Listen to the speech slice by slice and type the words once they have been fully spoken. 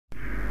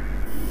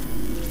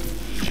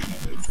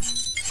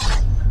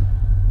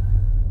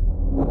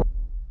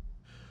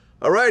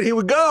All right, here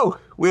we go.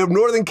 We have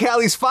Northern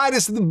Cali's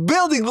finest in the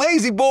building,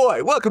 Lazy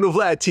Boy. Welcome to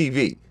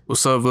VladTV.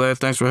 What's up, Vlad?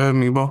 Thanks for having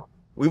me, bro.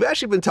 We've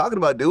actually been talking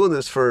about doing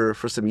this for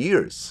some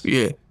years.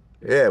 Yeah.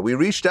 Yeah, we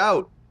reached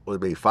out,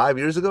 maybe 5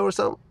 years ago or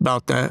something?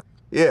 About that.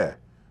 Yeah.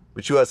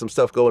 But you had some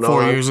stuff going on.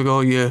 4 years ago,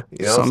 yeah.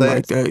 You know Something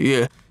like that,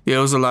 yeah. Yeah,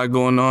 it was a lot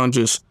going on.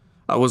 Just,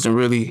 I wasn't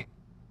really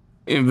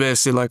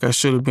invested like I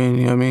should have been,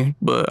 you know what I mean?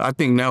 But I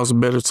think now's a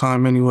better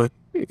time anyway,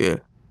 yeah.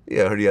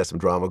 Yeah, I heard you had some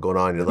drama going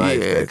on in your life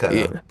that kind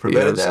of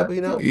prevented that,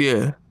 you know?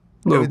 Yeah.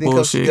 Everything bullshit.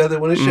 comes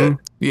together when it should.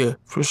 Yeah,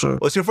 for sure.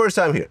 Well, it's your first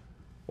time here.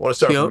 I want to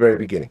start from the very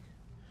beginning.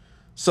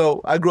 So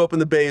I grew up in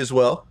the Bay as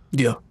well.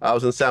 Yeah. I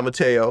was in San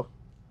Mateo.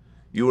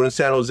 You were in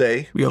San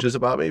Jose, which is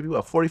about maybe,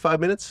 45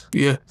 minutes?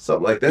 Yeah.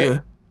 Something like that? Yeah,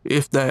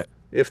 if that.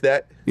 If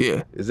that?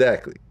 Yeah.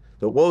 Exactly.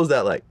 So what was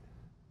that like?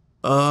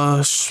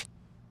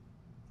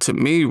 To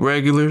me,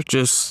 regular,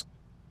 just,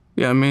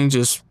 you know what I mean,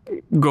 just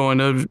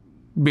growing up,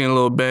 being a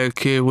little bad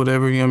kid,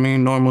 whatever, you know what I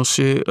mean, normal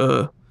shit.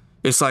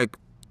 It's like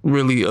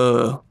really,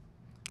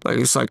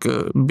 it's like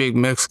a big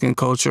Mexican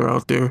culture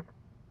out there,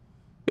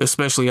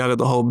 especially out of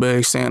the whole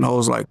Bay. San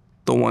Jose's like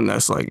the one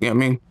that's like, you know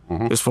what I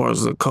mean, as far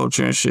as the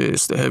culture and shit,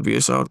 it's the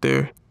heaviest out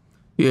there.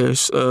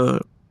 Yes, in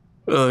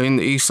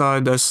the east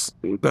side, that's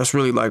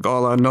really like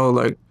all I know.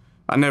 Like,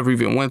 I never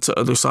even went to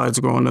other sides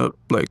growing up,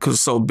 like, cause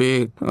it's so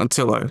big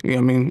until I, you know what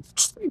I mean,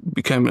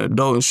 became an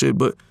adult and shit.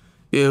 But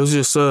yeah, it was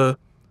just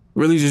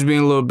really just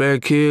being a little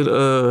bad kid.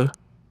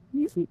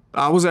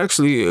 I was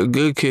actually a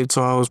good kid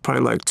till I was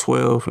probably like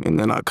 12, and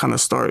then I kind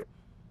of start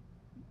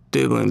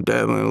dabbling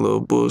a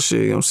little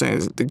bullshit, you know what I'm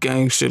saying? The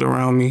gang shit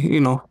around me, you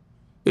know,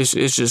 it's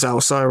just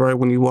outside right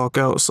when you walk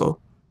out, so.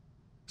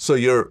 So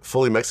you're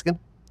fully Mexican?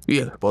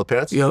 Yeah. Both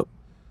parents? Yep.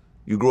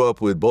 You grew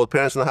up with both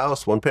parents in the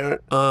house, one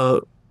parent?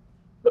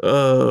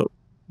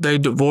 They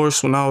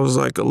divorced when I was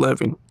like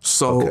 11.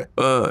 So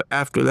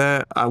after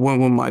that, I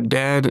went with my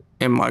dad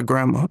and my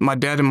grandma. My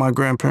dad and my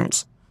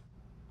grandparents.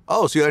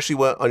 Oh, so you actually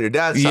went on your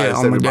dad's side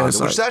instead of your mom's,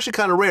 which is actually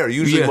kind of rare.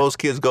 Usually most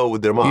kids go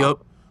with their mom. Yep.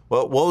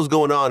 Well, what was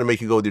going on to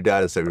make you go with your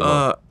dad instead of your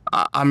mom?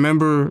 I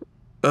remember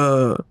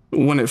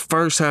when it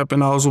first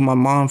happened, I was with my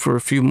mom for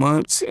a few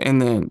months,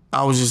 and then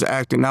I was just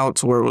acting out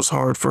to where it was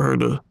hard for her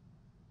to,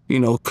 you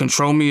know,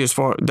 control me as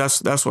far,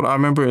 that's what I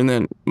remember. And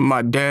then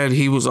my dad,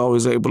 he was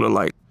always able to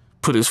like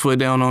put his foot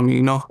down on me,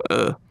 you know?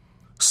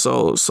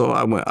 So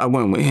I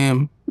went with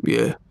him,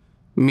 yeah.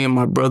 Me and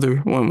my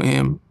brother went with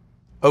him.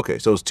 Okay,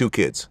 so it's 2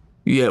 kids.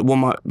 Yeah,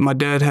 well, my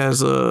dad has,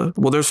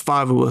 there's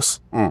 5 of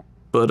us,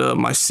 but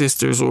my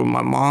sisters were with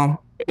my mom,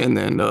 and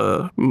then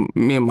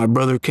me and my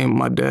brother came with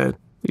my dad,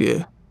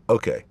 yeah.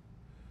 Okay.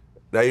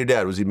 Now your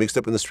dad, was he mixed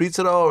up in the streets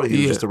at all, or he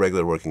was just a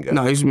regular working guy?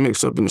 No, he's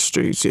mixed up in the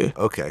streets, yeah.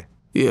 Okay.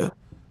 Yeah.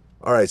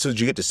 All right, so did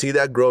you get to see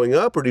that growing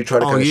up, or do you try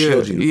to kind of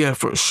shield you? Yeah,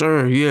 for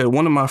sure, yeah.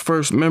 One of my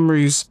first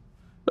memories,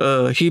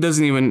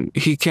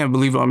 he can't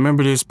believe I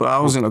remember this, but I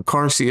was in a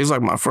car seat. It's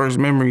like my first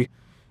memory,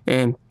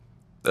 and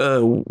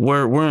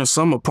we're in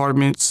some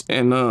apartments,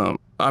 and I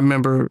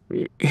remember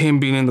him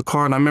being in the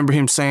car, and I remember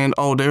him saying,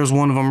 "Oh, there's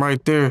one of them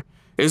right there."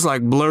 It's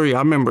like blurry. I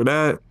remember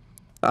that.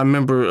 I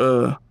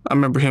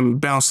remember him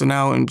bouncing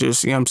out and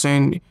just, you know what I'm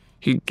saying?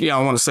 I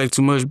don't want to say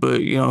too much,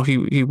 but you know,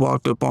 he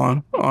walked up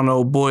on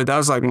old boy. That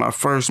was like my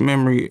first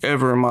memory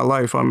ever in my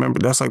life. I remember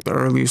that's like the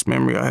earliest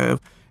memory I have.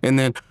 And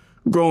then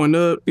growing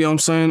up, you know what I'm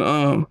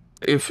saying?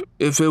 If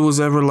it was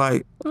ever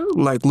like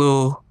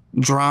little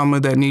drama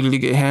that needed to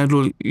get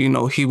handled, you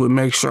know, he would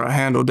make sure I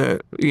handled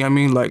that. You know what I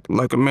mean?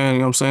 Like a man, you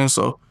know what I'm saying?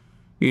 So,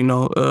 you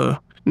know,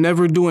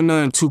 never doing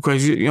nothing too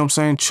crazy, you know what I'm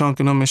saying?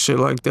 Chunking them and shit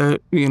like that.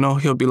 You know,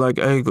 he'll be like,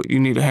 "Hey, you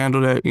need to handle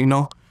that, you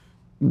know?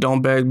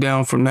 Don't back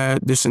down from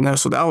that, this and that."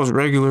 So that was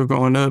regular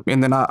growing up.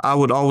 And then I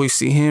would always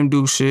see him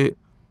do shit.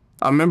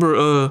 I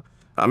remember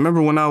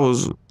when I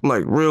was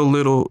like real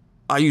little,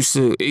 it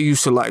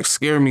used to like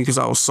scare me because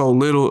I was so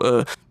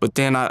little. But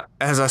then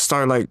as I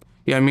started like,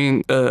 you know what I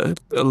mean,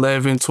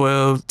 11,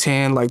 12,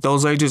 10, like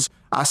those ages,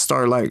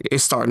 it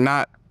started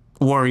not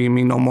worrying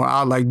me no more.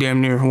 I like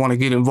damn near want to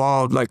get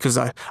involved, like, cause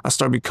I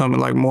started becoming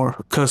like more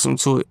accustomed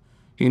to it,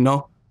 you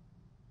know?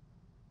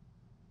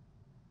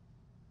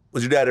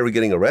 Was your dad ever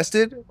getting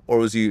arrested, or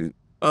was he?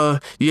 Yeah,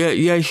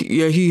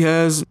 he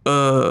has.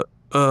 I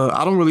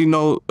don't really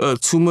know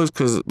too much,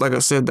 cause like I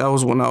said, that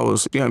was when I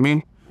was, you know what I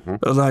mean,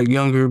 like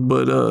younger.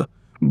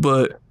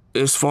 But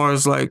as far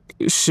as like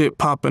shit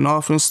popping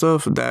off and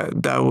stuff,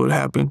 that would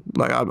happen.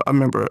 Like I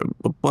remember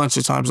a bunch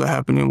of times that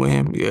happening with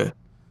him. Yeah.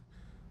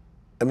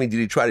 I mean, did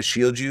he try to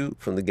shield you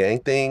from the gang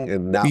thing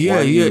and not?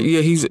 Yeah.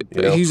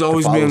 He's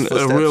always been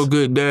a real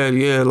good dad.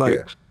 Yeah,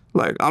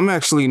 like I'm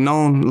actually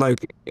known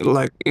like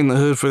in the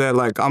hood for that.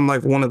 Like I'm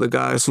like one of the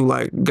guys who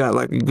like got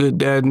like a good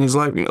dad in his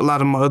life. A lot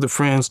of my other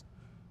friends,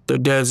 their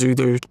dads are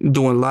either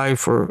doing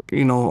life or,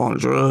 you know, on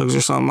drugs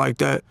or something like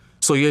that.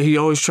 So yeah, he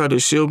always tried to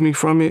shield me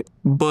from it.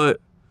 But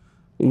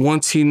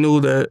once he knew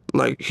that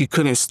like he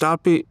couldn't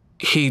stop it,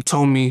 he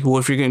told me, well,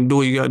 if you're gonna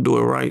do it, you gotta do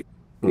it right.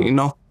 You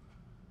know,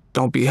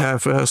 don't be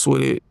half-assed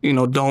with it. You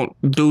know, don't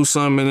do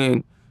something and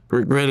then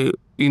regret it,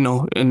 you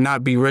know, and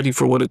not be ready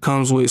for what it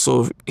comes with.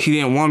 So if he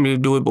didn't want me to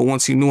do it, but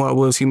once he knew I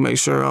was, he made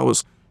sure I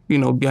was, you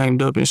know,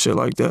 gamed up and shit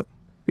like that.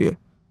 Yeah.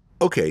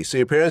 Okay, so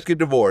your parents get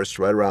divorced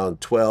right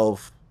around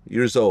 12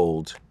 years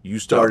old. You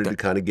started to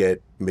kind of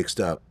get mixed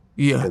up.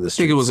 Yeah, in the I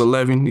think it was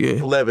 11, yeah.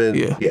 11,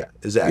 yeah,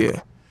 exactly.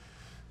 Yeah.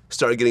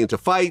 Started getting into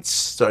fights,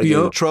 started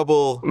getting into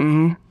trouble.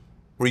 Mm-hmm.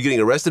 Were you getting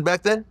arrested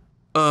back then?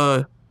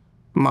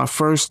 My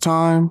first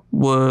time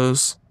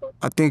was,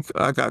 I think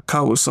I got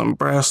caught with some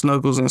brass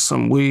knuckles and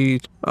some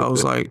weed. I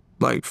was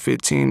like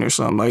 15 or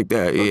something like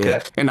that, yeah.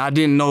 Okay. And I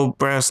didn't know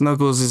brass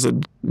knuckles is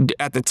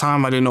at the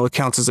time, I didn't know it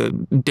counts as a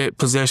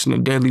possession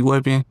of deadly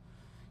weapon,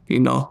 you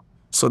know.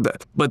 So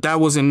but that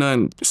wasn't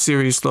nothing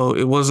serious though.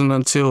 It wasn't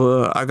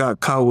until I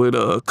got caught with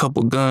a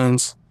couple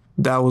guns.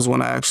 That was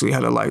when I actually had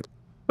to like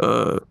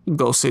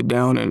go sit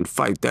down and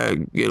fight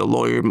that, get a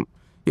lawyer.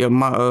 Yeah,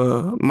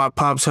 my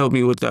pops helped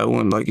me with that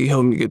one. Like he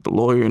helped me get the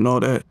lawyer and all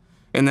that.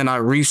 And then I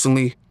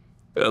recently,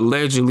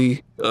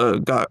 allegedly,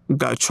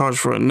 got charged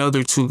for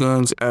another 2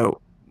 guns at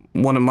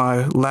one of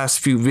my last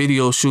few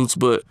video shoots.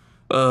 But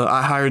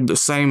I hired the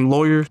same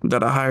lawyer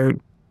that I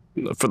hired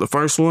for the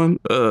first one.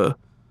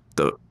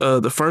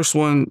 The first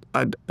one,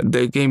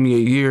 they gave me a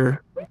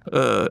year,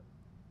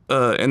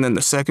 and then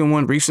the second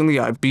one recently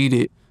I beat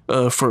it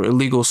for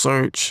illegal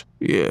search.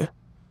 Yeah.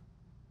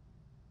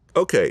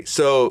 Okay,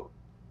 so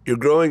you're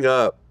growing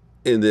up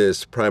in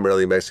this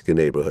primarily Mexican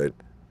neighborhood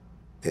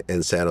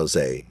in San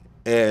Jose,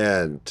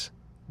 and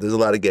there's a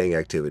lot of gang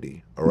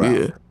activity around.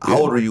 Yeah. How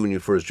old were you when you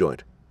first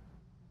joined?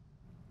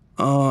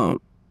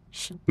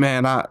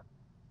 Man, I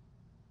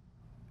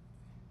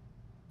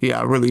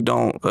really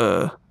don't.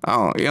 I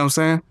don't. You know what I'm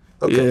saying?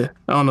 Okay. Yeah,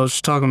 I don't know what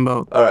you're talking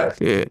about. All right.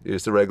 Yeah. You're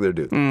just a regular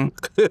dude.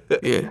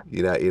 Yeah.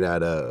 You're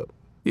not.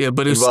 Yeah,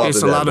 but it's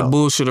a lot of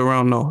bullshit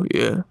around though.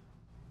 Yeah.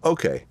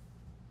 Okay.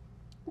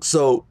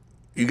 So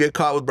you get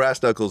caught with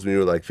brass knuckles when you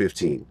were like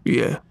 15.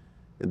 Yeah.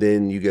 And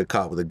then you get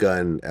caught with a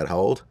gun at how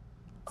old?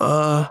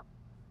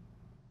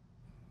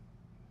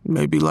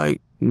 Maybe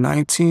like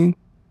 19.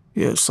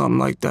 Yeah, something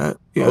like that.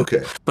 Yeah.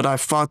 Okay. But I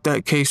fought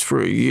that case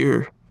for a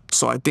year.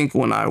 So I think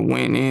when I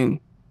went in,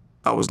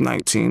 I was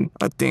 19,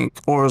 I think.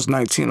 Or I was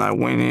 19, I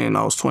went in,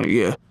 I was 20.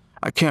 Yeah.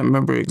 I can't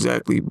remember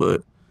exactly,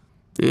 but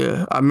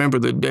yeah. I remember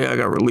the day I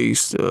got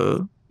released,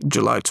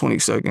 July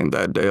 22nd.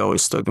 That day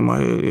always stuck in my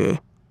head, yeah.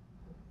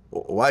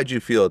 Why'd you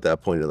feel at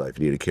that point in life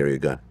you need to carry a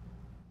gun?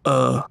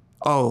 Oh,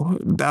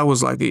 that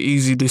was like an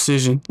easy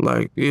decision.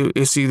 Like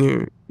it's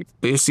either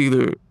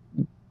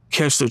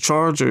catch the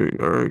charge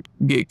or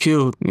get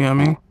killed. You know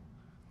what I mean?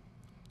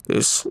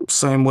 It's the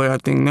same way I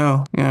think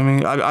now. You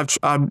know what I mean?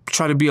 I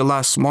try to be a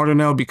lot smarter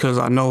now because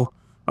I know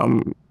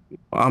I'm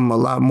a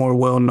lot more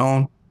well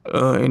known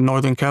in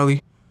Northern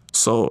Cali.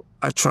 So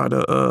I try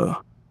to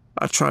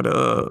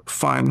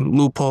find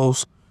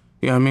loopholes.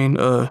 You know what I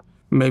mean?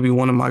 Maybe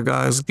one of my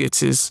guys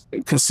gets his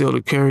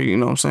concealed carry, you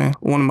know what I'm saying?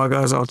 One of my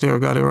guys out there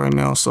got it right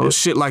now. So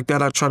shit like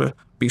that, I try to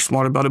be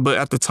smart about it. But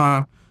at the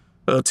time,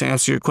 to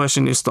answer your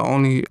question, it's the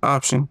only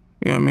option.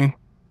 You know what I mean?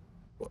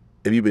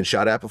 Have you been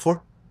shot at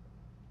before?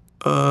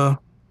 That's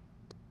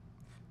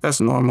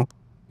normal.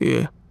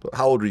 Yeah.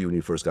 How old were you when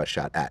you first got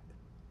shot at?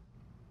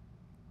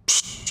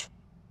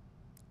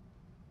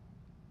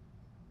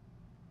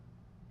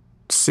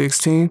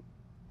 16.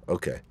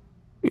 Okay.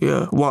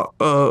 Yeah.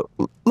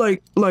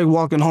 Like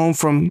walking home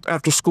from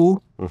after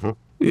school. Mm-hmm.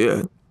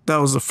 Yeah. That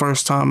was the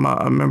first time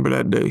I remember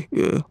that day.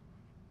 Yeah.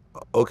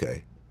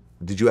 Okay.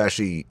 Did you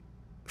actually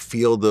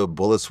feel the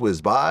bullets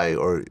whiz by,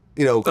 or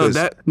you know?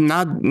 That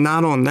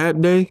not on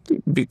that day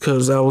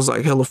because I was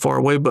like hella far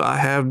away, but I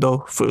have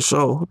though for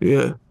sure.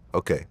 Yeah.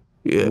 Okay.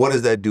 Yeah. What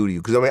does that do to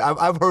you? Because I mean,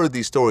 I've heard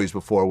these stories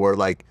before where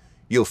like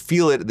you'll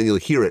feel it and then you'll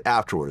hear it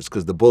afterwards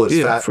because the bullet's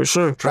for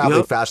sure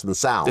traveling faster than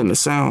sound. Than the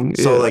sound.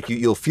 Yeah. So like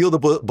you'll feel the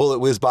bullet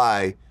whiz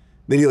by,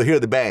 then you'll hear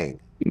the bang,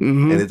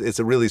 and it's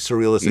a really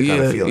surrealistic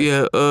kind of feeling.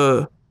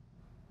 Yeah.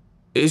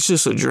 It's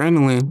just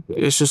adrenaline.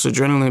 It's just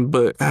adrenaline.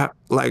 But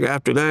like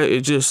after that,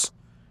 it just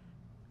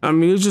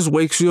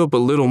wakes you up a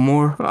little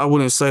more. I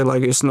wouldn't say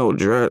like it's no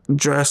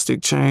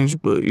drastic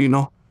change, but you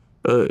know,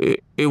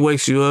 it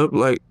wakes you up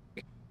like,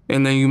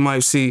 and then you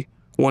might see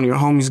one of your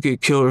homies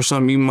get killed or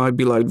something. You might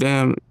be like,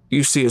 damn.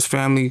 You see his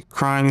family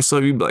crying and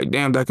stuff. You be like,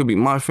 damn, that could be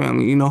my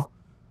family. You know,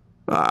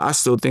 I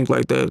still think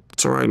like that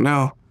to right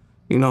now.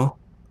 You know.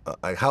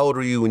 How old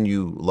were you when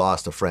you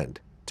lost a friend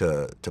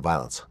to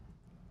violence?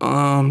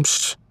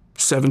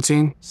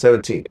 17.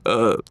 17.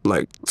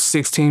 Like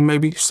 16,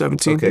 maybe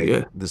 17. Okay.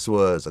 Yeah. This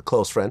was a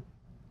close friend.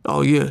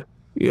 Oh yeah,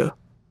 yeah.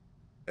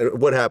 And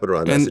what happened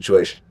around that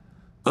situation?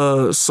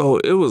 So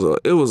it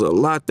was a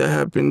lot that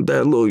happened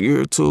that little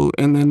year or two,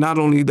 and then not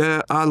only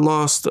that, I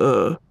lost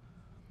a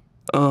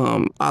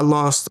lot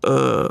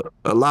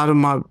of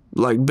my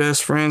like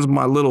best friends,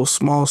 my little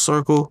small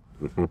circle,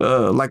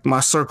 like my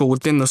circle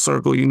within the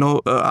circle. You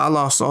know, I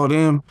lost all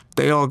them.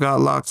 They all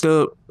got locked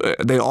up.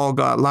 They all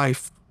got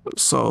life.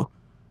 So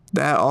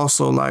that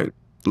also like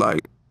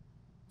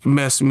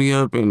messed me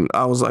up, and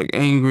I was like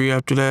angry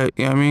after that.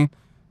 You know what I mean?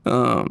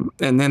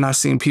 And then I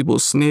seen people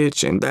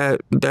snitch, and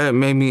that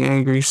made me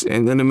angry.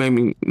 And then it made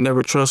me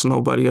never trust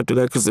nobody after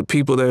that, because the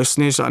people that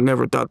snitched, I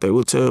never thought they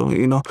would tell,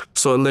 you know?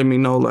 So it let me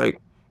know, like,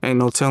 ain't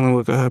no telling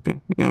what could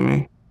happen, you know what I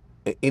mean?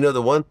 You know,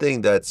 the one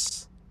thing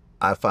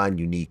I find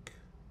unique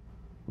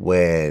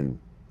when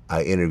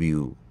I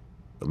interview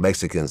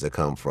Mexicans that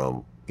come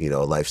from, you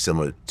know, a life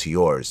similar to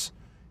yours,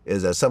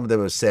 is that some of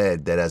them have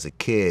said that as a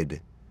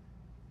kid,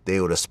 they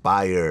would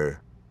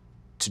aspire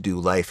to do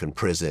life in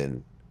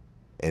prison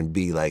and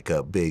be like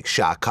a big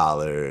shot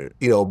caller,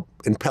 you know,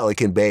 in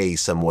Pelican Bay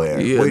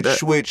somewhere, Yeah,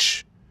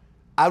 which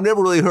I've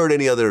never really heard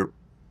any other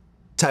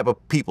type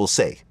of people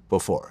say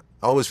before.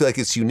 I always feel like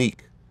it's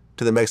unique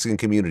to the Mexican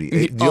community. Do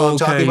you know what I'm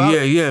talking about?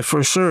 Yeah,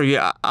 for sure.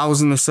 Yeah, I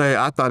was gonna say,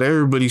 I thought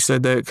everybody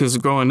said that, because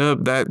growing up,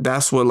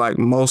 that's what like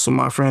most of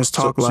my friends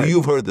talk like. So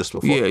you've heard this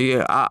before?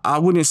 Yeah. I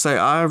wouldn't say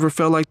I ever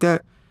felt like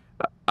that.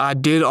 I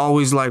did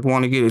always like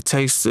want to get a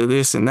taste of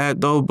this and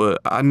that though,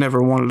 but I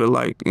never wanted to,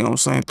 like, you know what I'm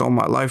saying, throw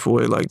my life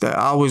away like that.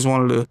 I always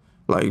wanted to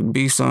like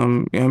be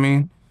some, you know what I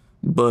mean?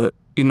 But,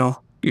 you know,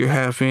 you're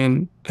half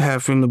in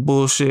the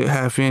bullshit,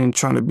 half in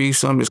trying to be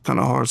something. It's kind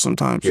of hard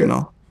sometimes, you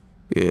know?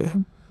 Yeah.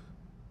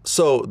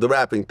 So the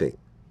rapping thing,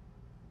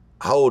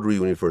 how old were you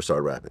when you first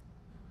started rapping?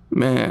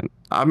 Man,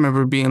 I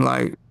remember being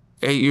like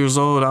 8 years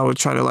old. I would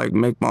try to like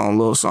make my own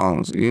little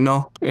songs, you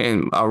know?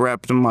 And I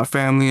rapped to my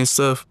family and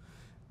stuff.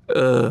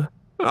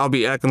 I'll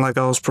be acting like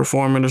I was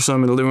performing or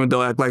something, and the living room,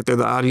 they'll act like they're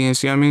the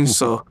audience, you know what I mean?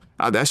 So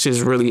that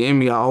shit's really in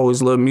me. I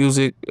always loved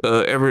music.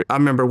 I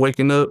remember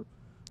waking up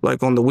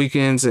like on the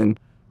weekends, and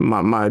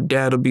my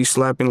dad would be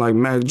slapping like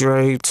Mac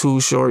Dre,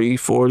 Too Short,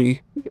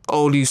 E40,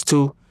 oldies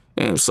too.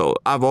 And so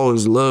I've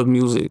always loved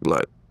music,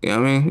 like, you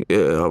know what I mean?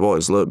 Yeah, I've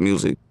always loved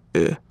music,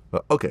 yeah.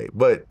 Okay,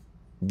 but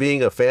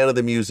being a fan of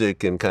the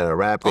music and kind of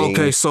rapping.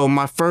 Okay, so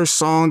my first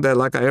song that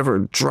like I ever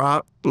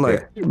dropped,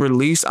 like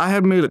released, I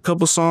had made a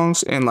couple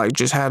songs and like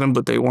just had them,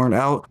 but they weren't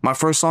out. My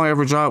first song I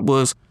ever dropped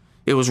was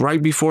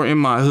right before In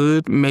My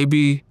Hood,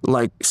 maybe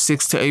like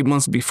 6 to 8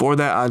 months before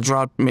that. I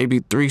dropped maybe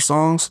 3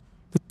 songs.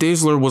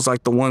 Thizzler was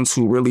like the ones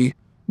who really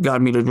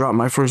got me to drop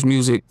my first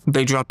music.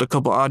 They dropped a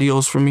couple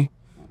audios for me.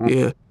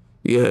 Yeah.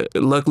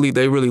 Luckily,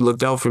 they really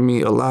looked out for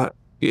me a lot.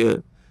 Yeah.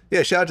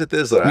 Yeah, shout out to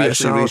Thizzler. I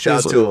actually reached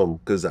out to him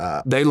because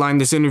they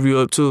lined this interview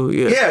up too.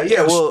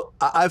 Yeah. Well,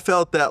 I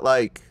felt that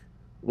like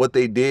what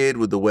they did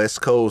with the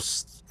West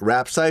Coast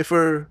rap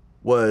cipher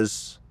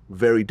was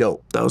very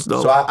dope. That was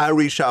dope. So I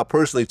reached out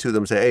personally to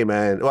them and said, hey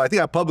man, well, I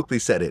think I publicly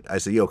said it. I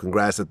said, yo,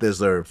 congrats to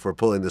Thizzler for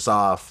pulling this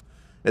off.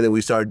 And then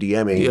we started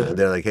DMing, and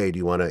they're like, hey, do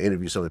you want to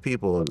interview some of the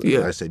people?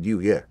 And I said,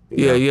 yeah.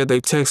 Yeah,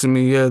 they texted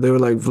me. Yeah, they were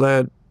like,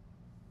 Vlad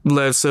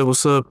said,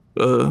 what's up?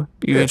 You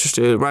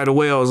interested? Right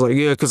away, I was like,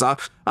 yeah, because a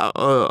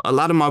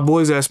lot of my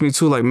boys asked me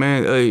too, like,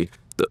 man, hey,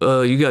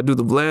 you got to do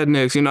the Vlad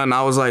next, you know? And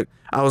I was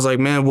like,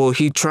 man, well,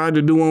 he tried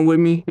to do one with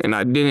me, and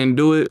I didn't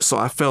do it, so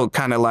I felt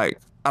kind of like,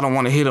 I don't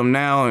want to hit him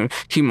now, and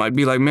he might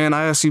be like, man,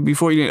 I asked you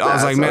before you didn't. I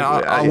was like, man,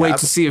 I'll wait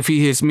to see if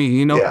he hits me,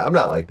 you know? Yeah, I'm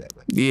not like that.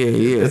 Yeah.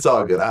 It's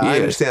all good. I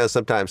understand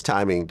sometimes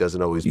timing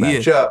doesn't always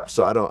match up,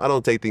 so I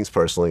don't take things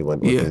personally when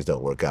things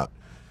don't work out.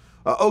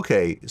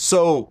 Okay,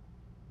 so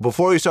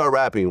before you started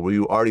rapping, were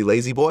you already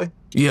Lazy Boy?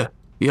 Yeah.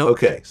 Yep.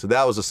 Okay, so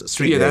that was a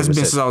street name. Yeah, that's been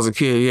since I was a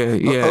kid.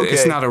 Yeah. Okay.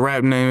 It's not a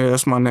rap name.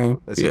 That's my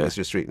name. That's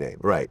your street name,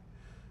 right?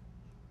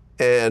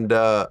 And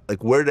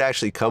like, where did it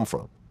actually come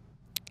from?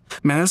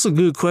 Man, that's a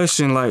good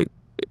question. Like,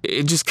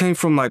 it just came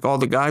from like all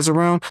the guys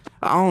around.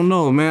 I don't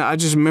know, man. I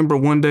just remember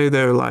one day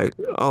they're like,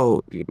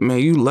 "Oh, man,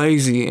 you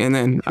lazy," and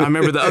then I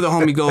remember the other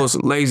homie goes,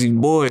 "Lazy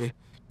boy,"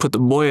 put the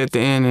boy at the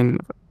end,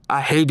 and I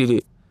hated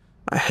it.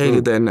 I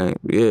hated that name.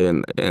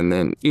 Yeah, and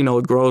then, you know,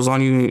 it grows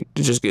on you, and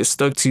it just gets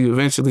stuck to you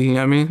eventually, you know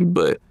what I mean?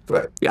 But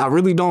I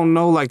really don't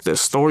know like the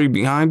story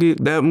behind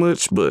it that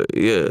much, but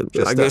yeah,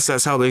 I guess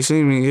that's how they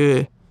see me,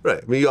 yeah.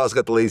 Right. I mean, you also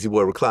got the Lazy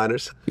Boy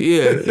recliners.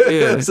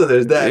 Yeah. So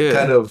there's that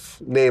kind of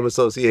name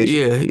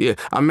association. Yeah.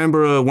 I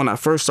remember when I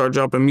first started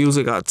dropping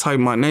music, I type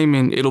my name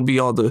in, it'll be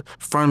all the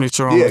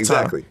furniture on the top.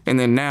 Exactly. And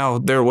then now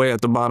they're way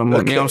at the bottom.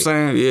 Okay. You know what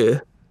I'm saying? Yeah.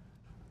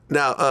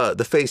 Now,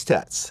 the face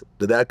tats,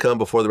 did that come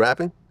before the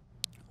rapping?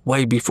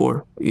 Way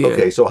before. Yeah.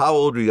 Okay, so how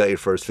old were you got your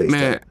first face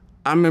tat? Man,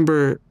 I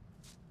remember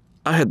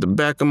I had the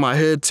back of my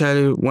head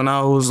tatted when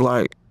I was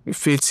like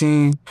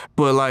 15,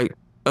 but like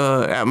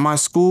at my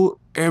school,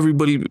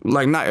 everybody,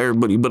 like not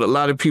everybody, but a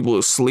lot of people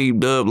are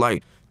sleeved up.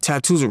 Like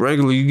tattoos are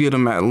regular. You get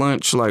them at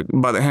lunch, like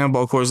by the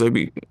handball courts, they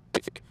be,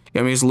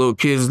 I mean, it's little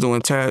kids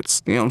doing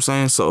tats, you know what I'm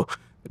saying? So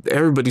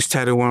everybody's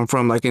tatted where I'm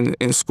from, like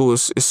in school,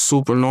 it's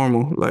super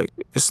normal. Like,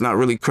 it's not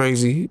really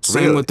crazy.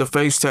 Same with the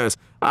face tats.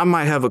 I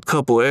might have a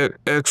couple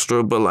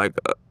extra, but like,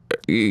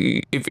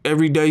 if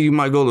every day you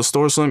might go to the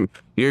store or something,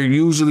 you're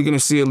usually gonna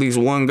see at least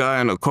one guy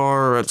in a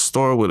car or at the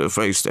store with a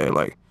face tat,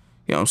 like,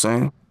 you know what I'm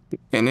saying?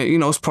 And it, you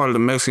know, it's part of the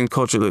Mexican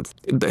culture, that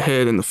the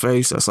head and the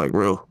face, that's like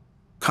real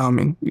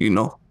common, you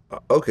know?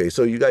 Okay,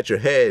 so you got your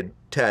head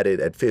tatted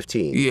at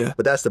 15. Yeah.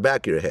 But that's the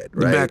back of your head,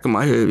 right? The back of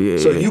my head, yeah.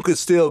 So you could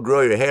still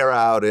grow your hair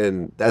out,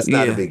 and that's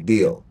not a big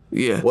deal.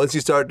 Yeah. Once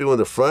you start doing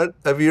the front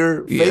of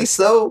your Yeah. face,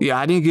 though? Yeah,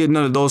 I didn't get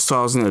none of those till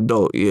I was an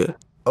adult. Yeah.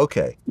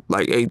 Okay.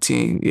 Like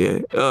 18.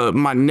 Yeah.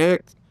 My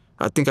neck,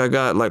 I think I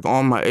got like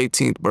on my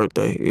 18th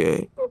birthday.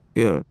 Yeah.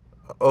 Yeah.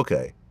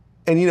 Okay.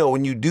 And you know,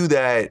 when you do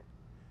that,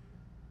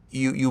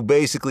 you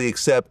basically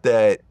accept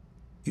that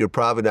you're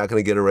probably not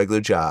going to get a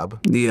regular job.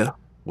 Yeah.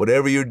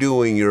 Whatever you're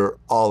doing, you're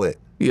all in.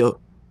 Yep.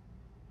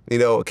 You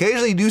know,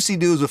 occasionally you do see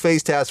dudes with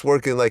face tats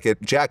working like at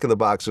Jack in the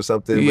Box or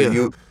something, Yeah.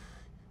 but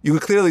you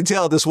could clearly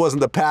tell this wasn't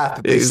the path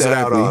that they set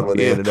out on when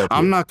they ended up here.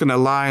 I'm not gonna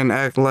lie and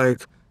act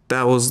like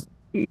that was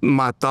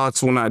my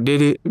thoughts when I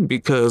did it,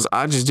 because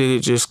I just did it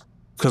just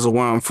because of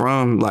where I'm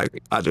from.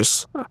 Like I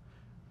just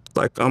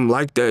like I'm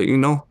like that, you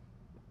know.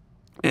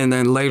 And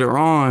then later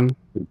on,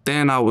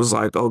 then I was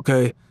like,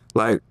 okay,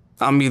 like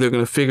I'm either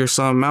gonna figure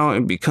something out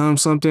and become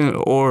something,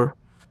 or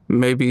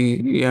maybe,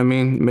 yeah, I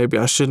mean, maybe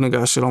I shouldn't have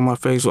got shit on my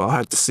face. Well, I'll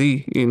have to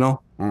see, you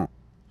know.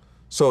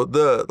 So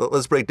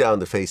let's break down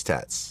the face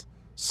tats.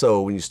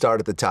 So when you start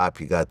at the top,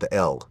 you got the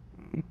L,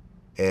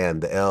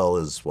 and the L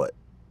is what?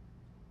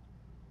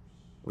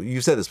 Well,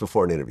 you said this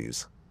before in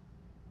interviews.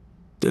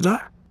 Did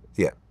I?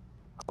 Yeah.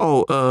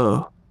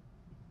 Oh,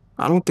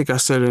 I don't think I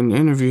said it in the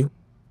interview.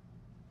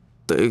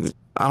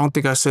 I don't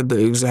think I said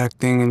the exact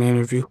thing in the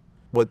interview.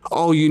 What?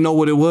 Oh, you know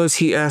what it was?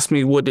 He asked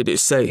me, what did it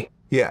say?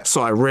 Yeah.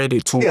 So I read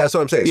it to him. Yeah, that's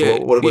what I'm saying. Yeah,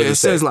 So what does it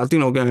say? says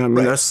Latino gang. I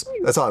mean, Right.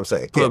 That's all I'm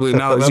saying. public Yeah.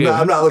 knowledge.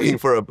 I'm not looking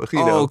for a, you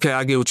know. Oh, okay,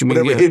 I get what you mean.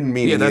 Whatever Yeah, hidden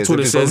meaning yeah, that's is, what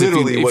if it it's says.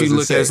 literally If what you does it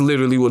look, say? that's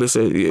literally what it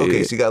says. Yeah, Okay,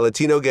 yeah. so you got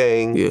Latino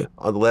gang Yeah.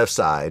 on the left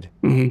side,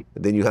 Mhm.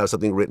 and then you have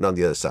something written on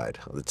the other side,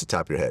 at the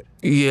top of your head.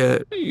 Yeah,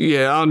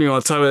 I don't even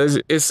want to talk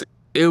about it.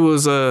 It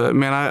was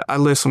man, I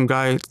let some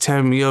guy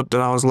tab me up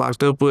that I was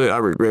locked up with. I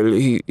regretted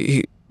it.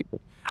 He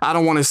I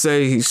don't want to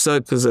say he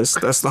sucked, because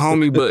that's the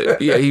homie,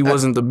 but yeah, he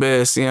wasn't the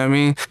best, you know what I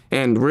mean?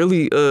 And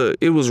really,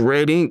 it was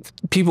red ink.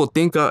 People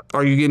think,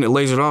 are you getting it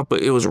lasered off?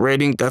 But it was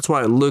red ink. That's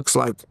why it looks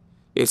like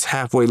it's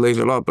halfway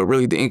lasered off, but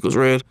really the ink was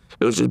red.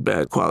 It was just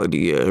bad quality.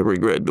 Yeah, I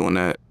regret doing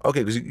that. Okay,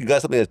 because you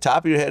got something at the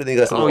top of your head, and then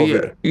you got something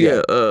over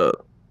yeah, there.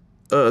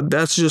 yeah.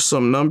 That's just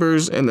some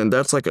numbers, and then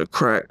that's like a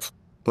crack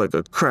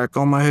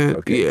on my head.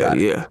 Okay, got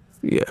it.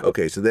 Yeah.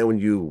 Okay, so then when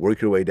you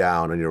work your way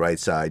down on your right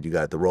side, you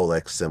got the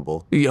Rolex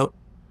symbol. Yep.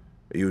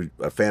 Are you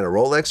a fan of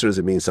Rolex, or does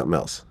it mean something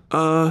else?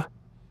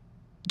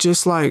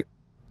 Just like,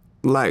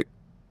 I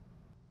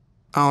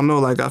don't know,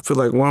 like I feel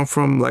like where I'm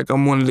from, like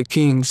I'm one of the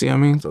kings, you know what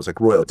I mean? So it's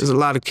like royalty. There's a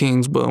lot of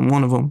kings, but I'm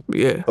one of them,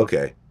 yeah.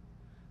 Okay.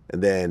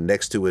 And then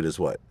next to it is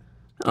what?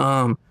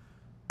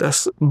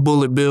 That's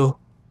Bullet Bill.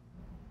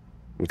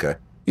 Okay.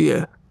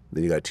 Yeah.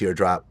 Then you got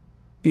Teardrop.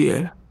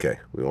 Yeah. Okay,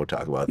 we won't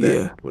talk about that,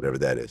 Yeah. whatever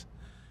that is.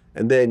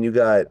 And then you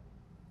got,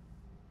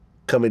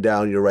 coming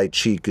down your right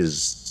cheek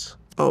is...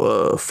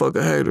 Fuck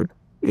a hater.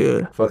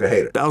 Yeah. Fuck a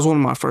hater. That was one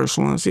of my first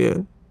ones, yeah.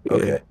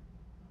 Okay.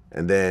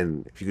 And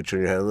then, if you could turn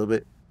your head a little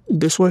bit.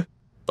 This way?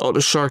 Oh,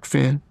 the shark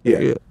fin.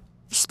 Yeah.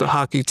 It's the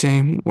hockey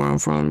team where I'm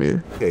from,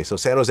 yeah. Okay, so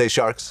San Jose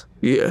Sharks.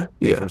 Yeah.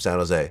 You're from San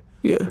Jose.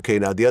 Yeah. Okay,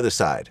 now the other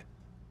side.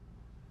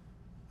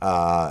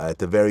 At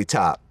the very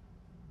top.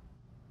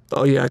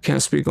 Oh, yeah, I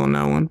can't speak on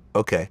that one.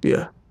 Okay.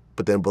 Yeah.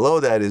 But then below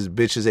that is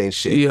bitches ain't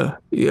shit.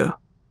 Yeah.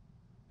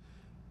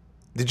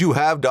 Did you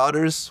have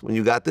daughters when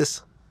you got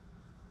this?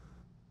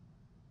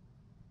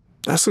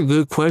 That's a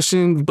good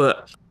question,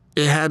 but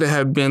it had to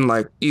have been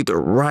like either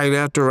right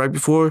after, right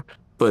before,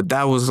 but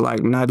that was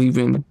like not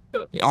even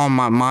on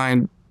my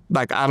mind.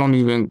 Like I don't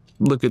even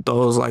look at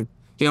those like,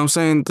 you know what I'm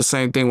saying? The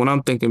same thing when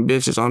I'm thinking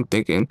bitches, I'm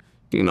thinking,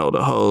 you know,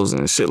 the hoes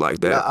and shit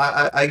like that.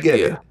 I get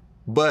it.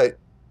 But,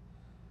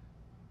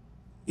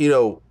 you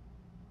know,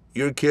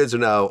 your kids are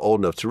now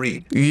old enough to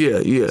read.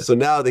 Yeah. So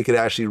now they could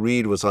actually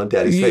read what's on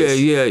daddy's face.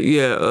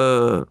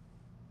 Yeah.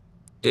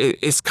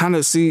 It's kind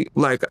of,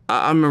 like,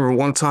 I remember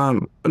one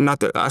time, not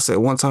that I said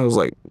one time, it was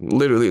like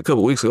literally a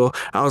couple weeks ago,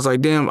 I was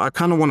like, damn, I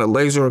kind of want to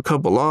laser a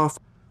couple off,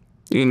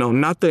 you know,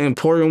 not the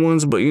important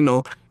ones, but, you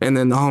know, and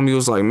then the homie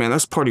was like, man,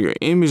 that's part of your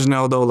image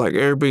now, though. Like,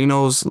 everybody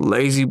knows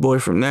Lazy Boy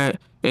from that.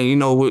 And, you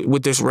know,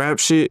 with this rap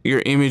shit,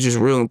 your image is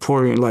real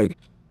important. Like,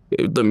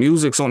 if the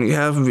music's only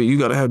half of it, you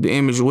got to have the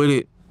image with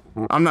it.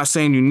 I'm not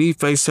saying you need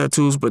face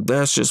tattoos, but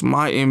that's just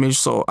my image,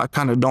 so I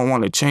kind of don't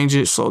want to change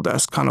it. So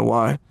that's kind of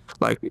why,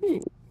 like,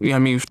 you know what I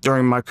mean,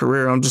 during my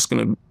career, I'm just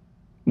going to,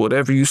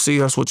 whatever you see,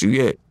 that's what you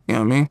get. You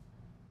know what I mean?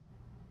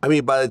 I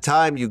mean, by the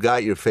time you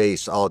got your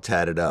face all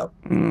tatted up,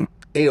 you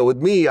know, with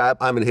me,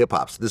 I'm in hip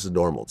hop, so this is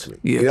normal to me.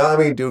 Yeah. You know what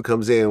I mean? Dude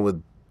comes in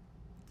with,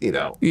 you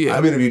know,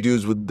 I've interviewed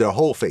dudes with their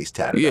whole face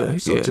tatted up.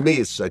 So to me,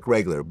 it's like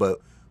regular. But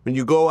when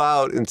you go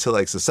out into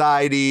like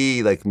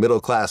society, like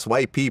middle-class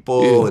white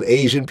people and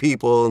Asian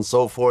people and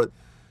so forth,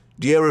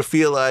 do you ever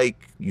feel like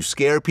you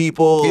scare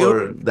people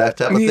or that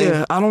type of thing?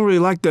 Yeah, I don't really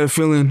like that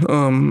feeling.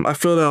 I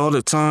feel that all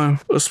the time,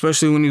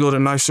 especially when you go to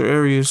nicer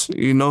areas,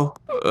 you know?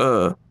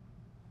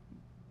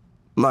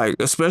 Like,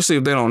 especially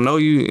if they don't know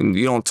you and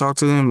you don't talk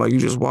to them, like you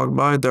just walk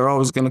by, they're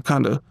always gonna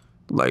kind of,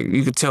 like,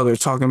 you could tell they're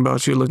talking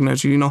about you, looking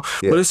at you, you know?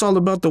 But it's all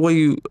about the way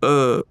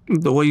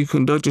you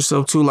conduct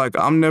yourself too. Like,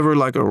 I'm never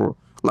like a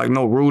like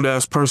no rude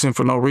ass person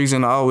for no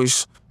reason. I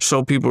always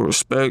show people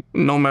respect,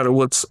 no matter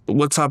what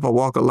type of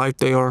walk of life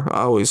they are.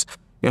 I always,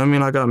 you know what I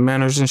mean? I got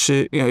manners and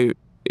shit. You know,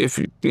 if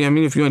you know what I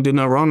mean, if you ain't did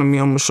nothing wrong to me,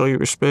 I'm gonna show you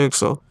respect.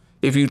 So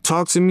if you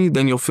talk to me,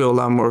 then you'll feel a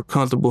lot more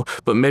comfortable.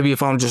 But maybe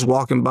if I'm just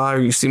walking by or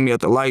you see me at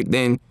the light,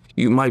 then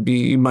you might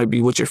be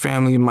with your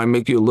family. It might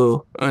make you a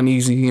little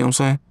uneasy. You know what I'm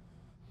saying?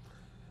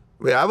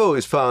 I mean, I've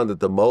always found that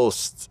the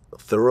most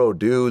thorough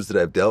dudes that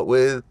I've dealt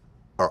with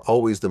are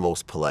always the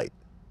most polite.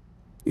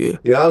 Yeah.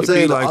 You know what I'm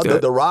saying?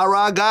 Like the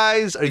rah-rah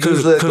guys are usually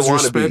like the because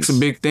respect's a wannabes.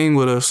 big thing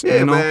with us. Yeah,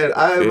 you know? man.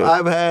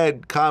 I've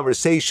had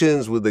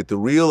conversations with like the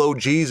real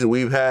OGs, and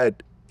we've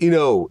had, you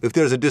know, if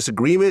there's a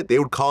disagreement, they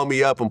would call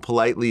me up and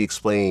politely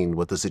explain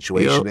what the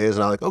situation is,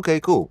 and I'm like, okay,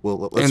 cool.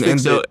 Well, let's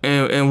fix it.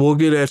 And we'll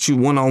get at you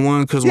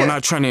one-on-one because we're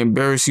not trying to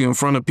embarrass you in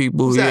front of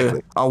people. Exactly.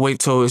 Yeah, I'll wait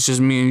till it's just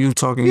me and you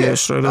talking.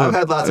 Straight up. I've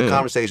had lots of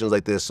conversations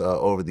like this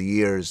over the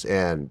years,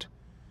 and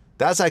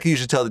that's how you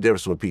should tell the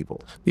difference with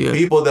people. Yeah.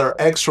 People that are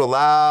extra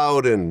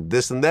loud and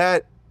this and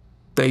that,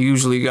 they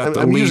usually got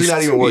I'm least. usually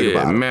not even worried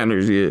about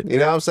manners. Yeah. You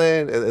know what I'm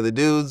saying? And the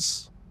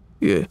dudes.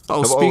 Yeah.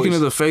 Oh, speaking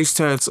of the face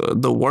tats,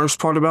 the worst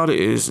part about it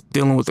is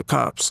dealing with the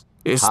cops.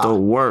 It's the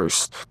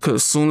worst. Because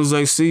as soon as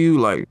they see you,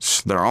 like,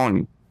 they're on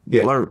you.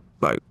 Yeah. Alert.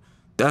 Like,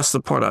 that's the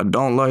part I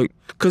don't like.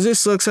 Because it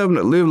sucks having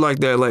to live like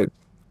that. Like,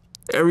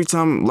 every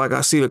time, like, I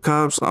see the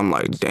cops, I'm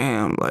like,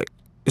 damn, like,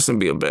 it's going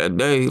to be a bad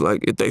day.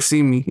 Like, if they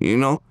see me, you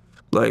know?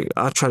 Like,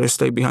 I try to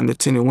stay behind the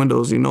tinted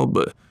windows, you know?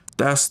 But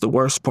that's the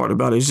worst part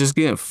about it. It's just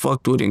getting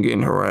fucked with and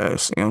getting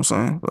harassed. You know what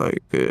I'm saying?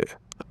 Like, yeah.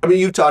 I mean,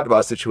 you've talked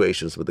about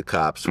situations with the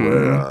cops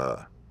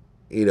where,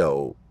 you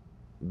know,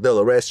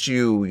 they'll arrest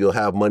you, you'll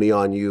have money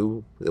on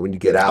you, and when you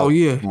get out,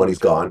 money's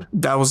gone.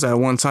 That was that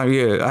one time,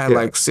 I had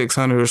like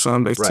 600 or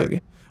something, they took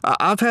it.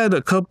 I've had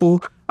a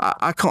couple,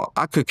 I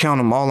could count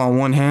them all on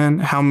one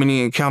hand, how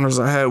many encounters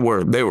I had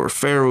where they were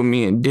fair with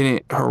me and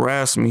didn't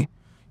harass me,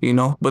 you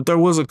know? But there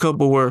was a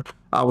couple where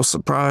I was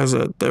surprised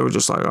that they were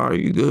just like, all right,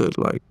 you good,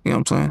 like, you know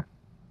what I'm saying?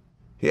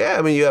 Yeah,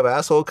 I mean, you have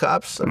asshole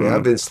cops. I mean,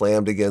 I've been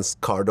slammed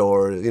against car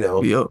doors, you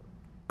know,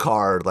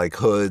 car like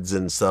hoods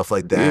and stuff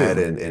like that,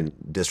 and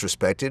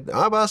disrespected.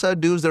 I've also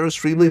had dudes that are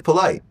extremely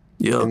polite.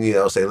 And, you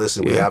know, say,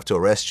 listen, we have to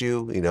arrest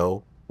you, you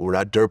know, we're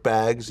not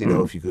dirtbags, you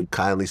know, if you could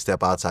kindly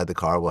step outside the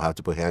car, we'll have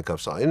to put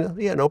handcuffs on. You know,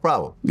 yeah, no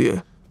problem.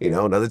 Yeah. You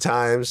know, and other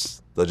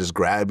times they'll just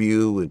grab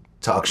you and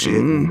talk shit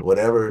and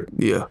whatever.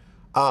 Yeah.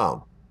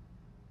 Have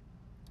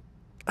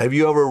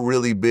you ever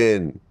really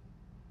been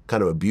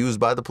kind of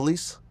abused by the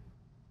police?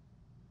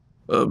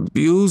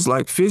 Abused,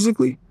 like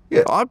physically?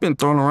 Yeah. Oh, I've been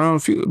thrown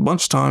around a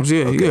bunch of times.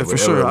 Yeah, for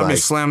sure. I've been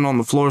slammed on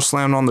the floor,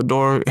 slammed on the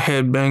door,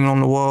 head banging on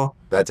the wall.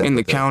 In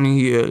the county,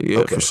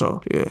 yeah, for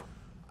sure, yeah.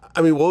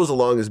 I mean, what was the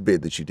longest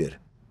bid that you did?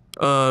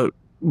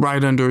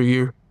 Right under a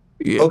year.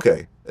 Yeah.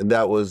 Okay, and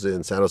that was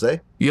in San Jose?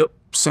 Yep,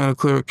 Santa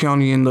Clara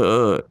County in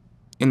the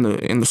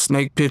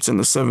snake pits in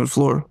the 7th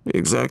floor.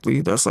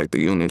 Exactly, that's like the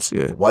units.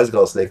 Yeah. Why is it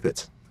called snake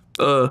pits?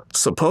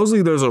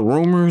 Supposedly there's a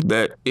rumor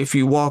that if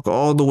you walk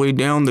all the way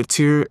down the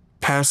tier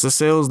past the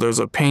cells, there's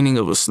a painting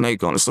of a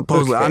snake on it.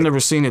 Supposedly, I never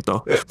seen it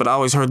though, but I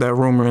always heard that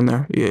rumor in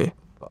there. Yeah.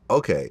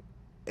 Okay,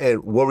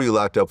 and what were you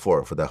locked up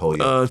for that whole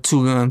year?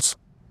 2 guns.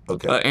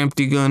 Okay. An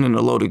empty gun and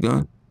a loaded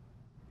gun.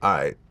 All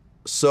right.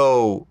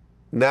 So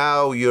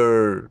now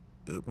were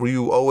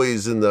you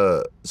always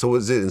so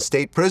was it in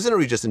state prison or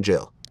were you just in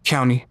jail?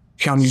 County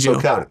jail. So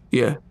county.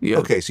 Yeah.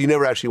 Okay, so you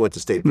never actually went to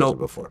state prison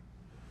before.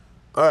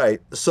 All right,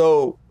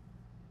 so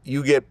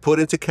you get put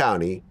into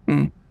county,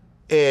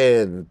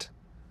 and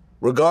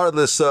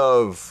regardless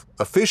of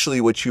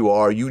officially what you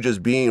are, you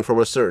just being from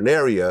a certain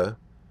area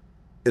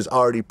is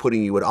already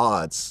putting you at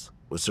odds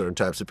with certain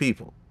types of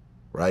people,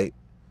 right?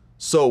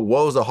 So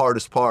what was the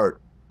hardest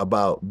part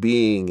about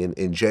being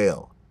in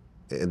jail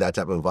in that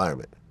type of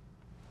environment?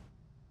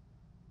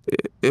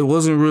 It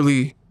wasn't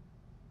really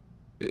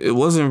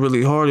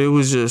hard. It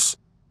was just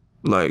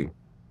like,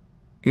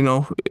 you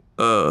know,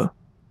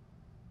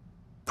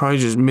 probably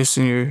just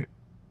missing your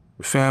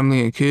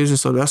family and kids and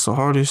stuff. That's the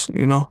hardest,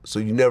 you know? So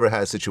you never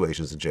had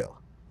situations in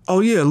jail? Oh,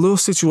 yeah, little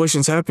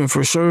situations happen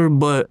for sure,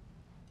 but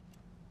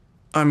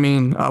I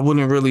mean, I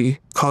wouldn't really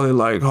call it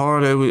like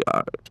hard.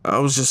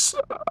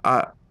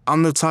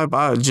 I'm the type,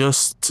 I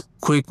adjust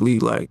quickly.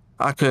 Like,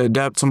 I could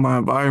adapt to my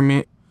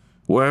environment.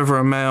 Wherever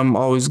I'm at, I'm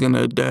always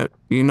gonna adapt,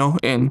 you know?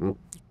 And,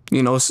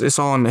 you know, it's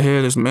all in the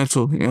head, it's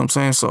mental, you know what I'm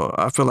saying? So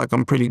I feel like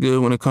I'm pretty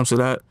good when it comes to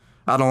that.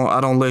 I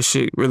don't let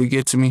shit really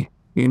get to me,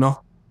 you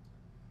know?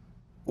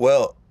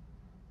 Well,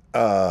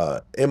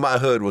 In My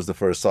Hood was the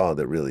first song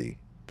that really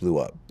blew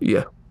up.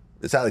 Yeah.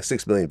 It's had like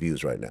 6 million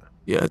views right now.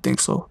 Yeah, I think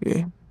so,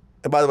 yeah.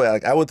 And by the way,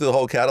 like I went through the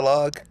whole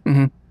catalog.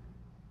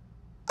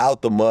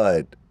 Out the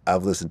Mud,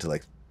 I've listened to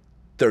like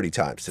 30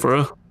 times today. For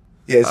real?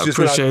 Yeah, it's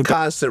just been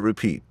constant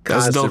repeat.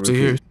 That's dope to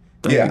hear.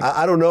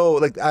 I don't know.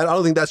 Like, I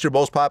don't think that's your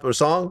most popular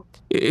song.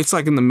 It's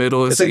like in the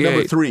middle. It's like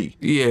number 3.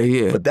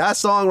 Yeah. But that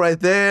song right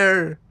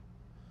there,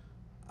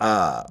 you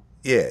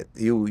got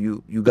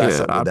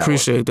something. I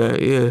appreciate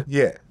that. Yeah.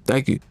 Yeah.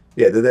 Thank you.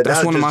 Yeah,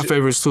 that's one of my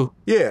favorites too.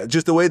 Yeah,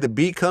 just the way the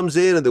beat comes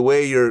in and the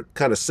way you're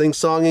kind of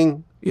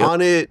sing-songing Yep.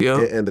 on it,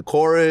 Yep. and the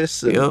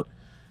chorus, and, Yep.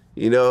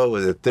 you know,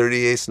 with a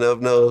 38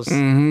 snub nose.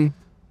 Mm-hmm.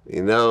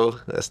 You know,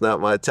 that's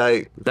not my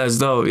type. That's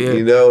dope. Yeah.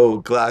 You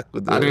know, Glock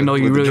with the I didn't know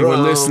you with the really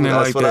drum, were listening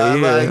that's like what that. I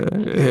Yeah. like.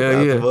 Hell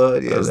Out yeah. the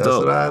mud. Yeah, That's that's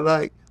dope. what I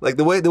like. Like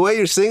the way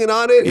you're singing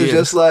on it is Yeah.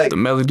 just like The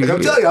melody, Like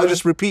I'm yeah. telling you, I'll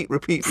just repeat,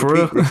 For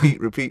real?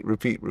 repeat.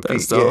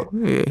 That's Yeah, dope.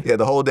 Yeah. yeah,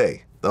 the whole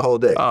day, the whole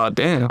day. Oh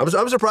damn.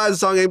 I'm surprised the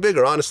song ain't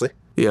bigger, honestly.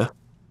 Yeah.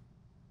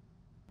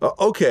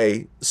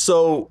 Okay,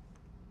 so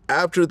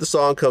after the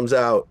song comes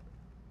out,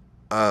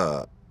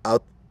 out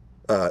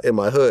in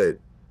my hood,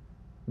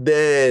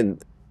 then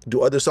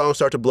do other songs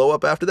start to blow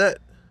up after that?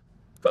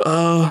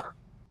 I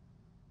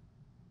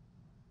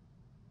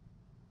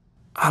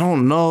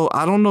don't know.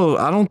 I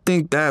don't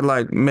think that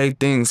like made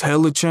things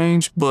hella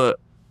change, but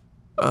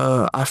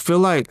I feel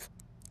like,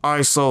 all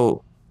right,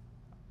 so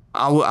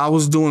I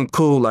was doing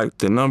cool, like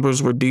the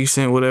numbers were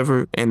decent,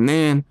 whatever, and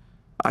then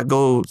I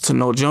go to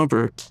No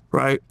Jumper,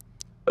 right?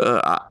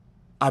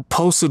 I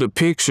posted a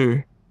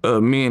picture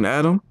of me and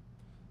Adam,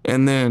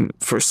 and then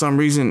for some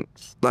reason,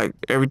 like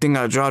everything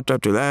I dropped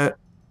after that,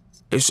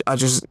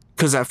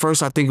 because at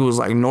first I think it was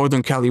like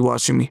Northern Cali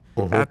watching me.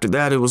 Mhm. After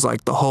that, it was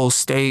like the whole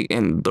state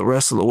and the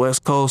rest of the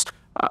West Coast.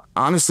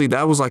 Honestly,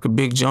 that was like a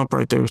big jump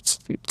right there,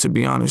 to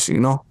be honest, you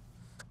know?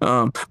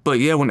 But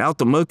yeah, when Out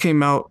the Mud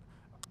came out,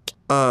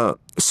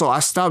 so I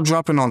stopped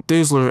dropping on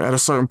Thizzler at a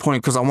certain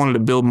point because I wanted to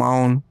build my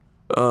own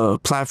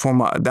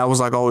platform. That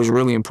was like always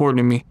really important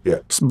to me. Yeah.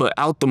 But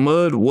Out the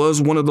Mud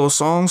was one of those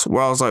songs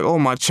where I was like, oh,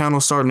 my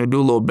channel's starting to do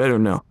a little better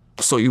now.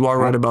 So you are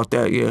right about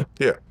that, yeah.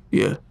 Yeah.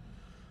 Yeah.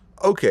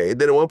 Okay,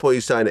 then at one point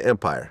you signed to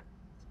Empire.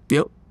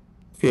 Yep.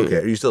 Yeah. Okay,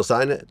 are you still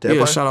signed to Yeah,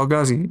 Empire? shout out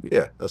Ghazi.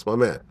 Yeah, that's my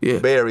man. Yeah.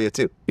 Bay Area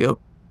too. Yep.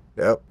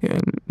 Yep. Yeah,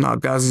 nah,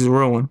 Ghazi's a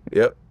real one.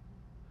 Yep.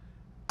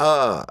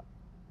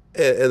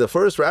 And the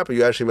first rapper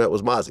you actually met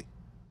was Mozzie.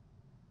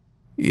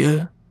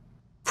 Yeah.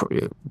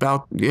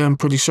 I'm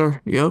pretty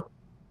sure. Yep.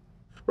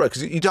 Right,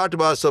 because you talked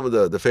about some of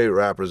the favorite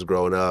rappers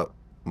growing up.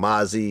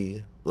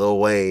 Mozzie, Lil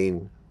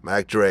Wayne,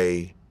 Mac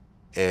Dre,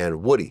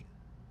 and Woody.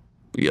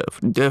 Yeah,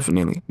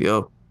 definitely.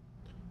 Yep.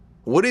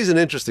 Woody's an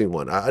interesting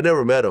one. I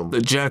never met him.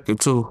 The jacket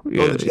too.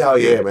 Yeah. Oh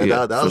yeah, man.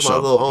 That was my for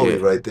little sure. homie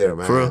Yeah. right there,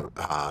 man. For real?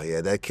 Ah, yeah,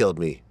 that killed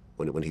me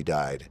when he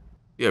died.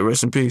 Yeah,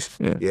 rest in peace.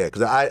 Yeah. Yeah,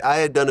 because I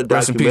had done a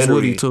Rest in documentary. peace,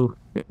 Woody too.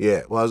 Yeah.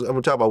 Yeah, well, I'm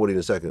gonna talk about Woody in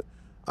a second.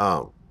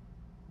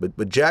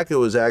 But Jacket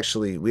was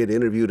actually, we had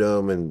interviewed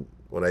him, and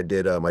when I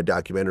did my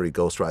documentary,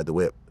 Ghost Ride the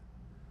Whip,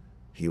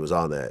 he was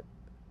on that.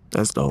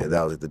 That's dope. Yeah,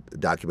 that was the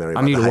documentary. I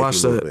About need the to watch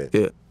hiking that. movement.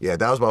 Yeah. Yeah,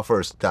 that was my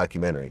first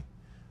documentary.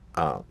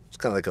 It's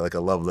kind of like a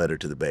love letter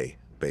to the Bay,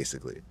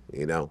 basically.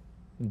 You know.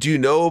 Do you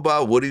know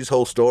about Woody's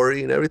whole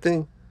story and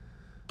everything?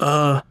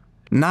 Not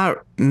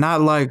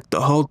like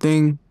the whole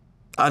thing.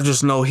 I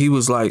just know he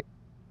was like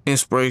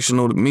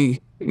inspirational to me,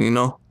 you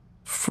know,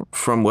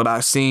 from what I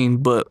seen,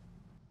 but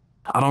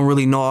I don't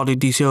really know all the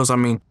details. I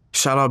mean,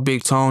 shout out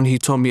Big Tone, he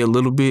told me a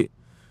little bit,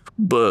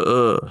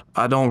 but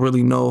I don't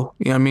really know,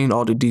 you know what I mean,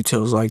 all the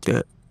details like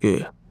that.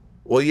 Yeah.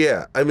 Well,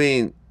 yeah. I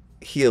mean,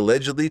 he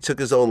allegedly took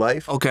his own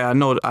life. Okay,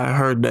 I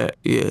heard that.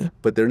 Yeah.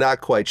 But they're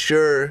not quite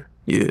sure.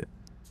 Yeah.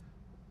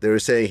 They were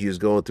saying he was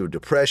going through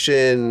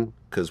depression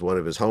because one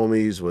of his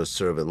homies was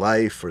serving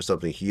life for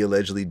something he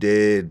allegedly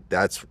did.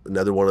 That's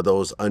another one of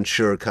those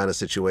unsure kind of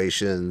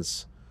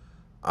situations.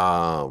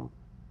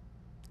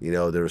 You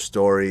know, there were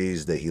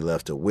stories that he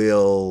left a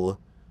will,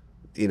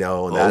 you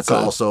know, and that's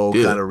also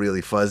kind of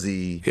really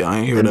fuzzy. Yeah, I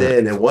ain't hear and that.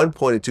 then at one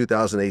point in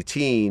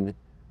 2018,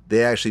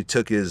 they actually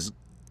took his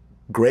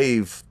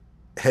grave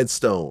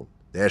headstone.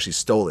 They actually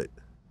stole it.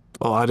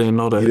 Oh, I didn't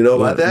know that. You know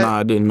about that? Nah,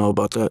 I didn't know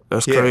about that.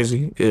 That's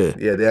crazy. Yeah.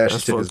 Yeah, they actually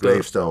That's took his fucked up.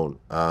 gravestone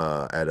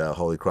at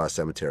Holy Cross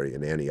Cemetery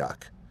in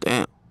Antioch.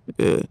 Damn.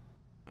 Yeah.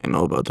 I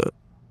know about that.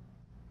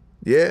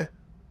 Yeah.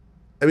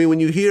 I mean, when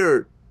you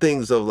hear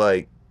things of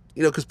like,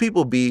 you know, because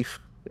people beef,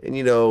 and,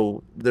 you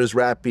know, there's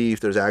rap beef,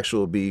 there's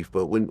actual beef,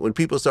 but when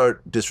people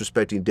start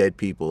disrespecting dead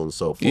people and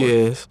so forth,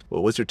 Yes.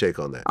 well, what's your take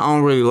on that? I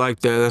don't really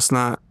like that. That's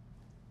not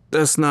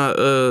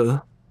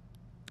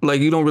like,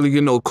 you don't really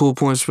get no cool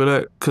points for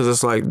that, because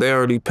it's like they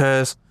already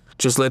passed.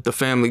 Just let the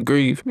family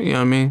grieve, you know what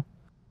I mean?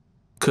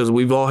 Because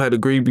we've all had to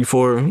grieve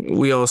before.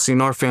 We all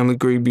seen our family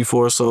grieve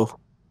before, so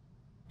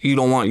you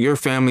don't want your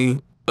family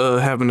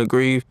having to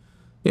grieve.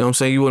 You know what I'm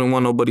saying? You wouldn't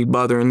want nobody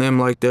bothering them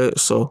like that.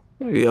 So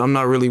yeah, I'm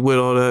not really with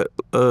all that.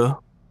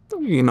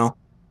 You know,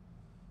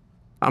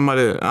 I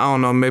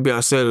don't know, maybe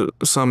I said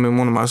something in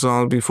one of my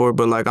songs before,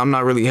 but like, I'm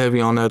not really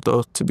heavy on that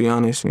though, to be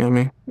honest. You know what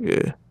I mean?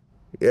 Yeah.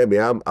 Yeah, I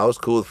mean, I was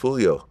cool with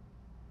Fulio.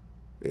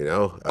 You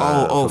know,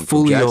 from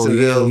Fulio,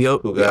 Jacksonville, yeah,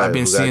 yep. who got, I've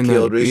been who got seeing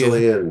killed that.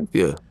 recently, Yeah. and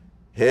Yeah.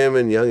 him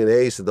and Young and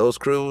Ace and those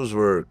crews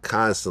were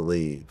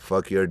constantly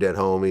fuck your dead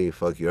homie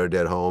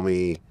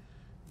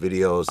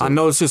videos. I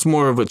know it's just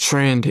more of a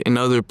trend in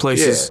other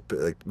places. Yeah,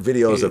 like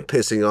videos of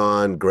pissing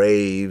on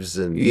graves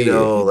and you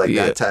know, like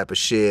that type of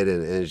shit,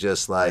 and it's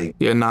just like,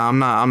 Yeah, nah, I'm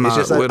not it's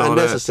just like with all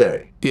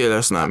unnecessary. that. Yeah,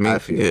 that's not me. I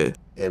feel. Yeah.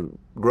 And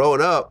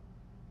growing up,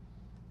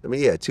 I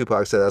mean, yeah,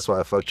 Tupac said that's why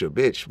I fucked your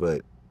bitch,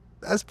 but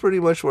that's pretty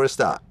much where it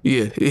stopped.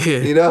 Yeah, yeah.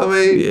 You know what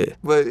I mean? Yeah.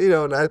 But you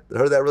know, and I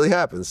heard that really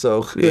happened.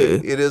 So Yeah.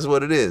 it is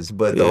what it is.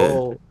 But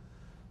Yeah.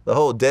 the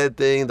whole dead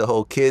thing, the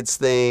whole kids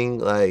thing,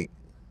 like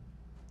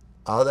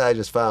all that, I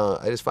just find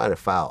it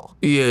foul.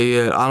 Yeah,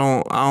 yeah.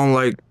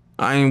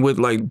 I ain't with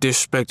like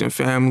disrespecting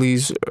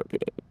families.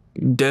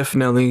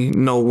 Definitely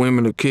no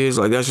women or kids.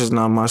 Like that's just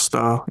not my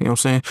style. You know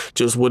what I'm saying?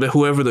 Just with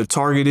whoever the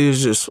target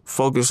is, just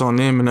focus on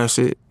them and that's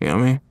it. You know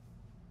what I mean?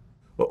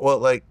 Well,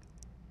 like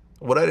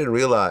what I didn't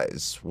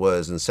realize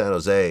was in San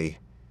Jose,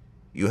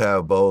 you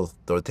have both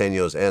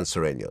Norteños and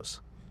Surenos.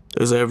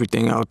 There's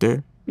everything out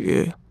there.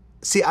 Yeah.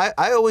 See, I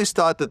always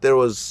thought that there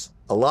was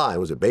a line.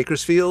 Was it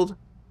Bakersfield?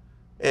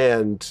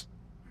 And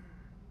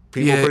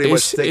people pretty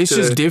much stick it's to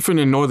just different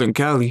in Northern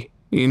Cali.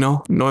 You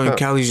know, Northern Huh.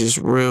 Cali's just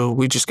real.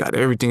 We just got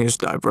everything that's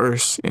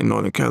diverse in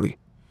Northern Cali.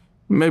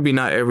 Maybe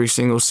not every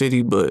single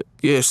city, but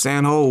yeah,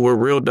 San Jose, we're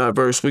real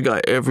diverse. We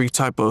got every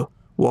type of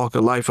walk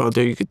of life out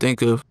there you could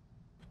think of.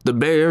 The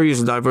Bay Area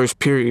is diverse,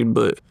 period,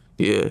 but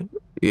yeah,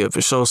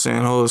 for sure,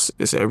 San Jose,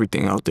 it's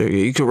everything out there.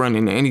 Yeah, you could run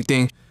into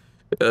anything.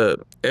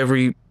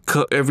 Every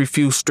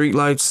few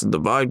streetlights, the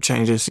vibe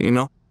changes, you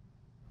know?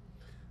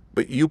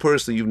 But you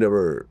personally, you've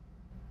never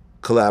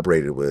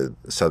collaborated with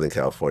Southern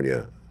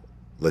California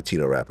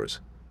Latino rappers.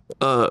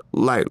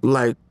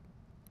 Like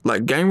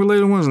gang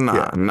related ones? Nah,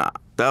 Yeah. nah.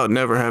 That would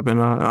never happen.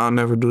 I'll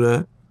never do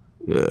that.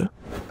 Yeah.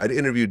 I'd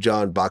interviewed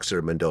John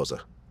Boxer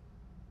Mendoza.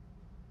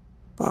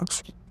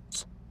 Box.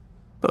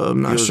 I'm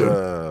He not was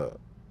sure.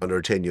 a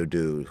Norteño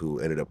dude who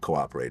ended up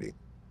cooperating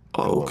at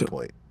Oh, one okay.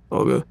 point.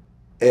 Okay.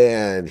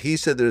 And he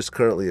said there's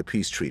currently a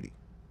peace treaty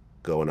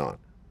going on,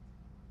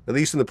 at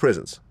least in the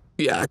prisons.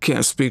 Yeah, I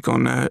can't speak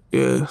on that.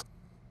 Yeah.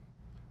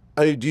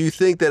 I mean, do you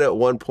think that at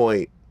one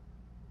point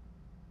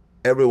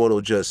everyone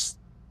will just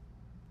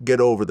get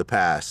over the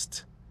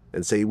past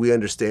and say, we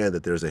understand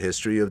that there's a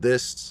history of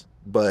this,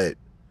 but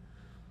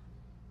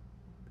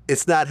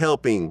it's not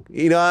helping?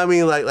 You know what I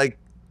mean? Like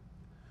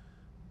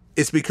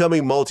it's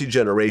becoming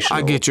multi-generational.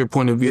 I get your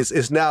point of view.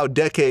 It's now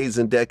decades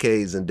and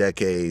decades and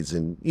decades.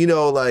 And, you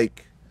know,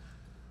 like,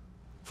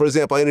 for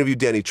example, I interviewed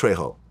Danny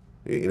Trejo.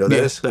 You know that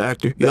Yeah, is? the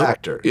actor. The Yep.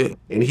 actor. Yeah.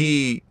 And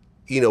he,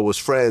 you know, was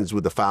friends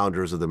with the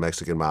founders of the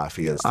Mexican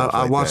mafia and stuff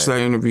I like watched that.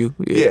 that interview.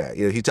 Yeah,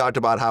 you know, he talked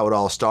about how it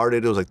all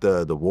started. It was like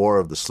the war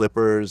of the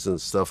slippers and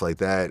stuff like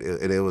that.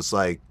 And it was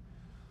like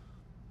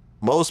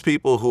most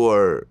people who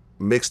are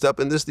mixed up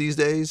in this these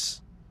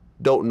days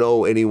don't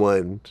know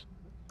anyone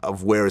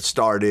of where it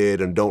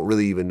started and don't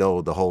really even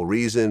know the whole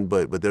reason,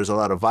 but there's a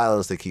lot of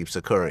violence that keeps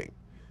occurring.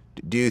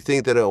 Do you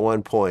think that at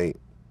one point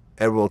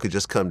everyone could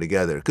just come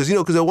together? Because, you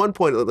know, at one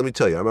point, let me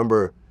tell you, I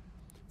remember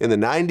in the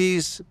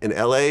 90s in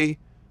LA,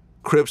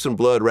 Crips and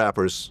Blood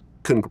rappers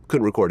couldn't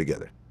record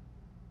together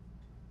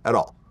at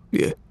all.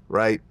 Yeah.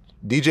 Right?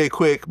 DJ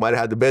Quick might have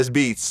had the best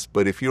beats,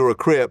 but if you're a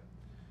Crip,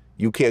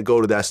 you can't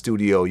go to that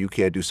studio, you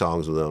can't do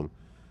songs with them.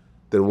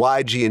 Then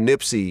YG and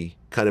Nipsey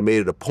kind of made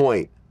it a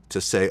point to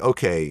say,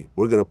 okay,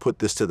 we're gonna put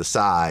this to the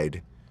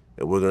side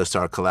and we're gonna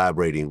start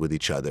collaborating with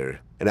each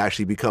other and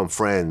actually become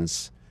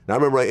friends. And I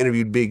remember I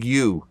interviewed Big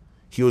U.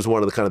 He was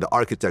one of the kind of the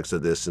architects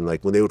of this. And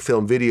like when they would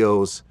film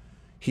videos,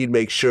 he'd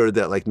make sure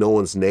that like no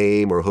one's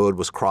name or hood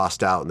was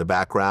crossed out in the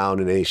background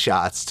in any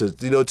shots to,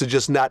 you know, to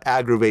just not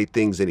aggravate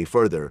things any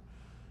further.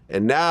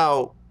 And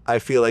now I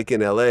feel like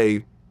in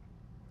LA,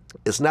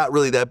 it's not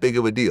really that big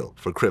of a deal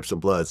for Crips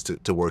and Bloods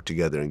to work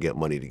together and get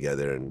money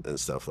together and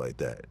stuff like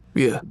that.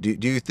 Yeah. Do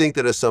you think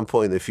that at some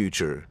point in the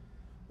future,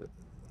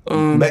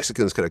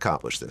 Mexicans could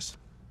accomplish this?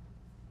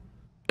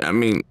 I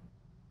mean,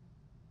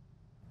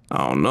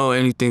 I don't know,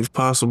 anything's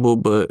possible,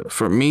 but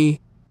for me,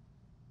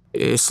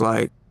 it's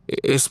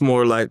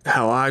more like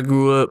how I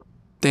grew up,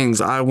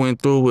 things I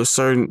went through with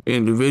certain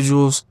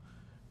individuals.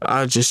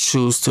 I just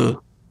choose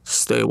to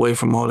stay away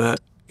from all that.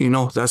 You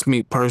know, that's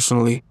me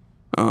personally.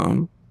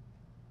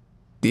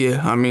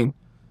 Yeah, I mean,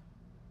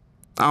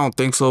 I don't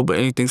think so, but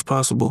anything's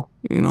possible,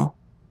 you know?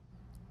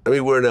 I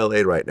mean, we're in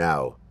LA right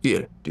now.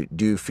 Yeah.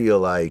 Do you feel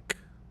like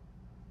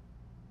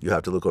you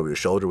have to look over your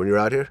shoulder when you're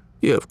out here?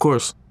 Yeah, of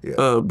course.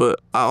 Yeah.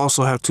 But I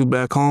also have two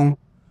back home.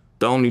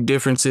 The only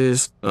difference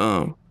is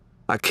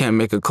I can't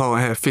make a call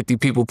and have 50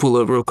 people pull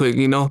up real quick,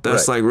 you know?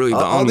 That's Right. like really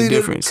the only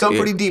difference. Come Yeah.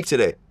 pretty deep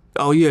today.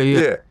 Oh, yeah.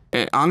 Yeah.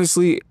 And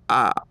honestly,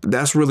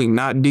 that's really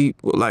not deep.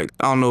 Like,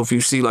 I don't know if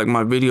you see like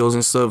my videos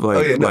and stuff. Like,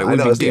 Oh, yeah, no, like I we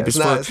know. be It's- deep yeah, as it's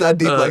not- fuck. it's not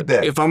deep like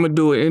that. If I'm gonna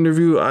do an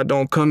interview, I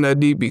don't come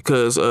that deep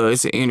because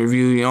it's an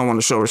interview. You don't want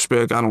to show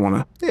respect. I don't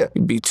want Yeah.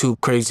 to be too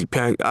crazy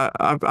packed.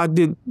 I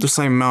did the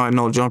same amount at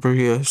No Jumper.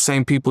 Yeah,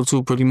 same people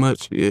too, pretty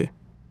much. Yeah.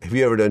 Have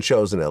you ever done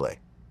shows in LA?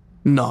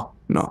 No.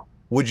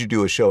 Would you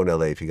do a show in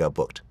LA if you got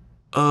booked?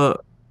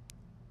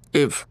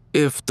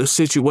 If the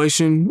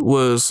situation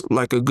was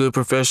like a good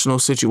professional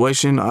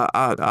situation,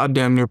 I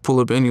damn near pull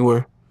up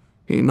anywhere,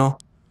 you know?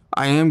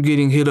 I am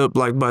getting hit up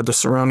like by the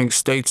surrounding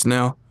states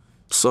now.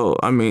 So,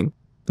 I mean,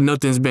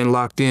 nothing's been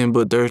locked in,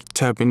 but they're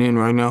tapping in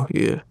right now,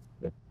 yeah.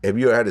 Have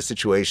you ever had a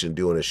situation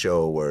doing a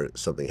show where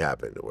something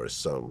happened, where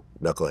some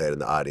knucklehead in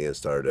the audience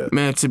started to...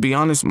 Man, to be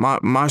honest,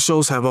 my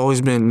shows have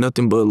always been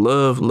nothing but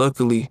love.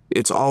 Luckily,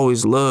 it's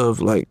always love.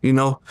 Like, you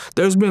know,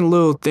 there's been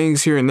little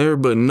things here and there,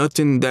 but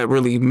nothing that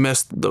really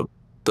messed the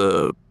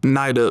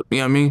night up. You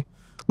know what I mean?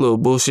 Little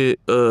bullshit.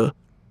 A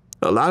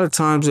lot of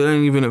times it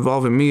ain't even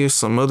involving me. It's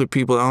some other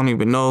people I don't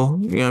even know.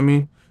 You know what I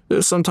mean?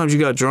 Sometimes you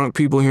got drunk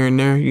people here and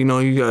there. You know,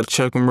 you got to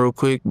check them real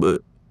quick.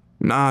 But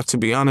nah, to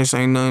be honest,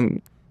 ain't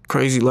nothing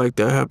crazy like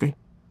that happen.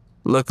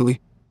 Luckily.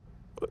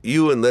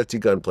 You and Lefty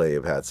Gunplay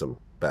have had some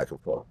back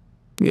and forth.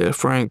 Yeah,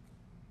 Frank.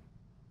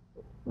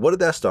 What did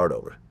that start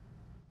over?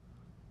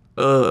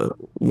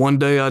 One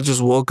day I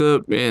just woke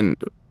up and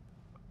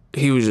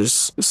he was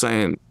just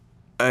saying,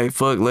 "Hey,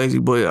 fuck Lazy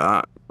Boy."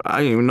 I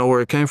didn't even know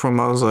where it came from.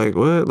 I was like,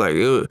 what? Like,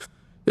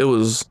 it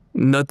was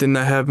nothing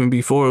that happened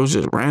before. It was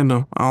just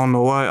random. I don't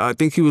know why. I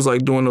think he was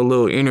like doing a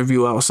little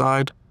interview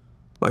outside,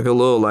 like a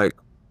little like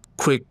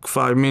quick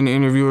 5-minute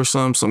interview or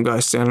something. Some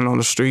guy standing on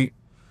the street,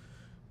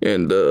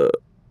 and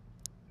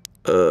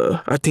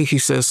I think he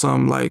said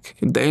something like,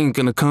 "They ain't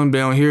gonna come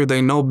down here.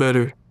 They know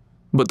better."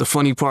 But the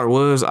funny part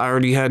was I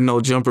already had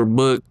no jumper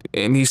booked,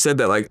 and he said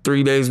that like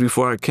 3 days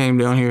before I came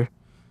down here.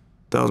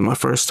 That was my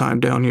first time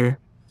down here.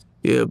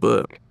 Yeah,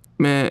 but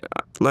man,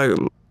 like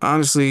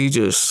honestly, he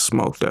just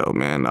smoked out,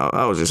 man.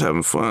 I was just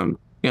having fun. You know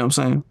what I'm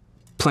saying?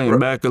 Playing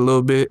back a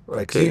little bit.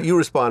 Right, 'cause you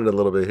responded a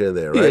little bit here and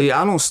there, right? Yeah,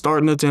 yeah. I don't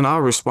start nothing. I'll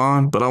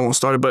respond, but I won't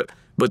start it.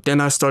 But then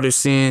I started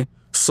seeing,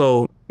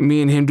 so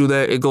me and him do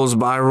that. It goes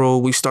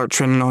viral. We start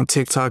trending on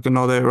TikTok and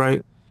all that,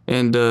 right?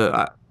 And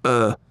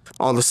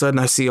all of a sudden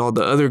I see all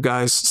the other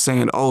guys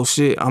saying, "Oh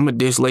shit, I'm a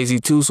dish Lazy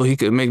too, so he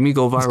could make me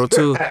go viral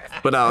too."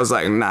 But I was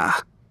like, nah,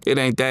 it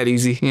ain't that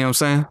easy. You know what I'm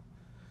saying?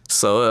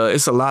 So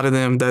it's a lot of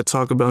them that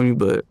talk about me,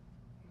 but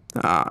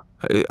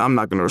I'm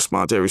not gonna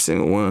respond to every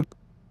single one.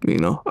 You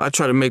know, I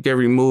try to make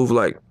every move,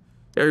 like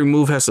every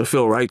move has to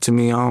feel right to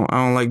me. I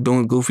don't like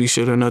doing goofy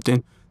shit or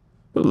nothing.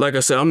 But like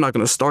I said, I'm not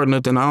gonna start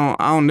nothing. I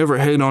don't never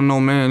hate on no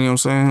man. You know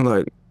what I'm saying?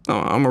 Like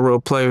I'm a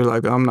real player.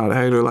 Like I'm not a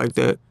hater like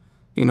that.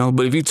 You know,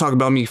 but if you talk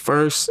about me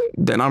first,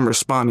 then I'm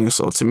responding.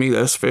 So to me,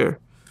 that's fair.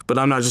 But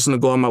I'm not just gonna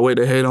go on my way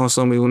to hate on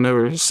somebody who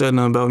never said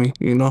nothing about me.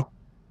 You know.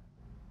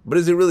 But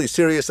is it really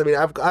serious? I mean,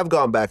 I've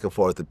gone back and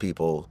forth with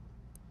people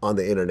on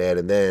the internet,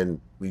 and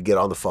then we get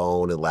on the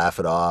phone and laugh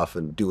it off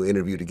and do an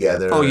interview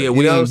together. Oh yeah,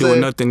 we ain't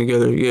doing nothing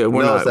together. Yeah,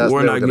 we're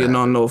not getting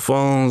on no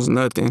phones,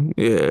 nothing.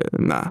 Yeah,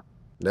 nah.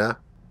 Nah?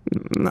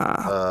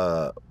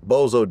 Nah.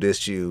 Bozo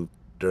dissed you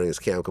during his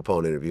Cam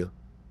Capone interview.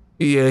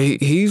 Yeah,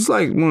 he's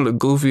like one of the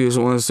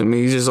goofiest ones to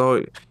me. He's just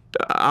always,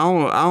 I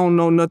don't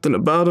know nothing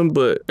about him,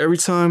 but every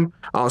time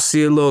I'll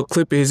see a little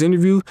clip of his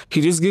interview,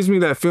 he just gives me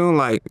that feeling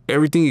like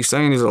everything he's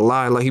saying is a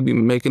lie. Like he be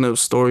making up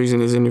stories in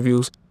his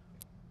interviews.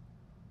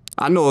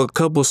 I know a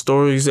couple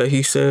stories that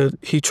he said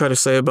he tried to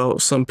say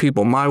about some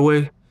people my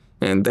way,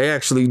 and they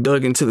actually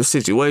dug into the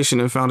situation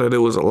and found out it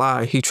was a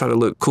lie. He tried to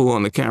look cool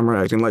on the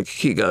camera, acting like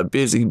he got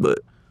busy, but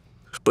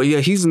yeah,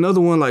 he's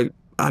another one. Like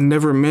I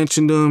never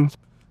mentioned him.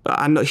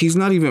 I know he's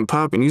not even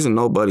popping. He's a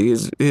nobody.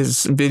 His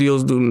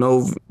videos do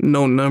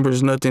no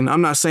numbers, nothing.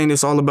 I'm not saying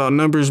it's all about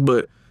numbers,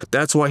 but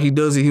that's why he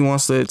does it. He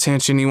wants the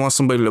attention. He wants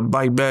somebody to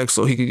bite back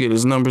so he could get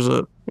his numbers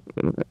up.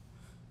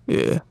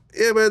 Yeah.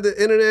 Yeah, man.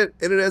 The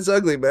internet's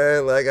ugly,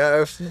 man. Like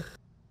I've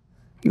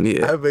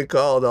been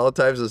called all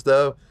types of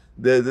stuff.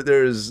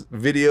 There's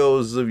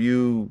videos of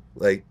you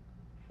like,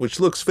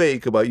 which looks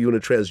fake, about you and a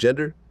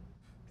transgender.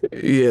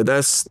 Yeah,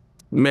 that's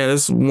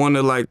one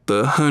of like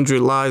the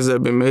 100 lies that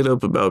have been made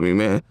up about me,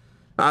 man.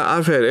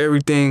 I've had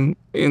everything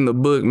in the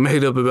book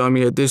made up about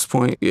me at this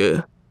point.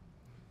 Yeah.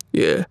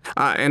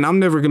 And I'm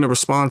never gonna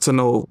respond to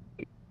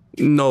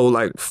no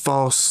like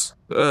false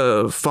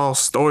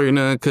story or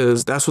nothing,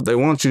 because that's what they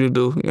want you to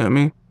do. You know what I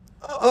mean?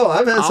 Oh,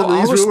 I've had some of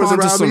these rumors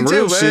around me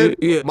too, man.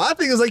 Shit. Yeah. My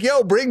thing is like,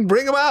 yo, bring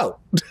them out.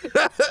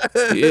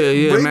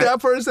 Yeah, bring man. that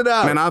person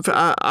out. Man,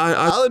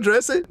 I'll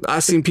address it. I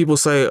seen people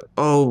say,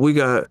 "Oh, we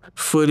got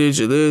footage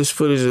of this,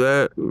 footage of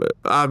that." But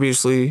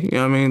obviously, you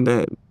know what I mean,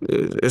 that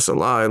it's a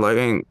lie. Like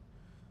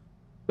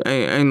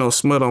ain't no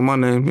smut on my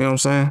name. You know what I'm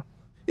saying?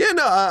 Yeah,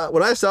 no.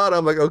 When I saw it,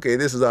 I'm like, okay,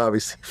 this is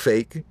obviously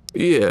fake.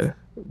 Yeah.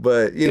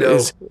 But you know,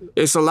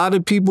 it's a lot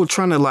of people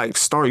trying to like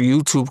start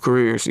YouTube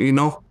careers, you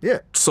know? Yeah.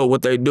 So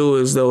what they do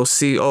is they'll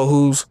see,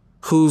 oh,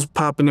 who's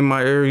popping in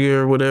my area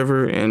or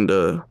whatever, and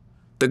the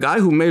guy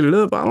who made it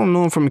up, I don't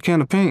know him from a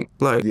can of paint,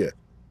 like, yeah,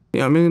 you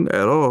know what I mean,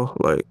 at all,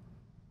 like.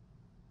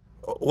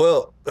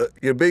 Well,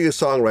 your biggest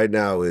song right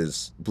now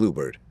is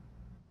Bluebird.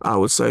 I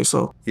would say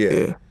so.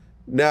 Yeah.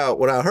 Now,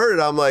 when I heard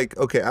it, I'm like,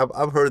 okay,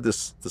 I've heard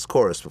this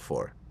chorus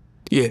before.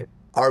 Yeah.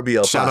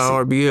 RBL. Shout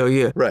out RBL.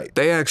 Yeah. Right.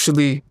 They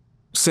actually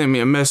sent me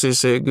a message,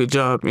 said good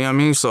job, you know what I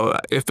mean? So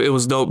if it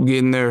was dope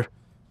getting their,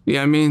 you know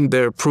what I mean,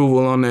 their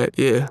approval on that,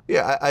 yeah.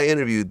 Yeah, I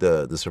interviewed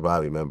the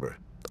surviving member.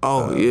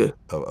 Oh, yeah.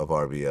 Of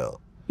RBL.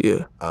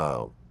 Yeah.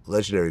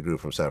 Legendary group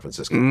from San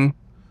Francisco.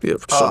 Mm-hmm. Yeah,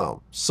 for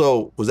sure.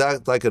 So was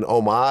that like an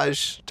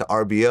homage to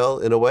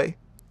RBL in a way?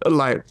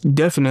 Like,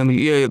 definitely,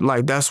 yeah.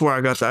 Like, that's where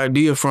I got the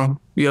idea from.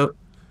 Yep.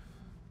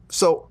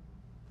 So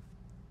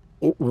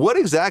What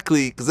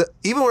exactly? Because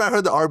even when I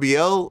heard the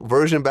RBL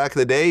version back in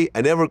the day,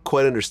 I never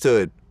quite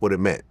understood what it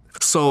meant.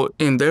 So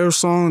in their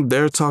song,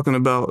 they're talking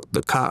about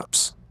the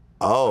cops,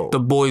 Oh, the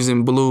boys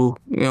in blue.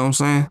 You know what I'm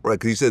saying? right.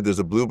 Because you said there's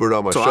a bluebird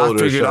on my So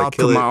shoulder. I figured Should I I'll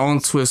kill put it? my own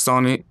twist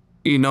on it,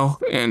 you know,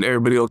 and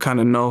everybody will kind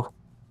of know.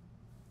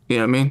 You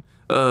know what I mean?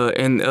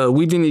 And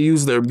we didn't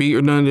use their beat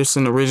or none of this,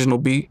 an original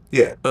beat.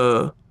 Yeah.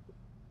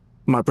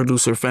 My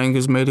producer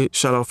Fingers made it.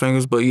 Shout out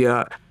Fingers. But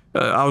yeah,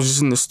 I was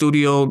just in the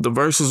studio. The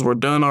verses were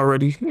done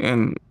already,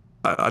 and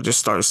I just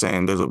started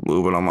saying there's a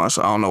bluebird on my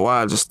shoulder. I don't know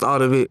why. I just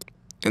thought of it,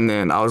 and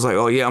then I was like,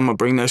 oh yeah, I'm gonna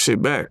bring that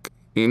shit back.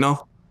 You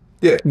know?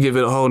 Yeah. Give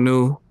it a whole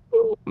new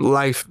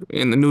life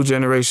in the new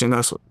generation.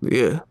 That's what.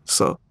 Yeah.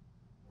 So.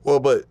 Well,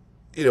 but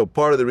you know,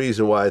 part of the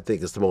reason why I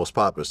think it's the most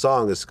popular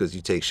song is because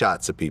you take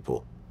shots at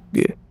people.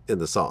 Yeah. In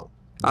the song.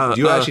 Do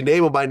you actually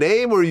name them by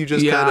name, or you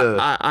just kind of?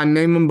 Yeah, I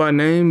name them by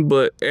name,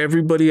 but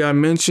everybody I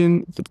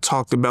mentioned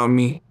talked about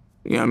me.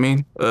 You know what I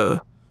mean?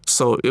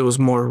 So it was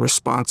more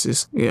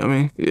responses. You know what I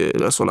mean? Yeah,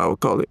 that's what I would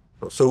call it.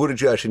 So who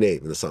did you actually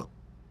name in the song?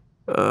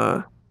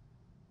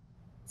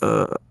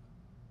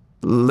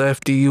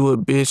 Lefty, you a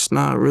bitch.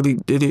 Nah, I really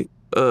did it.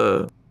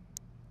 Oh,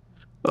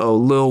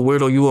 Lil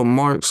Weirdo, you a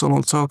mark, so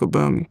don't talk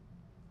about me.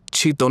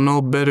 Chito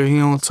know better, he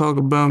don't talk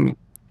about me.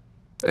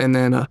 And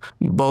then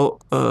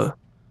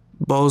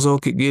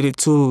Bozo could get it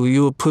too.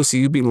 You a pussy,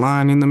 you be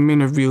lying in them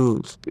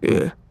interviews.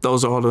 Yeah,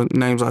 those are all the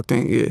names I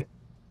think, yeah.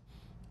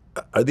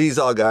 Are these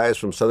all guys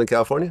from Southern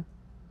California?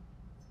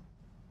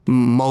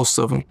 Most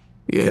of them,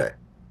 yeah. Okay.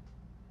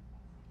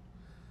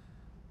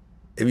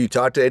 Have you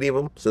talked to any of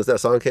them since that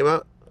song came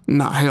out?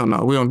 Nah, hell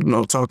no, we don't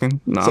know talking.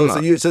 Nah, so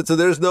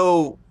there's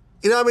no,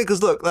 you know what I mean?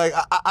 Because look, like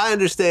I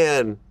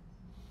understand,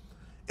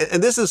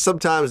 and this is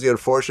sometimes the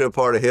unfortunate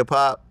part of hip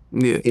hop.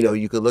 Yeah. You know,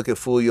 you could look at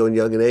Foolio and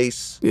Young and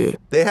Ace. Yeah.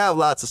 They have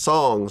lots of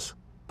songs,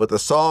 but the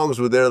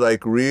songs where they're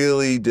like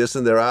really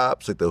dissing their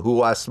ops, like the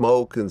Who I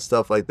Smoke and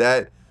stuff like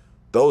that,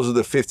 those are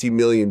the 50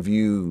 million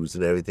views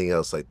and everything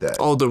else like that.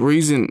 Oh, the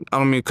reason, I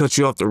don't mean to cut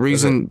you off, the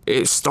reason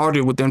it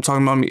started with them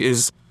talking about me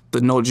is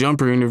the No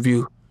Jumper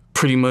interview.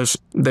 Pretty much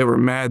they were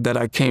mad that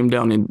I came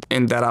down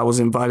and that I was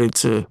invited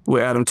to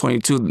with Adam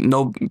 22.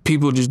 No,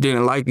 people just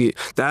didn't like it.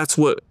 That's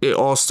what it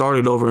all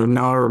started over.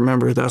 Now I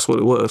remember that's what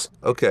it was.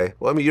 Okay.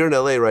 Well, I mean, you're in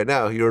LA right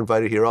now. You're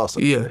invited here also.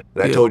 Yeah.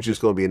 And I told you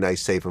it's going to be a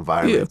nice, safe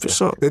environment. Yeah, for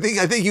sure. I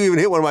think you even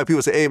hit one of my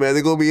people say, hey, man,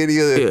 there going to be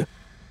any other...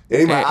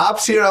 Any of my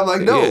ops here? I'm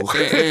like, no.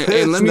 Yeah.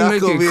 And let me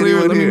make it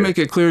clear. Let me make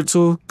it clear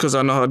too, because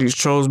I know how these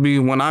trolls be.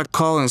 When I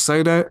call and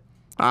say that,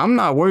 I'm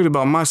not worried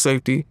about my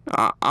safety.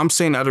 I'm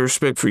saying out of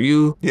respect for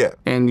you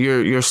and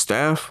your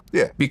staff.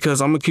 Yeah. Because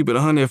I'm gonna keep it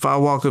 100. If I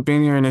walk up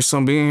in here and there's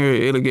somebody in here,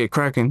 it'll get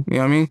cracking. You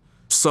know what I mean?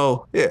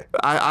 So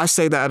I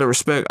say that out of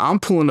respect. I'm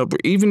pulling up.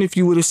 Even if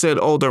you would have said,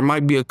 oh, there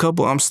might be a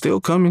couple, I'm still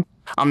coming.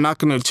 I'm not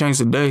gonna change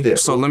the day. Yeah.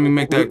 So let me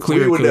make that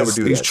clear. We would never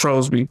do these that.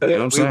 Trolls be. You know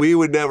what I'm saying? We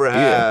would never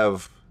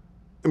have.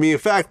 I mean, in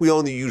fact, we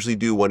only usually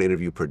do one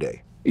interview per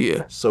day.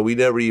 Yeah. So we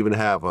never even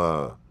have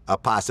a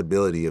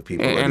possibility of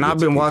people. And I've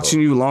been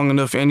watching you long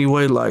enough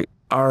anyway. Like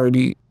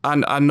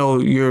I know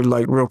you're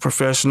like real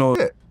professional.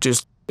 Yeah.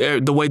 Just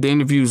the way the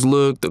interviews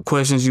look, the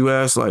questions you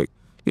ask, like,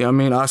 yeah, I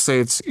mean, I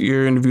say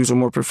your interviews are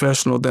more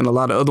professional than a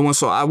lot of other ones.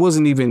 So that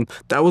wasn't even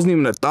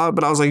a thought,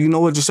 but I was like, you know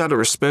what, just out of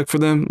respect for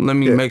them, let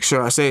me make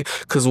sure I say it.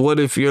 Because what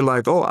if you're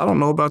like, oh, I don't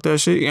know about that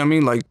shit? You know what I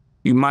mean? Like,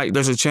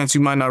 there's a chance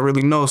you might not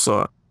really know.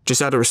 So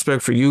just out of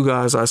respect for you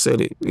guys, I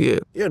said it. Yeah.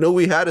 Yeah, no,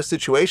 we had a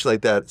situation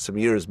like that some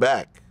years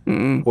back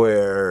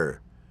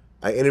where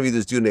I interviewed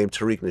this dude named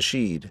Tariq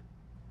Nasheed,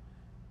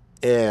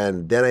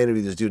 and then I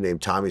interviewed this dude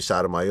named Tommy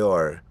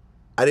Sotomayor.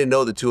 I didn't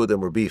know the two of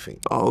them were beefing.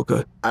 Oh,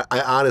 okay.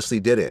 I honestly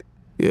didn't.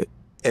 Yeah.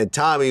 And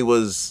Tommy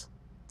was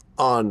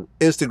on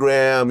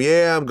Instagram,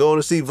 yeah, I'm going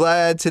to see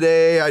Vlad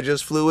today. I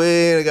just flew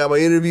in. I got my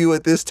interview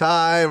at this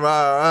time.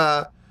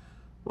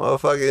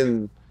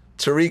 Motherfucking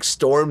Tariq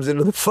storms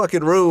into the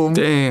fucking room.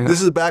 Damn.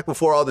 This is back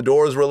before all the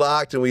doors were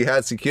locked and we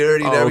had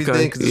security and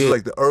everything, because this is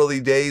like the early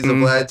days of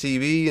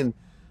VladTV, and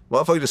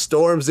motherfucker just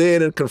storms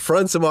in and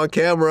confronts him on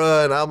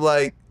camera, and I'm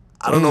like,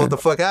 I don't know what the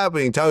fuck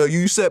happening. Tell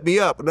you set me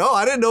up. No,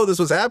 I didn't know this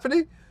was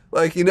happening.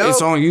 Like, you know.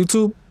 It's on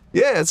YouTube?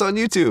 Yeah, it's on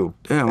YouTube.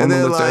 Damn, I'm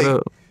gonna look that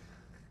up.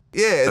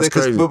 Yeah, that's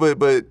crazy.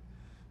 But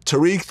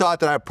Tariq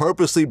thought that I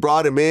purposely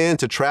brought him in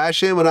to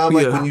trash him, and I'm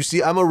like, when you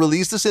see, I'm gonna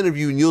release this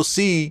interview and you'll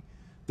see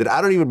that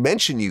I don't even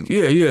mention you.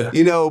 Yeah, yeah.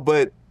 You know,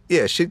 but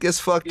yeah, shit gets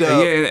fucked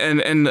up. Yeah,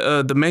 and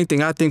the main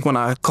thing I think when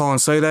I call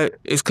and say that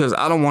is because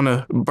I don't want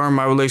to burn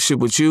my relationship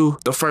with you.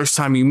 The first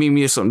time you meet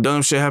me, is some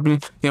dumb shit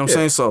happening. You know what I'm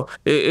saying? So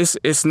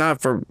it's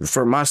not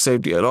for my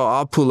safety at all.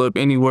 I'll pull up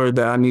anywhere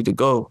that I need to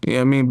go. You know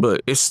what I mean?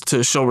 But it's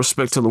to show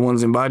respect to the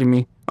ones inviting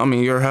me. I'm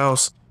in your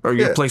house or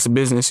your place of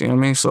business. You know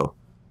what I mean? So,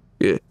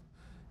 yeah.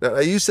 Now,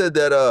 you said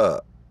that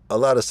a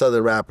lot of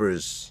Southern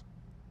rappers,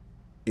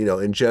 you know,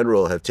 in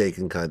general, have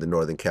taken kind of the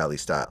Northern Cali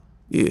style.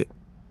 Yeah.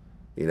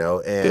 You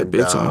know, and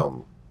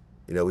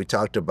you know, we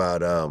talked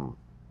about I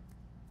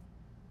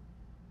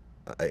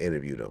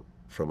interviewed him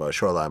from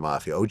Shoreline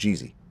Mafia,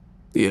 OGZ.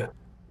 Yeah.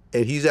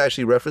 And he's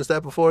actually referenced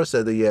that before,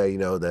 said that, yeah, you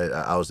know, that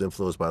I was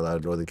influenced by a lot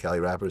of Northern Cali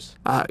rappers.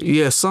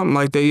 Yeah, something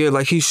like that. Yeah,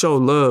 like he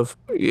showed love.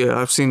 Yeah,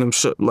 I've seen him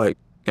show, like,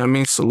 I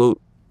mean,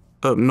 salute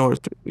up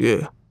north.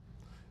 Yeah.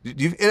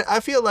 And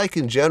I feel like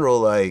in general,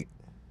 like,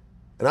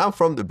 and I'm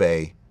from the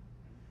Bay,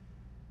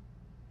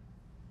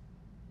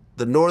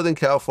 the Northern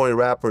California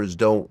rappers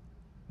don't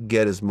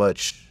get as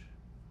much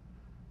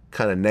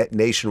kind of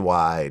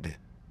nationwide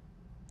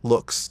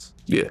looks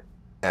Yeah.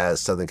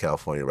 as Southern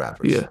California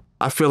rappers. Yeah.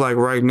 I feel like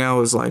right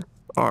now is like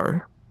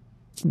our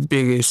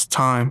biggest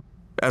time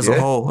as a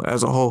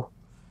whole.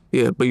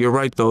 Yeah, but you're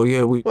right though.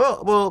 Yeah,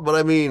 but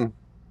I mean,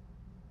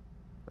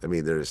 I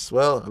mean, I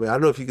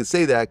don't know if you could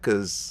say that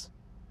because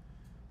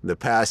in the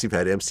past you've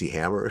had MC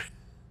Hammer.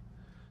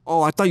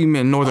 Oh, I thought you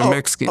meant Northern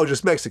Mexican. Oh,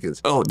 just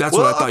Mexicans. Oh, that's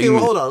what I thought you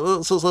meant. Hold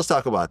on. So let's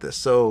talk about this.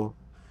 So,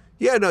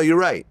 yeah, no, you're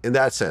right in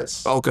that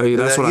sense. Okay,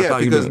 that's what I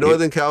thought you meant. Because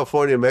Northern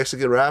California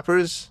Mexican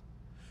rappers,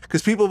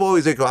 because people have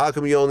always like, oh, how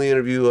come you only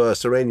interview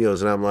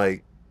Sureños? And I'm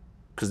like,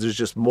 because there's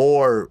just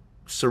more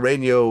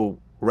Sureño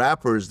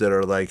rappers that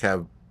are like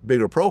have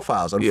bigger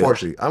profiles.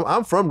 Unfortunately,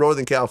 I'm from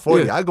Northern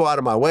California. I go out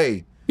of my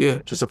way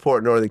to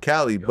support Northern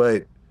Cali,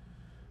 but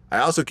I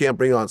also can't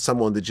bring on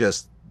someone that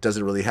just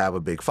doesn't really have a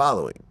big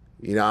following.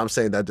 You know, I'm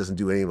saying that doesn't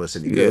do any of us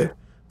any good.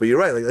 But you're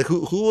right. Like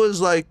who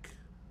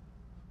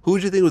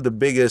would you think was the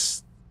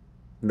biggest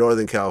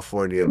Northern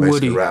California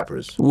Mexican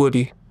rappers?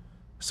 Woody.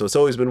 So it's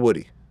always been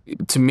Woody.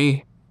 To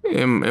me,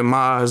 in my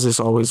eyes, it's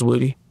always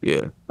Woody.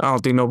 Yeah, I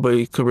don't think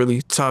nobody could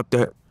really top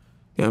that.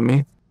 You know what I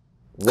mean?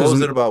 What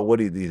was it about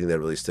Woody do you think that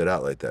really stood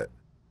out like that?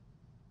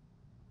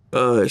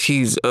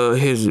 He's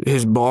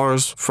his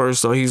bars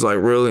first, so he's like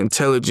real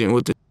intelligent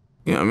with it.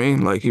 You know what I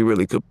mean? Like he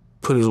really could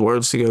put his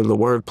words together, the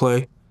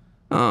wordplay.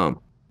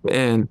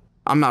 And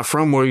I'm not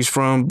from where he's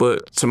from,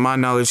 but to my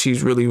knowledge,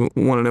 he's really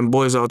one of them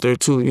boys out there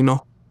too, you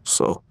know?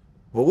 So.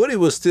 But Woody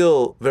was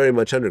still very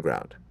much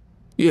underground.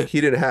 Yeah.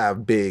 He didn't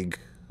have big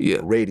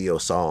radio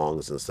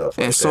songs and stuff like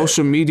that. And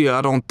social media,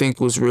 I don't think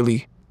was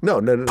really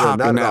popping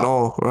not at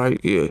all, right?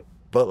 Yeah.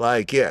 But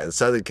like, in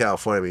Southern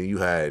California, I mean,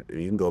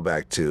 you can go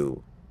back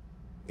to,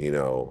 you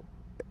know,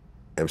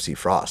 MC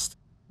Frost.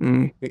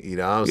 You know what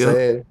I'm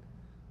saying?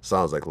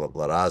 Songs like La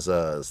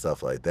Raza and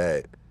stuff like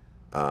that.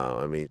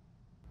 I mean,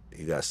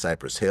 you got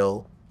Cypress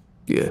Hill.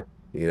 Yeah.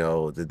 You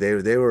know,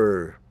 they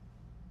were,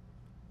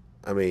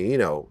 I mean, you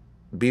know,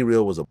 Be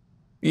Real was a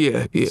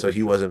so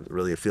he wasn't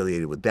really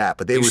affiliated with that,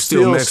 but they were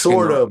still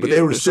sort of, but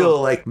they were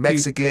still like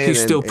Mexican.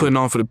 He's still putting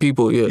on for the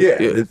people.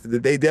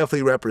 They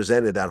definitely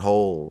represented that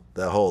whole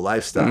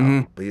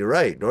lifestyle. But you're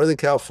right, Northern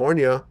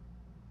California.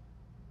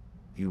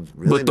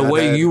 But the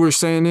way you were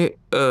saying it,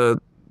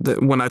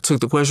 when I took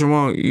the question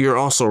wrong, you're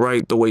also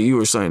right the way you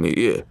were saying it.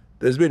 Yeah.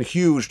 There's been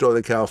huge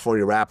Northern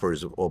California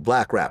rappers or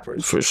black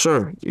rappers. For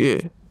sure.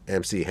 Yeah.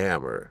 MC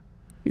Hammer.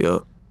 Yeah.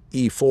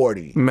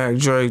 E40. Mac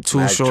Dre,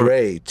 Too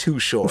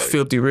Short.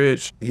 Filthy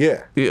Rich.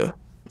 Yeah. Yeah.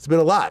 It's been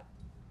a lot.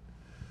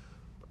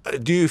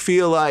 Do you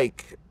feel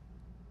like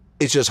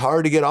it's just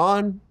hard to get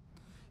on?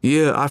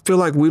 Yeah, I feel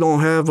like we don't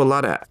have a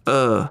lot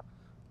of,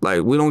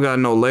 like we don't got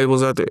no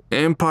labels out there.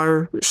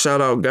 Empire,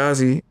 shout out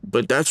Gazi,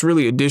 but that's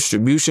really a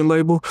distribution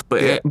label.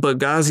 But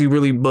Gazi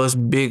really busts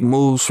big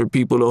moves for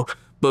people though.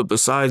 But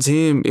besides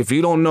him, if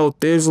you don't know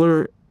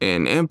Thizzler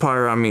and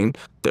Empire, I mean,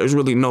 there's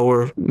really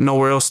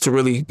nowhere else to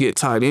really get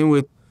tied in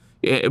with.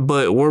 Yeah,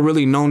 but we're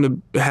really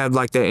known to have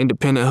like that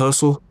independent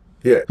hustle.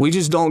 Yeah. We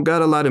just don't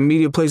got a lot of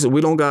media places.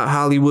 We don't got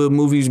Hollywood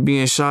movies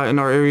being shot in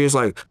our areas.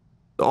 Like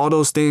all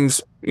those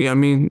things, you know what I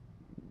mean,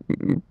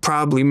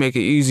 probably make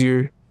it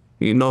easier,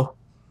 you know?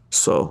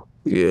 So,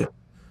 yeah.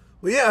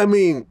 Well, yeah, I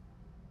mean,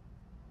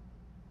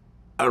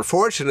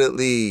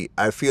 unfortunately,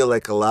 I feel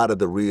like a lot of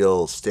the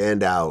real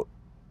standout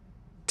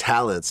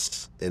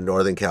talents in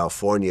Northern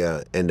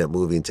California end up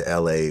moving to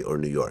LA or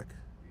New York.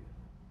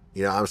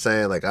 You know what I'm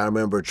saying? Like, I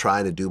remember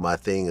trying to do my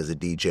thing as a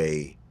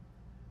DJ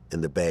in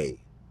the Bay.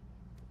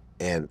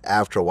 And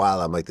after a while,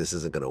 I'm like, this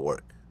isn't going to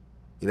work.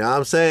 You know what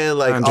I'm saying?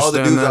 Like, all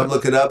the dudes I'm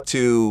looking up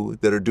to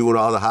that are doing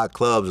all the hot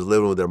clubs are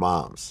living with their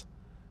moms.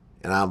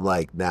 And I'm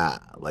like, nah,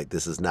 like,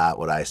 this is not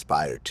what I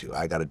aspire to.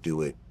 I got to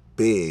do it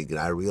big. And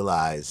I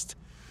realized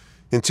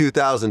in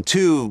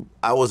 2002,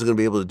 I wasn't going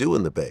to be able to do it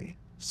in the Bay.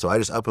 So I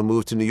just up and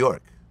moved to New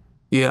York.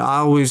 Yeah, I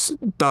always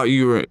thought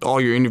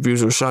all your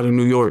interviews were shot in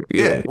New York.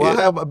 Yeah,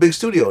 I have a big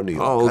studio in New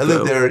York. Oh, okay. I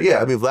lived there. Yeah,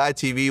 I mean,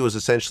 VladTV was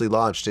essentially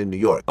launched in New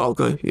York.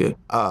 Okay,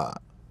 yeah.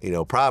 You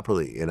know,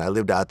 properly. And I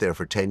lived out there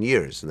for 10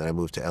 years. And then I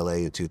moved to LA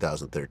in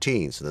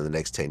 2013. So then the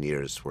next 10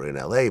 years were in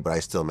LA, but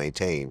I still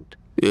maintained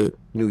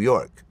New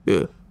York.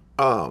 Yeah.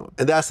 And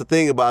that's the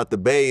thing about the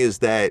Bay is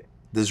that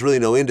there's really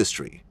no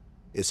industry.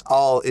 It's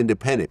all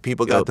independent.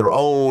 People got their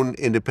own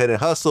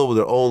independent hustle with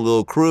their own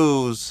little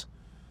crews.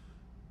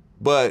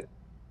 But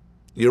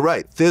you're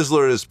right.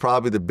 Thizzler is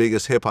probably the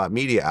biggest hip-hop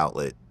media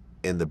outlet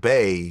in the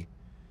Bay,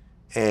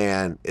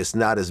 and it's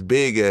not as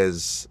big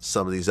as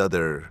some of these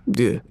other,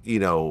 you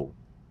know,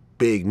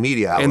 big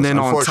media outlets, and then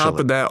on top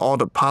of that, all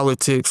the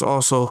politics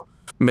also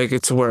make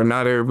it to where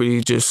not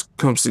everybody just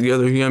comes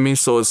together, you know what I mean?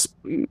 So it's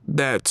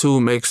that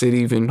too makes it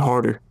even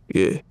harder,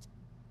 Yeah.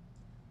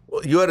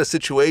 Well, you had a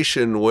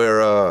situation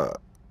where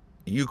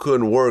you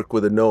couldn't work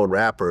with a known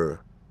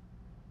rapper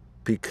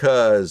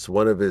because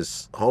one of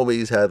his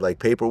homies had like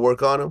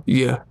paperwork on him.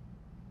 Yeah.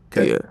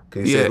 Okay. Yeah.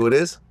 Can you say who it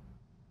is?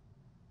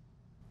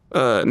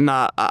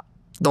 Nah.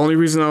 The only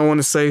reason I don't want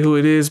to say who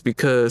it is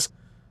because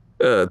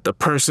the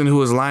person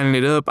who is lining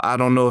it up, I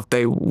don't know if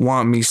they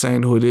want me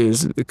saying who it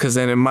is because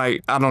then it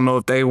might. I don't know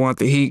if they want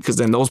the heat because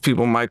then those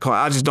people might call.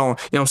 I just don't.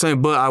 You know what I'm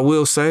saying? But I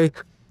will say,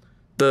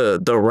 the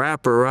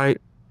rapper, right?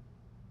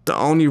 The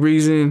only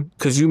reason,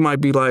 because you might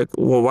be like,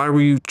 well, why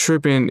were you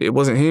tripping? It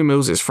wasn't him, it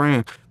was his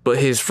friend. But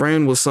his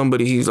friend was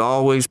somebody he's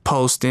always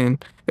posting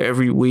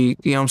every week,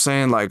 you know what I'm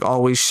saying? Like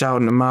always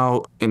shouting him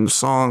out in the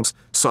songs.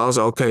 So I was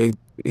like, okay,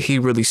 he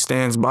really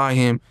stands by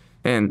him.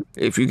 And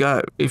if you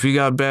got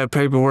bad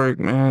paperwork,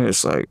 man,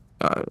 it's like,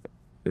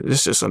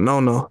 it's just a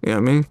no-no, you know what I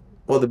mean?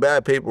 Well, the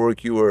bad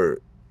paperwork you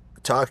were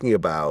talking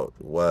about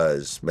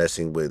was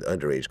messing with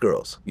underage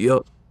girls.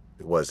 Yep.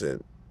 It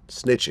wasn't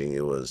snitching,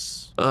 it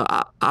was...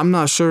 I'm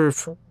not sure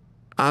if...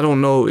 I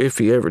don't know if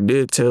he ever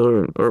did tell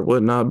her or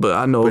whatnot, but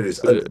I know... But it's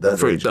the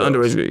underage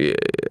girls. Yeah.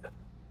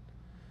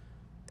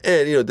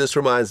 And, you know, this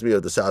reminds me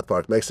of the South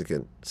Park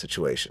Mexican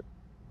situation.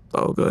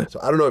 Oh, good. So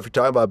I don't know if you're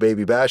talking about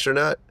Baby Bash or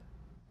not.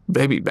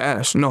 Baby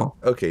Bash, no.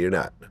 Okay, you're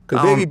not.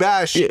 Because Baby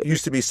Bash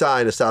used to be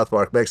signed to South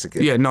Park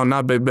Mexican. Yeah, no,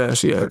 not Baby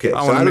Bash, yeah. Okay, so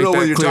I don't know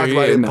whether you're talking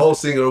about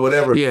impulsing or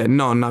whatever. Yeah,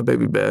 no, not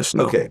Baby Bash,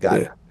 no. Okay, got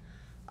it.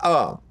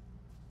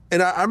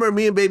 And I remember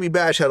me and Baby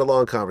Bash had a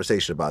long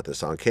conversation about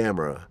this on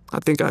camera. I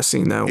think I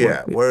seen that one.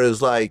 Yeah,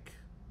 whereas like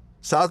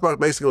South Park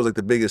Mexico was like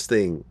the biggest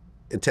thing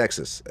in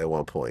Texas at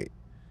one point.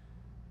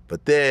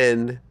 But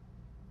then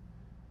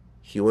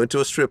he went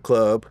to a strip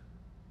club,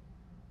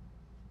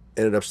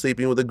 ended up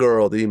sleeping with a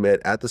girl that he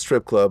met at the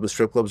strip club. And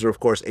strip clubs are, of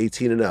course,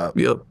 18 and up.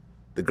 Yep.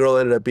 The girl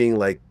ended up being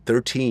like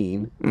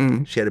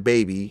 13. She had a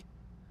baby.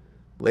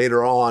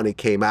 Later on, it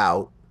came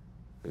out.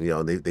 You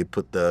know, they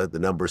put the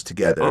numbers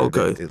together.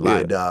 Okay. They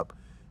lined up.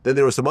 Then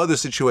there were some other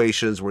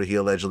situations where he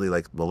allegedly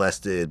like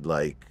molested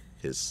like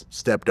his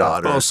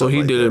stepdaughter. Oh, so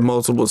he did it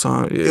multiple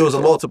times. Yeah. It was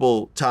a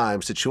multiple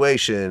time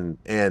situation,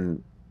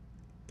 and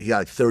he got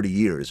like 30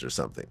 years or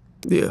something.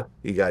 Yeah.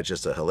 He got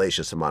just a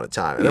hellacious amount of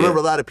time. And I remember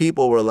a lot of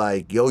people were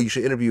like, yo, you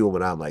should interview him.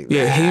 And I'm like, nah.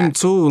 Yeah, him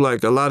too.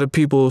 Like a lot of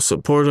people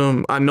support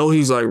him. I know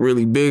he's like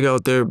really big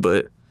out there,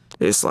 but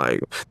it's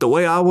like the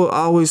way I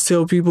always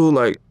tell people,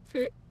 like,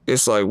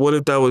 it's like, what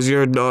if that was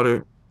your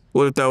daughter?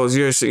 What if that was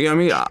your shit? You know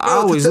what I mean? I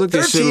always look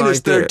at shit like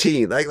 13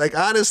 is 13. Like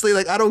honestly,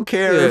 like I don't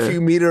care if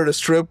you meet her at a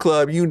strip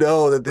club, you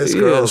know that this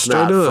girl's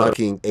not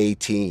fucking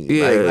 18.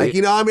 Yeah. Like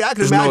you know, I mean, I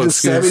can imagine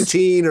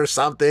 17 or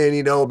something,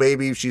 you know,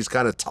 maybe she's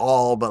kind of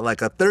tall, but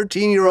like a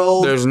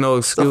 13-year-old, there's no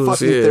excuse. A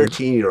fucking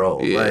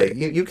 13-year-old. Yeah. Like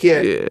you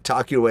can't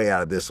talk your way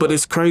out of this one. But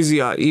it's crazy.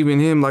 Even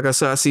him, like I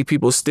said, I see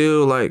people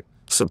still like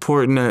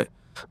supporting that.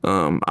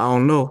 I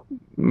don't know.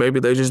 Maybe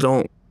they just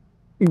don't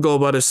go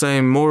by the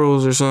same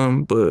morals or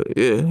something, but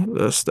yeah,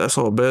 that's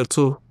all bad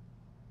too.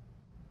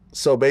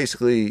 So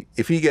basically,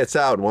 if he gets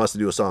out and wants to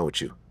do a song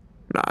with you,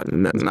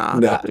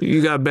 nah.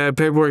 You got bad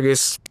paperwork.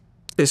 It's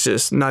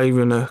just not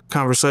even a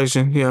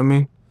conversation. You know what I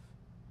mean?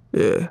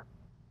 Yeah.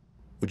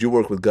 Would you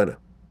work with Gunna?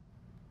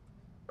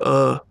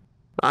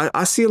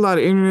 I see a lot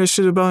of internet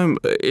shit about him.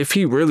 If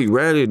he really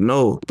ratted,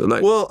 no.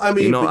 Like, well, I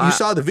mean, you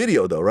saw the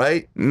video though,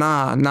 right?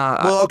 Nah.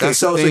 Well, okay,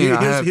 so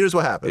here's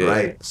what happened,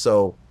 right?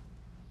 So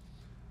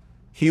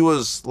he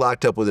was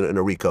locked up in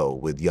a RICO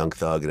with Young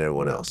Thug and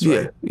everyone else,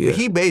 right? Yeah.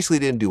 He basically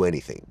didn't do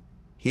anything.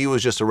 He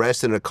was just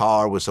arrested in a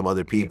car with some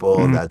other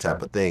people, that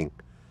type of thing.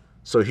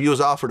 So he was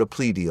offered a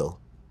plea deal.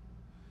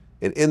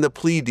 And in the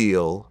plea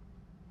deal,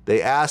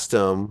 they asked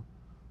him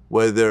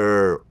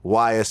whether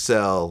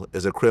YSL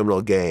is a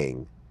criminal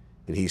gang.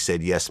 And he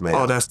said, yes, ma'am.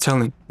 Oh, that's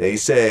telling. And he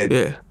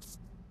said,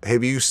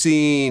 have you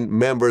seen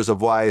members of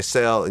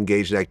YSL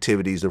engage in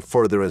activities in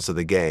furtherance of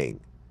the gang?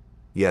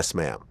 Yes,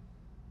 ma'am.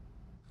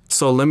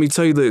 So let me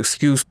tell you the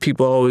excuse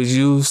people always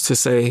use to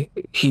say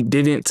he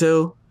didn't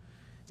tell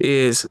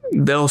is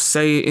they'll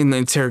say it in the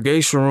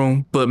interrogation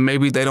room, but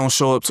maybe they don't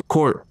show up to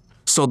court.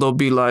 So they'll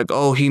be like,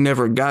 oh, he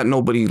never got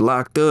nobody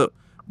locked up,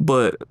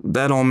 but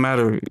that don't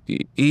matter.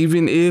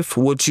 Even if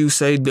what you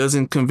say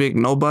doesn't convict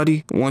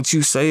nobody, once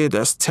you say it,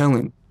 that's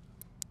telling.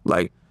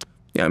 Like,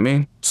 you know what I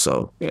mean?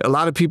 So a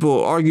lot of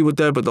people argue with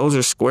that, but those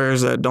are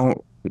squares that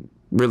don't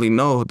really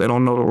know. They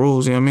don't know the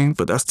rules, you know what I mean?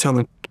 But that's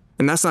telling.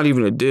 And that's not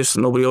even a diss,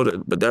 nobody owed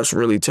it, but that's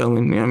really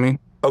telling, you know what I mean?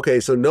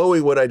 Okay, so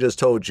knowing what I just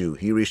told you,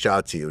 he reached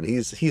out to you, and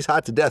he's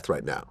hot to death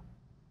right now.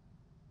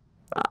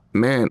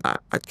 Man,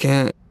 I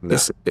can't. No.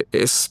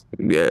 It's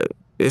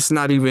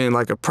not even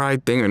like a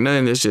pride thing or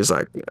nothing. It's just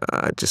like,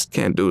 I just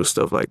can't do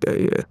stuff like that,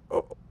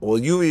 yeah. Well,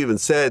 you even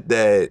said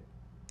that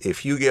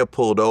if you get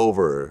pulled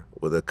over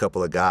with a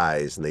couple of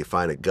guys and they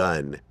find a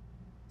gun,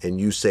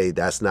 and you say,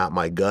 that's not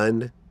my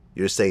gun,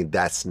 you're saying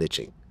that's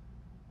snitching.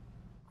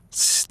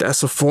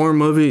 That's a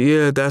form of it,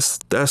 yeah.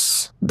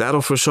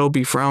 That'll for sure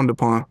be frowned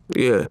upon,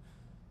 yeah.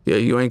 Yeah,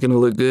 you ain't gonna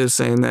look good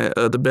saying that.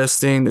 The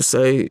best thing to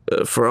say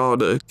for all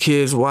the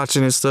kids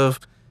watching and stuff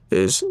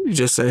is you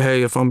just say,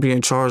 hey, if I'm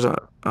being charged,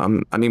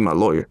 I need my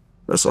lawyer.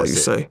 That's all you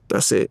say.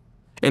 That's it.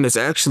 And it's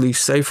actually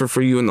safer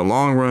for you in the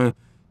long run,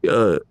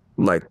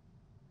 like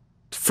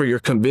for your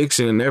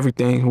conviction and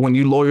everything. When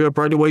you lawyer up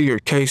right away, your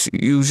case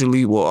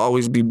usually will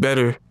always be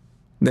better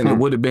than it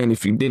would have been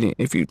if you didn't,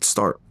 if you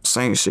start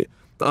saying shit.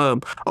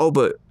 But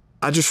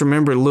I just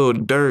remember Lil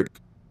Durk,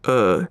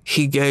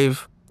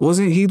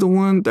 wasn't he the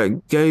one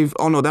that gave,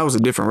 oh no, that was a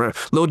different rapper.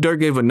 Lil Durk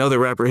gave another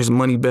rapper his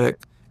money back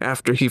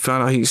after he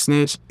found out he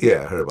snitched.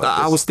 Yeah, I heard about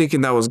this. I was thinking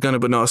that was Gunna,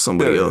 but no,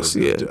 somebody else.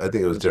 Yeah. I think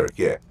it was Durk,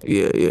 yeah.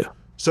 Yeah.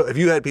 So if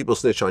you had people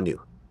snitch on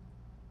you?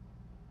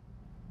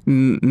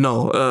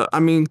 No, I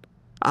mean,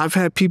 I've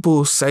had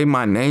people say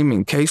my name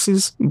in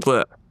cases,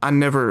 but I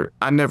never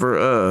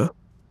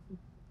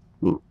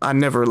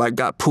like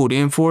got pulled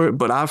in for it,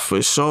 but I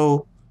for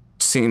sure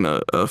seen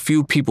a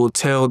few people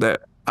tell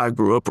that I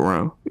grew up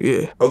around.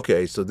 Yeah.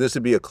 Okay, so this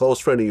would be a close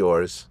friend of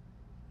yours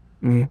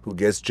who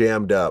gets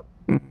jammed up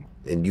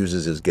and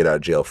uses his get out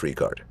of jail free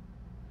card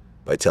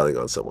by telling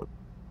on someone.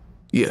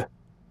 Yeah.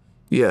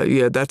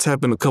 That's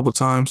happened a couple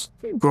times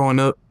growing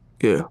up.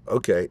 Yeah.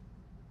 Okay.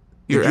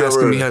 You're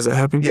asking me, has it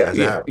happened? Yeah, has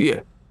it happened?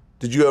 Yeah.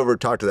 Did you ever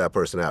talk to that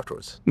person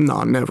afterwards?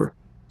 No, never.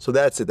 So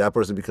that's it. That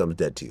person becomes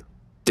dead to you.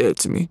 Dead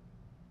to me.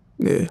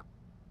 Yeah.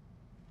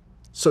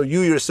 So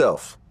you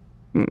yourself,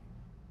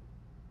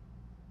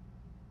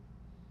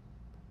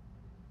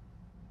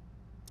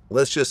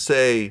 let's just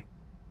say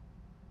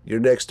your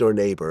next door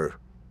neighbor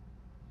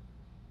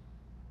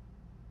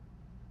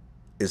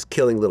is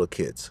killing little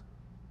kids.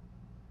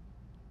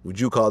 Would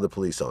you call the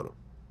police on him?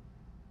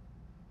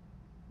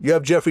 You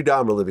have Jeffrey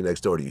Dahmer living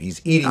next door to you.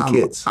 He's eating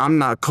kids. I'm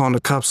not calling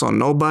the cops on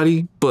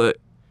nobody, but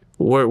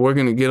we're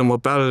going to get him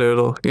up out of there,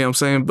 though. You know what I'm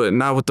saying? But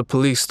not with the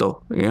police,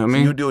 though. You know what I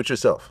mean? You do it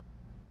yourself?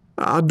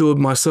 I'll do it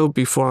myself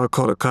before I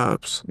call the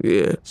cops.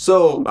 Yeah.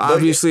 So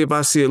obviously, if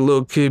I see a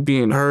little kid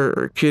being hurt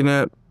or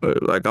kidnapped,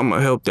 like I'm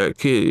gonna help that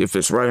kid. If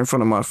it's right in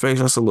front of my face,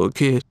 that's a little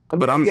kid.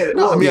 But I'm not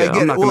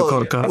gonna call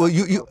the cops.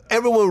 Well,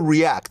 everyone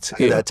react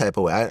in that type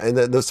of way. And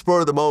the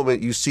spur of the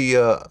moment, you see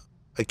a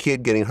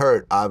kid getting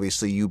hurt.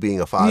 Obviously, you being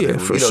a father,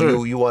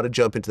 sure. you want to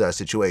jump into that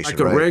situation,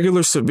 like a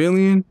regular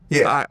civilian.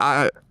 Yeah,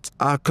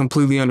 I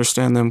completely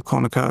understand them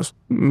calling the cops.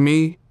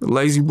 Me,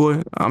 lazy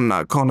boy, I'm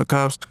not calling the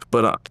cops.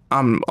 But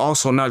I'm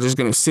also not just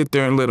gonna sit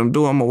there and let them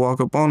do it. I'm gonna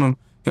walk up on them.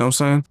 You know what I'm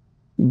saying?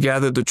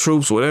 Gather the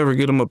troops, whatever,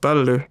 get him up out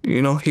of there.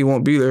 You know, he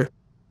won't be there.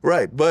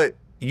 Right, but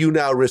you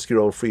now risk your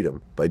own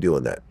freedom by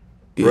doing that.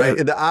 Yeah. Right?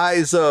 In the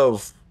eyes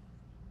of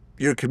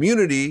your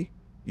community,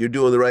 you're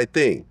doing the right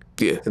thing.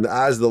 Yeah. In the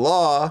eyes of the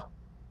law,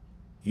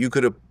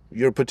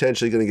 you're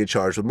potentially going to get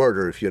charged with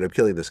murder if you end up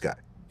killing this guy.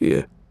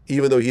 Yeah.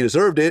 Even though he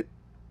deserved it,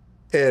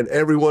 and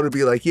everyone would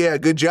be like, yeah,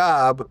 good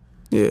job.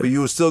 Yeah. But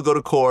you would still go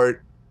to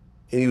court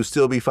and you would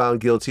still be found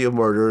guilty of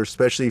murder,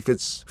 especially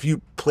if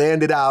you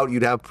planned it out,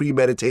 you'd have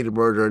premeditated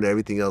murder and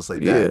everything else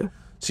like that. Yeah.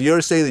 So you're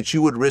saying that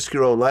you would risk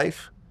your own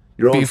life,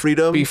 your own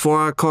freedom?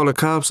 Before I call the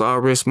cops, I'll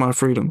risk my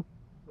freedom.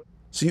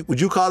 So would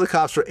you call the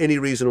cops for any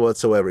reason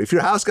whatsoever? If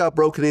your house got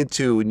broken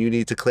into and you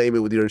need to claim it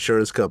with your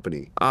insurance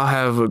company? I'll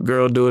have a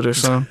girl do it or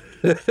something.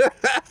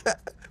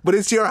 But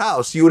it's your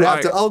house. You would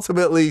have to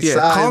ultimately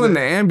sign. Calling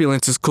the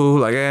ambulance is cool.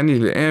 Like, hey, I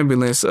need an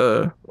ambulance.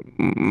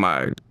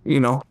 My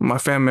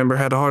family member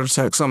had a heart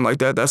attack, something like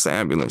that. That's the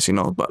ambulance, you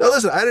know. But now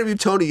listen, I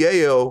interviewed Tony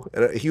Yayo,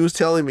 and he was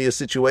telling me a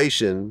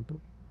situation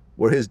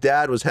where his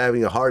dad was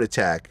having a heart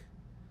attack,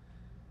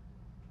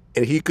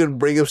 and he couldn't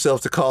bring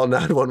himself to call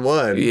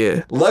 911.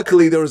 Yeah.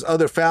 Luckily, there was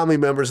other family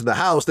members in the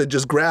house that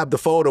just grabbed the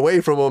phone away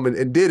from him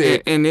and did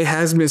it. And it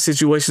has been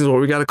situations where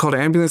we got to call the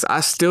ambulance.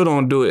 I still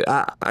don't do it.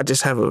 I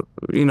just have a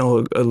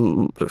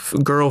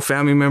girl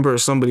family member or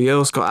somebody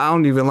else call. I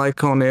don't even like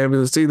calling the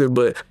ambulance either.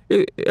 But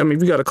if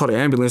you got to call the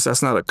ambulance,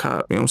 that's not a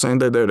cop. You know what I'm saying?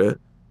 They're there to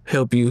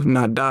help you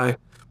not die.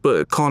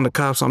 But calling the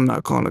cops, I'm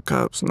not calling the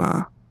cops.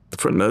 Nah,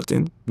 for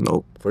nothing.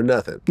 Nope. For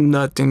nothing.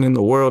 Nothing in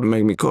the world to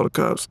make me call the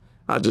cops.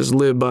 I just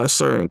live by a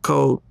certain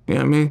code. You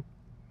know what I mean?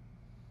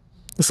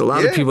 There's a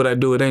lot of people that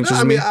do it. Ain't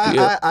just me.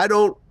 I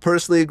don't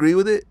personally agree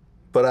with it,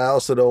 but I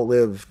also don't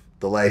live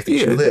the life that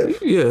you live.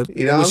 Yeah,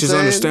 you know, which is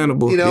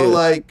understandable. You know,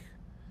 like,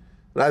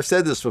 and I've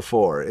said this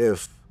before.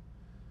 If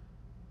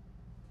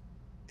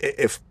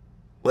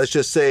let's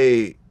just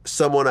say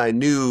someone I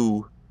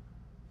knew,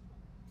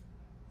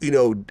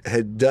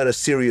 had done a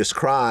serious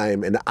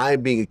crime and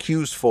I'm being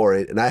accused for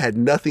it and I had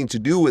nothing to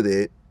do with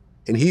it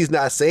and he's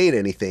not saying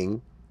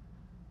anything,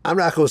 I'm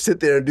not going to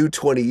sit there and do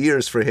 20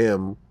 years for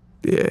him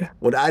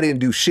when I didn't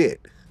do shit.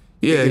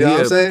 Yeah, you know what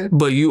I'm saying?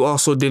 But you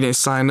also didn't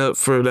sign up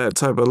for that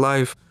type of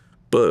life.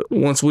 But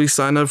once we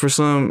sign up for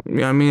something,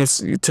 you know what I mean,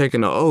 you're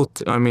taking an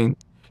oath. I mean,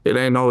 it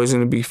ain't always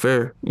going to be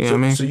fair. You know what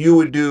I mean? So you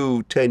would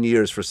do 10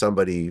 years for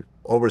somebody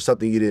over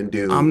something you didn't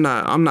do? I'm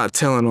not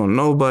telling on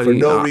nobody. For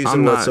no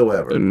reason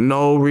whatsoever?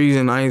 No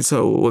reason. I ain't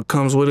tell what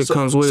comes with it,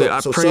 comes with it. I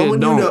pray it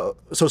don't.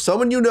 So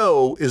someone you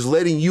know is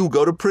letting you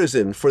go to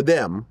prison for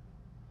them.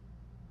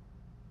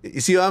 You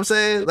see what I'm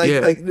saying?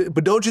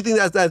 But don't you think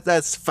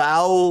that's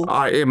foul?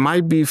 It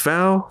might be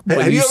foul.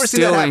 But have you ever seen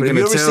that happen? Have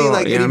you ever seen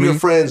any of your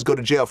friends go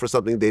to jail for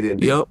something they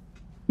didn't do? Yep.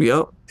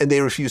 Yep. And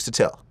they refused to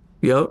tell.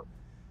 Yep.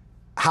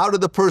 How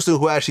did the person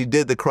who actually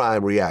did the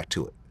crime react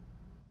to it?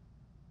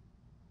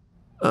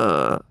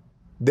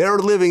 They're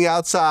living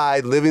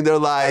outside, living their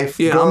life,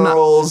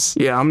 girls.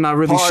 I'm not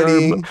really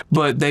partying. sure,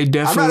 but they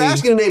definitely. I'm not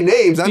asking to name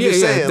names. I'm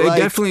just saying. They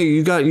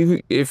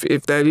definitely,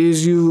 if that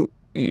is you,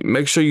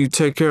 make sure you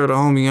take care of the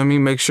homie. I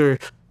mean, make sure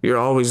you're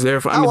always there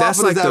for. I mean,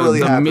 that's like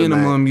the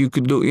minimum you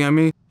could do. You know what I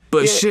mean?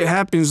 But shit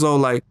happens though.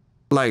 Like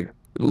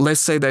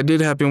let's say that did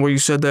happen where you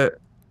said that.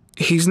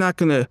 He's not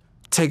gonna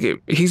take it.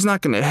 He's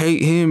not gonna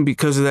hate him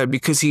because of that,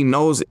 because he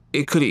knows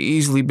it could have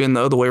easily been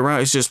the other way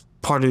around. It's just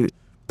part of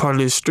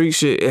this street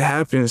shit. It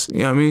happens. You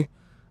know what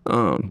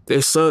I mean?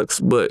 It sucks,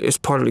 but it's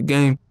part of the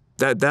game.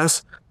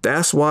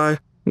 That's why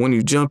when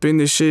you jump in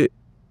this shit,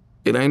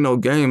 it ain't no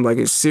game. Like,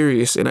 it's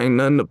serious. It ain't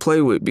nothing to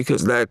play with,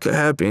 because that could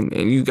happen,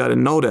 and you got to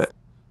know that.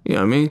 You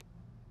know what I mean?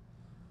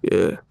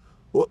 Yeah.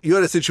 Well, you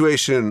had a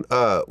situation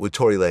with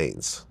Tory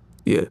Lanez.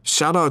 Yeah.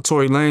 Shout out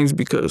Tory Lanez,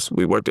 because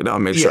we worked it out.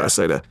 Make sure I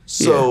say that.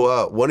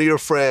 So one of your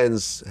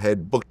friends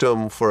had booked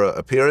him for an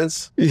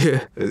appearance.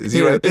 Yeah. Is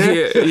he right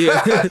there?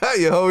 Yeah.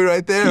 Your homie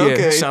right there? Yeah.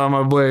 Okay. Shout out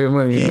my boy.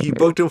 Money. He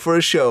booked him for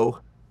a show.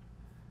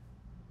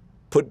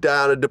 Put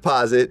down a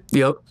deposit.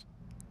 Yep.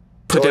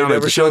 Put Tory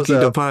down a chunky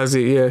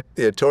deposit, yeah.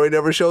 Yeah, Tory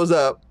never shows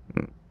up.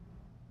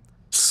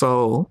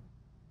 So,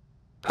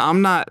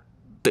 I'm not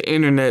the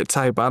internet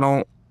type. I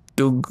don't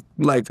do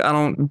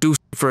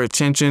for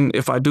attention.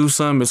 If I do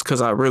something, it's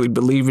because I really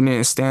believe in it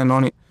and stand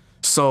on it.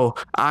 So,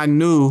 I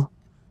knew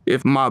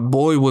if my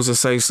boy was to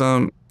say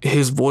something,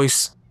 his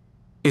voice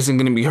isn't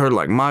going to be heard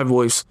like my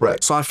voice.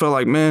 Right. So, I felt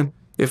like, man,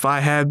 if I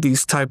have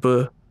these type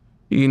of,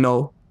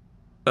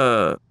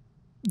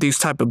 these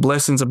type of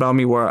blessings about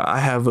me where I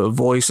have a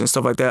voice and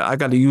stuff like that, I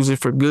got to use it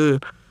for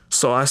good.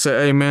 So I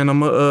said, hey man,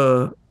 I'm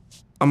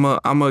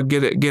gonna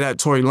get at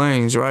Tory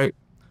Lanez, right?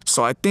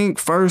 So I think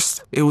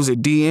first it was a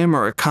DM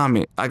or a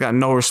comment. I got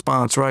no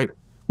response, right?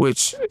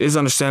 Which is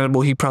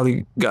understandable. He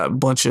probably got a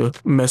bunch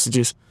of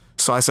messages.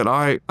 So I said, all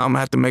right, I'm gonna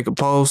have to make a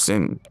post,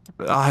 and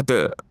I'll have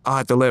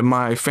to let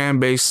my fan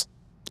base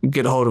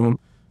get a hold of him.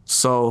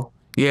 So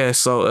yeah,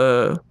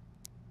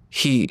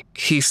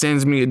 He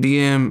sends me a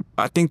DM.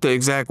 I think the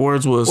exact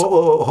words was...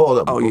 Whoa, hold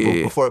up. Oh,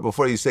 yeah.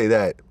 Before you say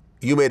that,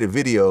 you made a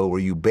video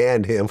where you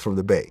banned him from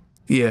the Bay.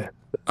 Yeah,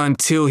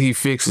 until he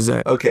fixes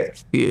that. Okay.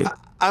 Yeah.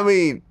 I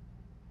mean,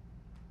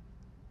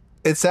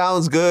 it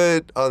sounds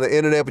good on the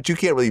internet, but you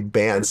can't really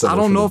ban someone.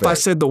 I don't know if I I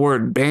said the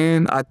word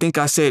ban. I think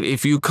I said,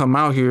 if you come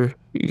out here,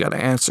 you got to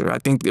answer. I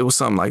think it was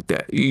something like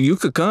that. You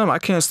could come. I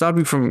can't stop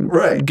you from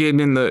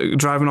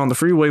driving on the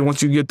freeway.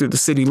 Once you get through the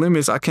city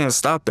limits, I can't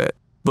stop that.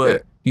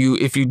 But...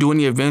 if you do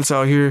any events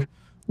out here,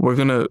 we're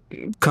gonna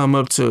come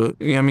up to,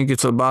 get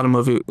to the bottom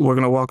of it. We're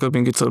gonna walk up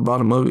and get to the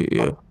bottom of it.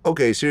 Yeah.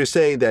 Okay, so you're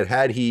saying that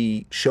had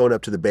he shown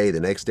up to the Bay the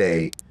next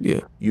day,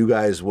 you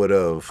guys would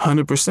have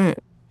 100%.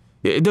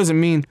 Yeah, it doesn't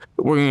mean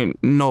we're gonna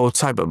know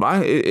type of.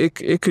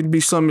 It could be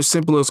something as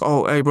simple as,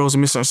 oh, hey, bro, it's a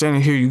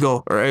misunderstanding. Here you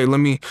go. Or hey, let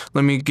me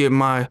get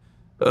my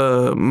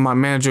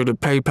manager to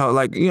PayPal.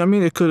 Like,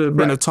 it could have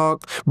been a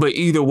talk, but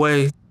either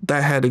way,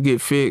 that had to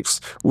get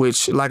fixed,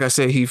 which, like I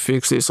said, he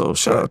fixed it, so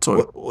shout out to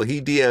him. Well, he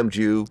DM'd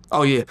you.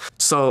 Oh, yeah.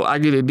 So I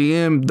get a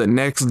DM the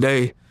next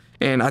day,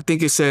 and I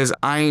think it says,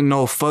 I ain't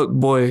no fuck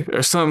boy,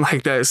 or something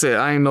like that. It said,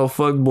 I ain't no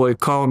fuck boy,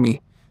 call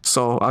me.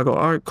 So I go,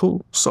 all right,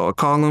 cool. So I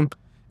call him,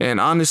 and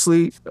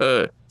honestly,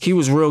 he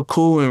was real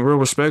cool and real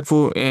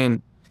respectful,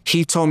 and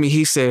he told me,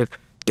 he said,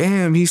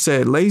 damn, he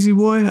said, lazy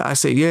boy? I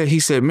said, yeah. He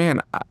said,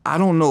 man, I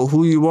don't know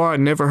who you are. I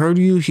never heard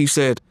of you. He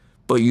said,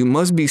 but you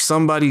must be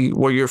somebody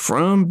where you're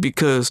from,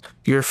 because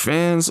your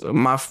fans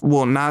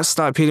will not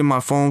stop hitting my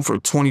phone for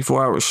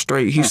 24 hours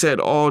straight. He said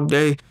all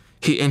day.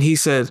 He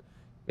said,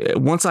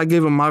 once I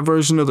gave him my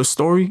version of the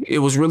story, it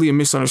was really a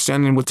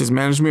misunderstanding with his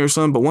management or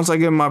something. But once I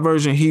gave him my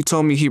version, he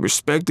told me he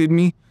respected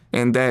me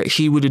and that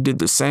he would have did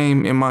the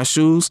same in my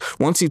shoes.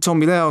 Once he told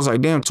me that, I was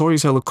like, damn,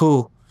 Tory's hella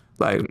cool.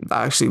 Like,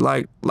 I actually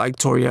like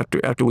Tory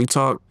after we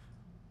talked.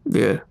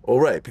 Yeah.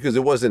 All right, because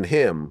it wasn't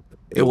him.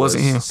 It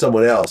wasn't him.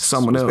 Someone else.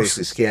 Someone else.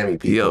 Basically scamming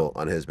people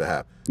on his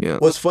behalf. Yeah.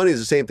 What's funny is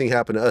the same thing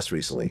happened to us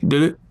recently.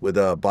 Did it? With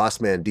Boss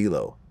Man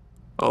D-Lo.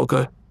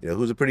 Okay.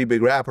 Who's a pretty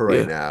big rapper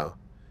right now.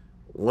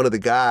 One of the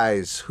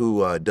guys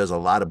who does a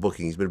lot of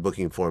booking, he's been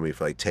booking for me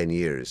for like 10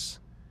 years.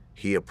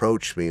 He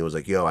approached me and was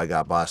like, yo, I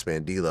got Boss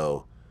Man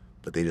D-Lo,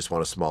 but they just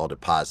want a small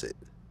deposit.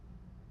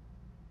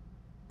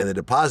 And the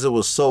deposit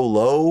was so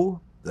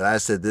low that I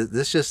said,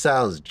 this just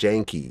sounds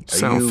janky.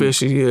 Sound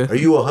fishy, yeah. Are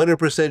you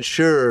 100%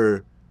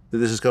 sure that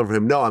this is coming from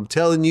him? No, I'm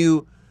telling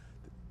you,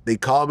 they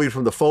called me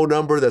from the phone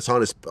number that's on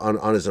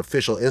his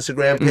official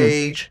Instagram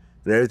page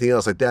and everything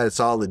else like that. It's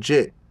all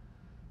legit.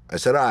 I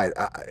said, all right,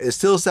 it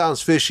still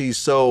sounds fishy,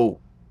 so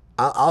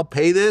I'll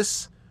pay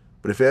this,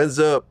 but if it ends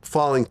up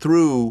falling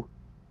through,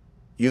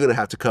 you're gonna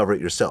have to cover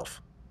it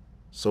yourself.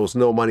 So it's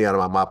no money out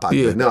of my pocket.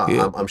 Yeah, no,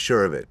 I'm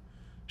sure of it.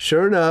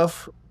 Sure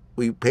enough,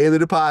 we pay the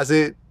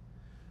deposit.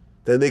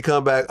 Then they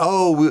come back,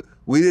 oh,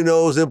 we didn't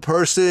know it was in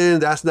person.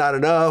 That's not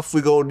enough.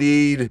 We're going to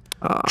need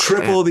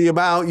triple the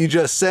amount you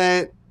just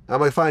sent.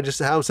 I'm like, fine, just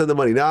have them send the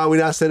money. No, we're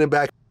not sending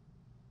back.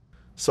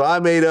 So I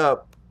made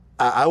up,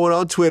 I went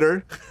on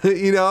Twitter,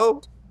 you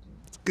know,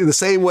 in the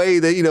same way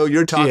that, you know,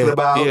 you're talking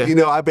about, you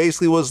know, I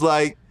basically was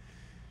like,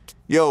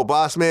 yo,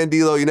 boss man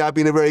D-Lo, you're not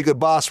being a very good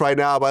boss right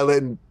now by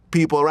letting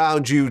people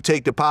around you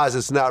take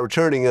deposits and not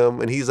returning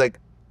them. And he's like,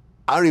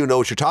 I don't even know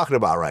what you're talking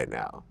about right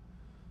now.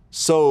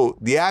 So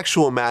the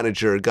actual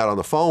manager got on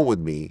the phone with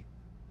me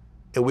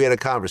and we had a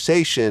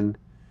conversation,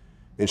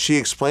 and she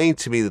explained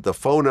to me that the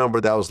phone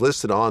number that was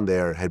listed on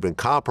there had been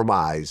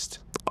compromised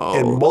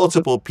and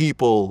multiple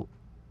people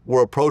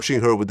were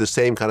approaching her with the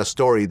same kind of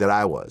story that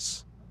I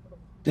was.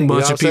 A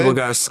bunch of people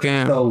got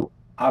scammed. So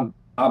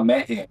I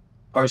met him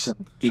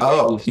personally.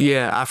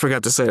 Yeah, I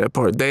forgot to say that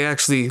part. They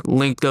actually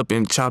linked up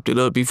and chopped it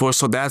up before,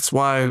 so that's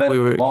why we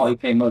were. He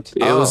came up to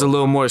me. It was a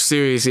little more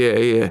serious.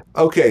 Yeah.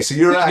 Okay, so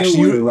you're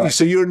actually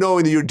so you're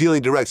knowing that you're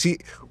dealing direct. See,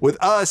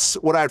 with us,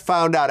 what I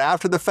found out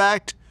after the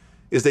fact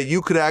is that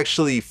you could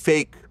actually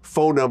fake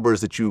phone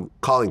numbers that you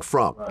calling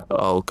from.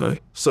 Oh, okay.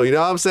 So you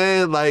know what I'm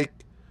saying? Like,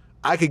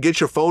 I could get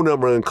your phone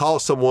number and call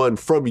someone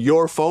from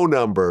your phone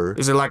number.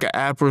 Is it like an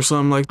app or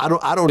something like that?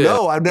 I don't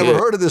know. I've never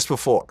heard of this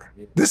before.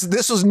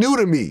 This was new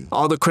to me.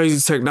 All the crazy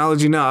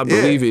technology now, I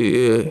believe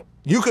it, yeah.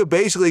 You could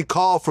basically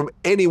call from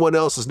anyone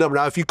else's number.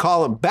 Now, if you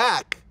call them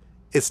back,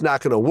 it's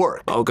not going to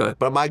work. Okay.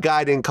 But my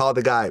guy didn't call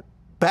the guy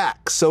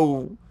back.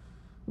 So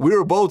we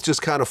were both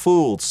just kind of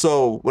fooled.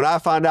 So when I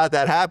found out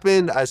that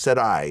happened, I said,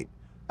 all right.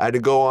 I had to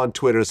go on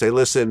Twitter and say,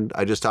 listen,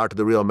 I just talked to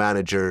the real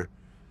manager.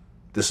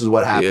 This is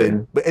what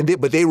happened.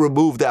 But they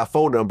removed that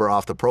phone number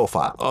off the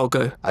profile.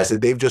 Okay. I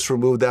said, they've just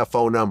removed that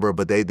phone number,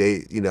 but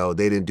they you know,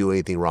 they didn't do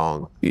anything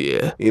wrong.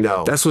 Yeah. You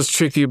know. That's what's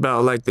tricky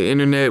about like the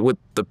internet with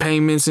the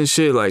payments and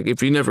shit. Like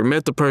if you never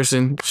met the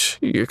person,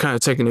 you're kind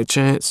of taking a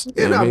chance.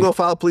 Yeah, no, I'm going to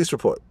file a police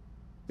report.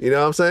 You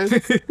know what I'm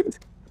saying?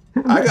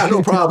 I got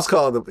no problems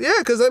calling them. Yeah,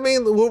 because I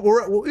mean,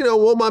 we're you know,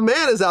 well, my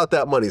man is out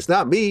that money. It's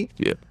not me.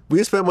 Yeah.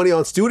 We spent money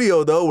on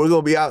studio, though. We're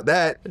going to be out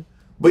that.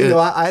 But, you know,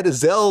 I had to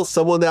Zelle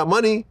someone that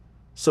money.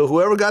 So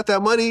whoever got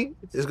that money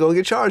is going to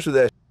get charged with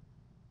that.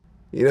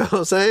 You know what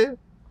I'm saying?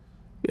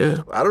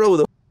 Yeah. I don't know who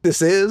the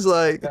this is.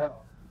 Like,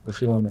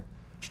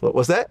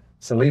 what's that?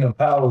 Selena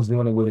Powell was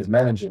doing it with his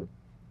manager.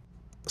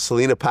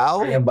 Selena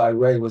Powell? Ray by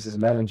Ray was his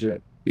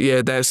manager.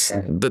 Yeah, that's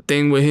the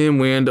thing with him.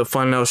 We ended up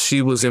finding out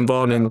she was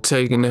involved in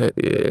taking that.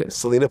 Yeah.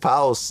 Selena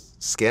Powell's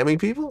scamming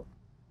people?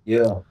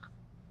 Yeah.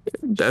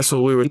 That's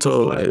what we were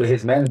told. With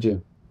his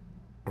manager.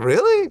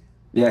 Really?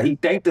 Yeah, he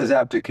thanked us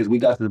after because we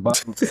got to the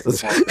bottom.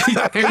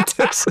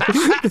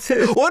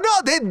 Well,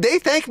 no, they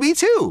thanked me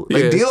too.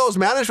 Like D-Lo's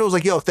manager was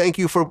like, "Yo, thank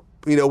you for,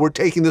 you know, we're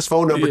taking this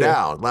phone number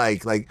down."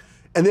 Like,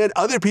 and then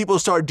other people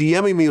start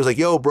DMing me. It was like,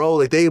 "Yo, bro,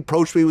 like they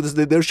approached me with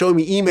this. They're showing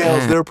me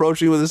emails. They're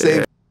approaching me with the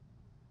same."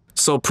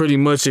 So pretty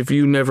much, if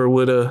you never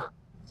would have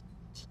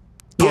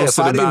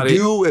posted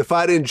if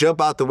I didn't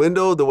jump out the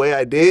window the way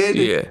I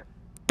did,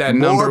 that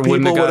number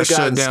wouldn't have got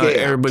shut down. Scammed.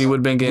 Everybody would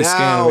have been getting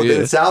now scammed. Now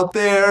that it's out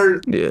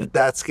there,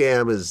 that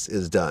scam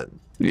is done.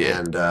 Yeah.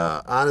 And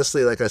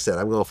honestly, like I said,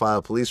 I'm going to file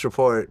a police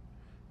report,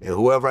 and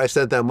whoever I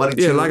sent that money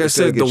to, yeah, like I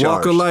said, the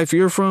walk of life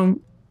you're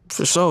from,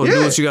 for sure, do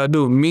what you got to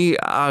do. Me,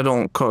 I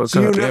don't call.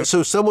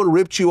 So someone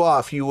ripped you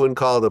off, you wouldn't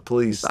call the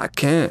police? I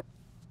can't.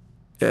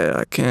 Yeah,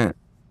 I can't.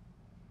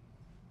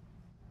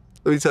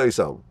 Let me tell you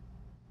something.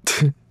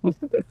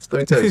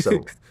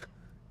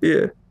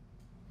 Yeah.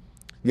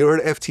 You ever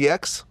heard of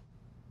FTX?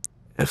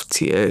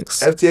 FTX.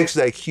 FTX is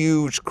that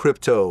huge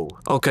crypto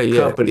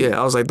company. Yeah,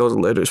 I was like, those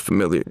letters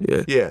familiar.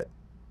 Yeah.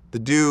 The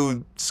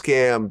dude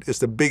scammed. It's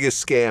the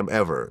biggest scam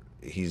ever.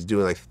 He's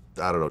doing like,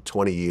 I don't know,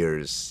 20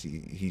 years.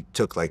 He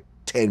took like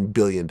 $10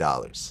 billion.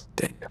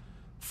 Damn.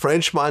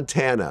 French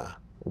Montana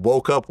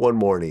woke up one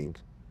morning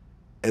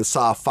and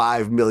saw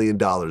 $5 million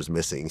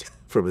missing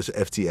from his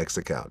FTX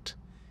account.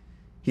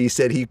 He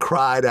said he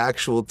cried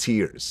actual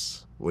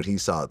tears when he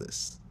saw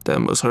this.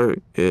 That must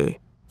hurt, yeah.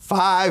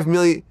 $5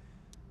 million.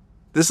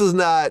 This is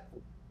not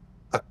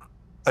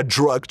a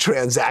drug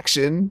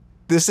transaction.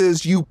 This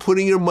is you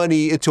putting your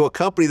money into a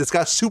company that's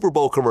got Super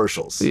Bowl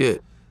commercials. Yeah.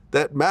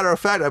 That matter of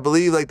fact, I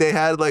believe like they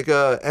had like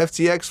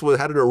FTX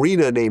had an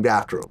arena named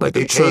after them. Like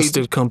a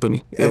trusted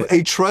company. Yeah.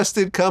 A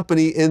trusted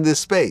company in this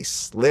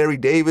space. Larry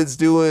David's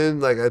doing,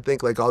 like I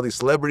think like all these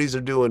celebrities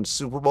are doing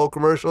Super Bowl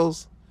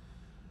commercials.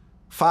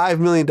 $5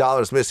 million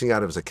missing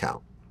out of his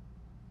account.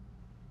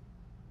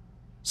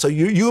 So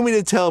you mean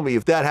to tell me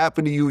if that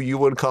happened to you, you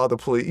wouldn't call the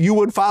police? You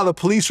wouldn't file a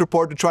police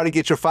report to try to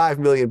get your $5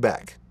 million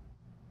back?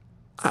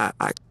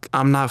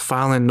 I'm not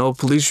filing no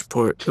police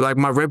report. Like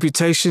my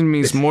reputation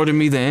means more to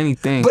me than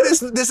anything. But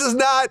this is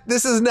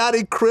not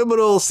a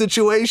criminal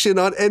situation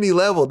on any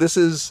level. This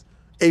is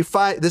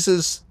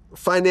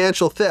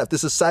financial theft.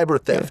 This is cyber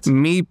theft.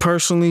 Me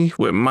personally,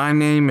 with my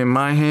name in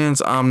my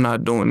hands, I'm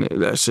not doing it.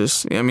 That's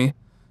just, you know what I mean?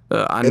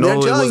 I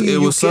know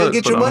you can't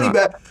get your money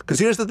back. Because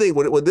here's the thing: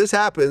 when this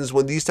happens,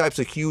 when these types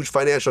of huge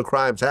financial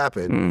crimes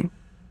happen,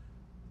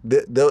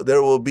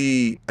 there will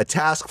be a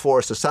task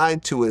force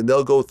assigned to it, and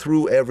they'll go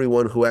through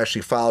everyone who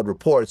actually filed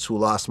reports who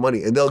lost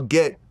money, and they'll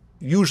get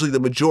usually the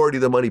majority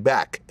of the money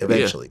back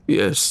eventually.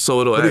 Yeah, yes, so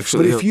it'll But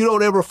actually if help. you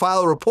don't ever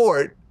file a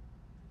report,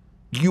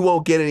 you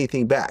won't get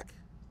anything back.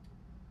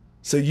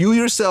 So you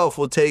yourself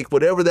will take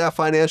whatever that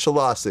financial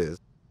loss is.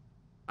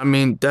 I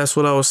mean, that's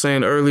what I was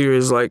saying earlier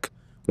is like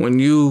when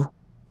you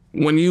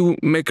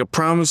make a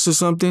promise to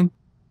something,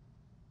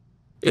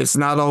 it's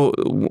not all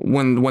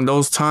when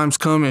those times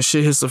come and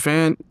shit hits the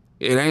fan,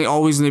 it ain't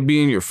always gonna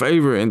be in your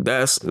favor, and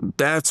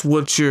that's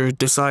what you're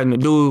deciding to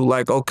do.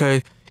 Like,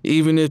 okay,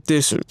 even if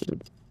this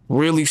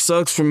really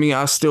sucks for me,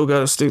 I still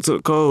gotta stick to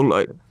the code,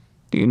 like,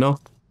 you know?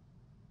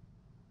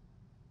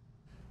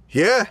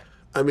 Yeah,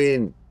 I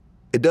mean,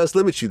 it does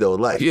limit you though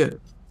in life. Yeah.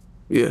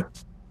 Yeah.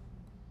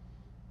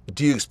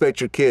 Do you expect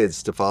your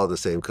kids to follow the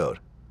same code?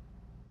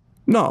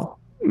 No,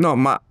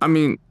 I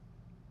mean,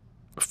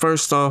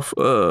 first off,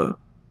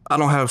 I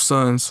don't have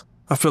sons.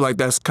 I feel like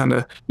that's kind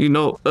of,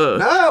 No,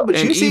 but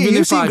and you see, even you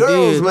if see I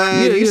girls, did-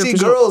 man. Yeah, you yeah, see for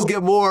sure. girls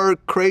get more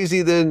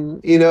crazy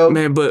than, you know.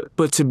 Man,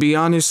 but to be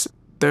honest,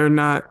 they're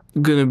not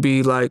gonna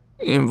be like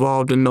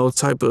involved in no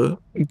type of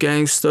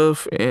gang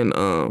stuff, and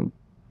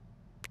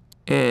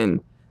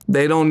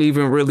they don't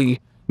even really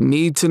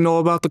need to know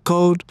about the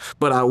code.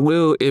 But I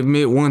will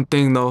admit one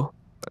thing though.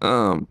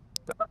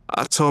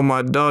 I told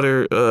my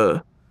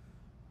daughter,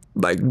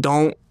 like,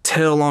 don't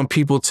tell on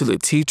people to the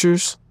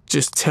teachers.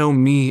 Just tell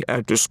me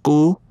after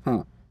school,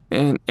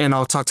 and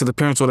I'll talk to the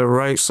parents, whatever,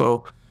 right?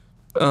 So,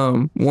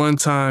 one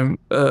time,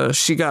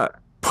 she got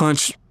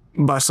punched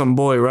by some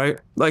boy, right?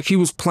 Like, he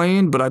was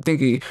playing, but I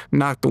think he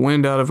knocked the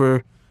wind out of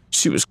her.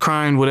 She was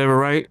crying, whatever,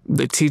 right?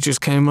 The teachers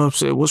came up,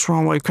 said, "What's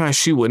wrong? Why you crying?"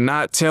 She would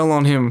not tell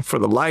on him for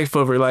the life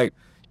of her, like,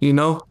 you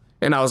know?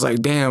 And I was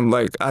like, damn,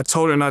 like, I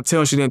told her not to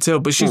tell, she didn't tell.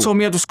 But she told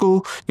me after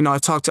school, you know,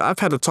 I've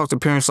had to talk to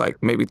parents like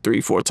maybe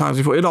 3-4 times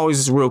before. It always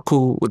is real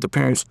cool with the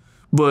parents.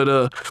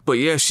 But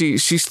yeah, she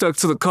stuck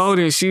to the code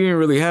and she didn't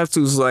really have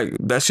to. It's like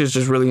that shit's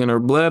just really in her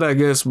blood, I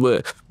guess.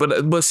 But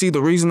see,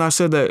 the reason I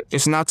said that,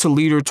 it's not to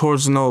lead her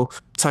towards no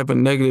type of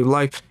negative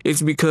life.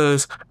 It's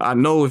because I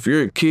know if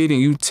you're a kid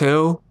and you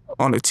tell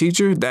on a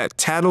teacher, that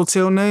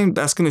tattletale name,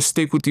 that's gonna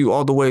stick with you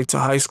all the way to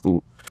high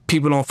school.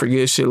 People don't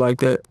forget shit like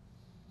that.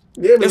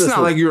 Yeah, It's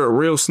not like you're a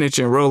real snitch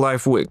in real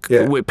life with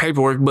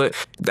paperwork, but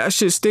that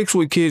shit sticks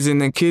with kids,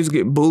 and then kids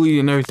get bullied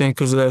and everything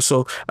because of that.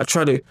 So I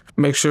try to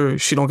make sure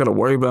she don't got to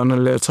worry about none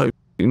of that type,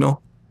 you know?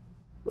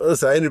 Well,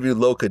 listen, I interviewed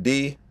Loca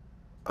D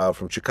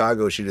from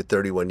Chicago. She did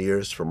 31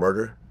 years for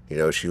murder. You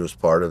know, she was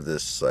part of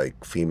this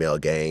like female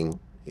gang,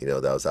 you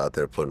know, that was out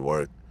there putting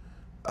work.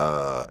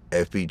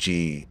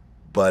 FBG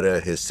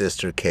Butta, his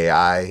sister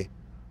KI,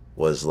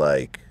 was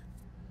like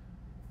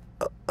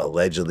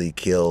allegedly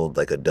killed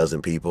like a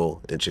dozen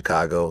people in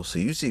Chicago. So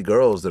you see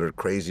girls that are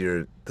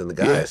crazier than the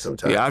guys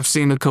sometimes. Yeah, I've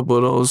seen a couple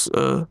of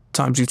those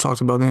times you talked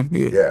about them.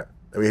 Yeah. Yeah.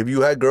 I mean, have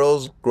you had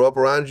girls grow up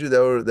around you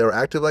that were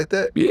active like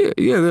that?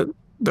 Yeah,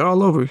 they're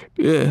all over.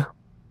 Yeah.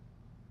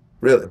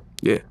 Really?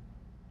 Yeah.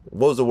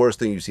 What was the worst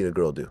thing you've seen a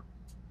girl do?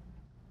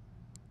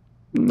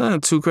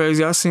 Not too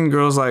crazy. I've seen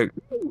girls like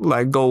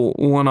go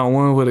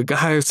one-on-one with a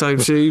guy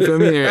type shit, you feel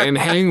me? And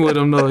hang with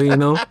them though, you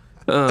know?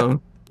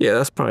 Yeah,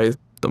 that's probably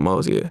the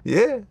most, yeah.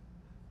 Yeah.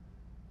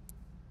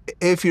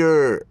 If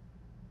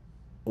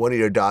one of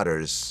your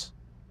daughters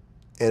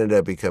ended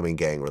up becoming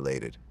gang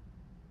related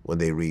when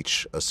they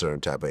reach a certain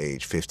type of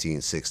age,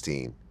 15,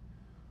 16,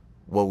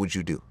 what would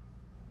you do?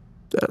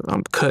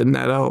 I'm cutting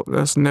that out.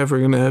 That's never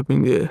gonna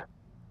happen, yeah.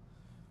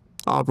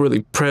 I'll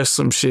really press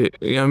some shit,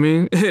 you know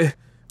what I mean?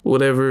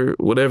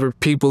 whatever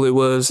people it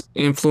was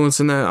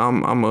influencing that,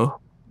 I'ma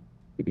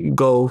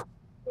go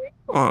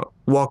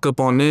walk up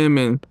on them,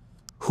 and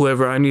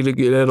whoever I need to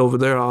get at over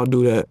there, I'll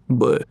do that.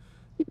 But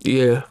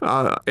yeah,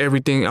 I'm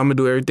gonna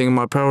do everything in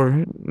my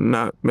power,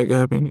 not make it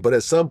happen. But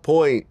at some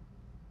point,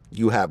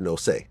 you have no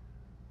say.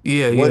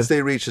 Yeah, Once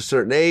they reach a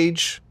certain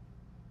age,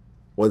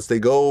 once they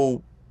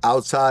go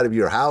outside of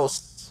your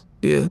house.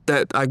 Yeah,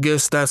 I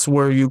guess that's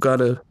where you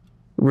gotta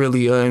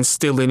really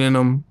instill it in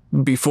them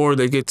before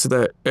they get to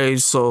that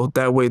age, so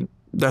that way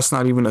that's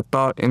not even a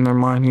thought in their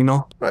mind, you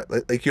know? Right,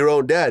 like your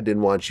own dad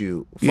didn't want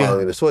you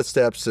following his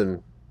footsteps,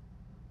 and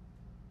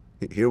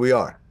here we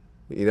are.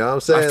 You know what I'm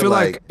saying? I feel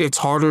like it's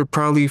harder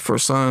probably for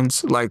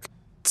sons. Like,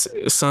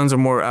 sons are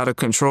more out of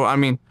control. I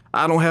mean,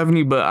 I don't have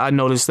any, but I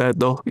noticed that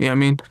though. You know what I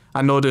mean?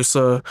 I noticed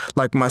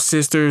like my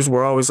sisters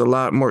were always a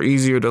lot more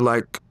easier to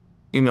like,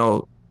 you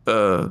know,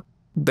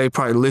 they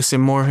probably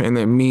listen more, and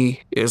then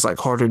me is like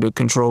harder to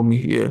control me.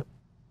 Yeah.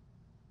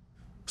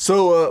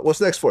 So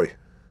what's next for you?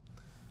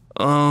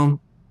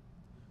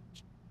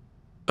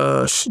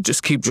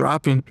 Just keep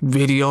dropping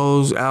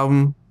videos,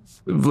 album,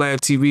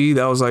 VladTV.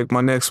 That was like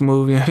my next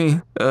move. You know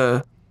what I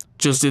mean?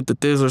 Just did the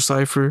Thizzler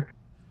Cypher.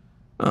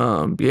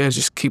 Yeah,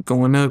 just keep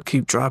going up,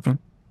 keep dropping.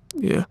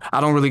 Yeah,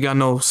 I don't really got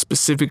no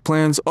specific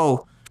plans.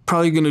 Oh,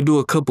 probably gonna do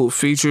a couple of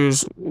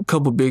features, a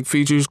couple big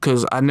features,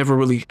 because I never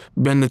really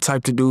been the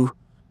type to do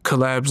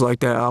collabs like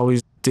that. I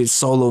always did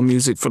solo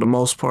music for the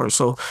most part,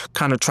 so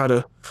kind of try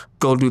to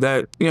go do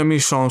that. You know what I mean?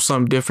 Show them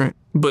something different,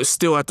 but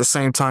still at the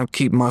same time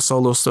keep my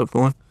solo stuff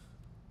going.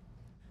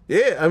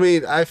 Yeah, I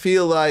mean, I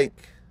feel like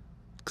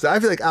Because I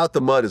feel like Out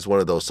the Mud is one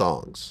of those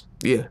songs.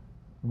 Yeah.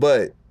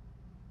 But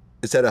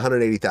it's at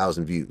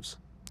 180,000 views.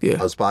 Yeah.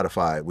 On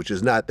Spotify, which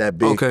is not that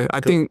big. Okay.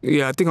 I think on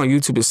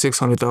YouTube it's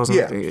 600,000.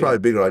 Yeah, it's probably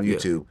bigger on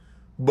YouTube.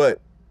 But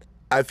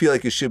I feel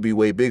like it should be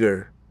way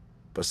bigger.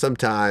 But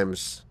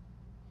sometimes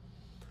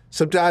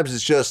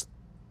it's just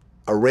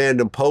a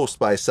random post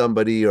by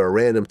somebody or a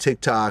random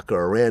TikTok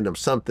or a random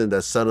something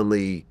that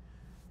suddenly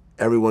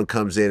everyone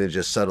comes in and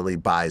just suddenly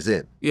buys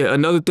in. Yeah,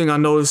 another thing I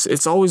noticed,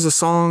 it's always the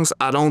songs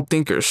I don't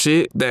think are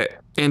shit that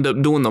end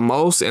up doing the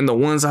most, and the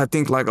ones I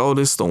think like, oh,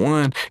 this is the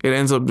one, it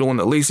ends up doing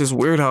the least. It's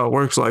weird how it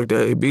works like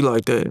that. It be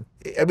like that.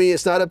 I mean,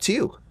 it's not up to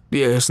you.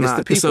 Yeah, it's not.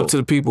 The people. It's up to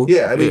the people.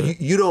 Yeah, I mean,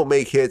 you don't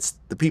make hits.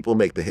 The people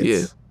make the hits.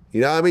 Yeah.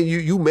 You know what I mean?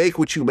 You make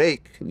what you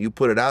make, and you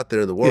put it out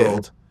there in the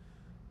world.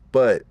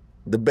 But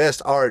the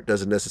best art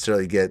doesn't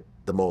necessarily get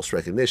the most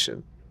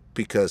recognition,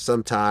 because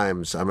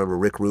sometimes, I remember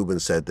Rick Rubin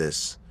said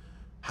this,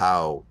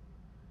 how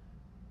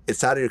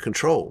it's out of your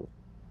control.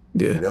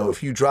 Yeah. You know,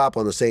 if you drop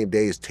on the same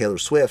day as Taylor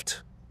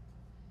Swift,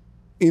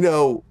 you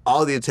know,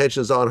 all the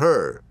attention's on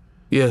her.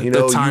 Yeah, you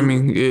know, the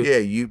timing.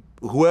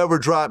 Whoever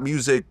dropped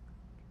music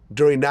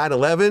during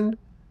 9/11,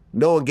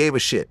 no one gave a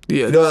shit.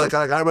 Yeah. You know, like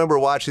I remember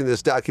watching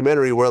this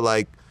documentary where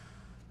like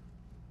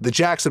the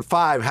Jackson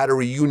 5 had a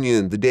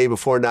reunion the day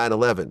before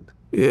 9/11.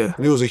 Yeah.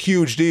 And it was a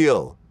huge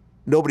deal.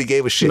 Nobody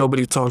gave a shit.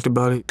 Nobody talked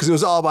about it. Because it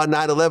was all about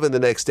 9/11 the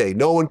next day.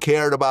 No one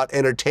cared about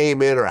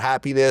entertainment or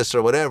happiness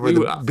or whatever.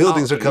 The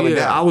buildings are coming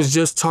down. I was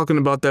just talking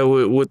about that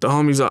with the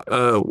homies.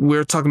 We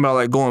were talking about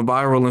like going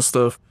viral and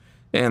stuff.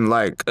 And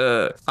like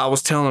I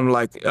was telling them,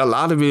 like, a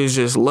lot of it is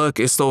just luck.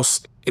 It's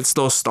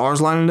those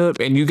stars lining up,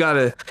 and you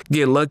gotta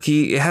get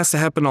lucky. It has to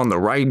happen on the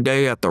right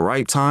day at the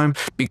right time,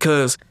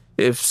 because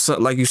if,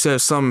 like you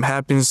said, something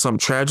happens, some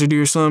tragedy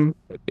or something,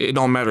 it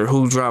don't matter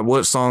who dropped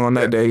what song on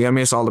that day. I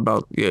mean, it's all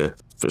about,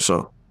 for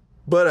sure.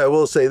 But I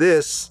will say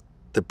this,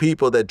 the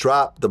people that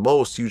drop the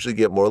most usually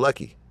get more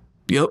lucky.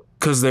 Yep,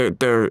 because they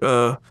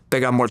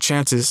got more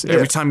chances.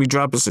 Every time you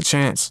drop, it's a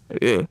chance.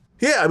 Yeah.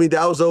 Yeah, I mean,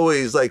 that was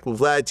always, like, with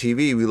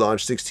VladTV, we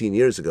launched 16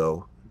 years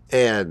ago,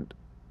 and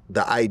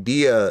the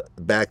idea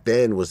back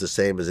then was the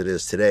same as it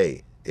is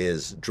today,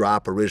 is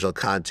drop original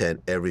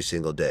content every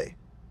single day.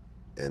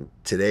 And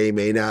today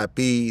may not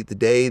be the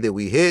day that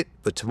we hit,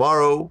 but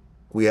tomorrow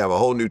we have a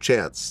whole new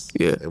chance.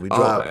 Yeah. And we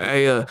drop.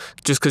 Hey,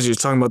 just because you're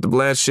talking about the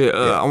Vlad shit,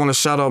 I want to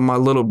shout out my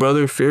little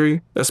brother,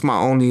 Fury. That's my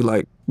only,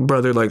 like,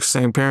 brother, like,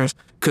 same parents,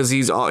 because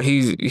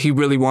he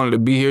really wanted to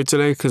be here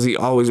today, because he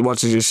always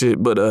watches your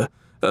shit, but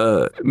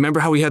remember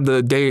how we had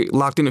the day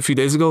locked in a few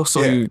days ago?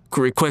 So he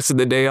requested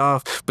the day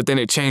off, but then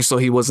it changed, so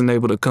he wasn't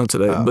able to come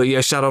today. But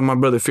yeah, shout out my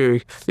brother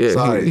Fury. Yeah,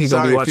 sorry, he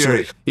gonna be watching.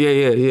 Fury.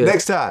 Yeah.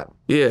 Next time.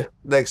 Yeah.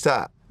 Next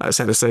time. I just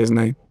had to say his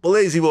name. Well,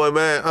 Lazy Boy,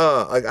 man,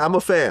 like, I'm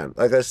a fan.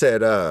 Like I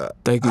said,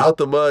 thank you. Out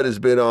the Mud has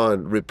been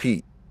on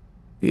repeat.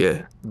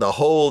 Yeah. The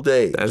whole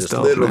day. That's just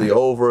dope, literally man.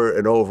 over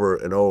and over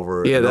and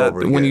over and over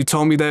again. When you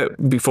told me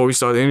that before we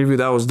started the interview,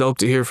 that was dope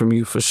to hear from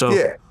you, for sure.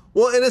 Yeah.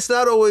 Well, and it's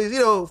not always, you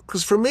know,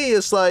 because for me,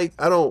 it's like,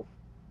 I'm going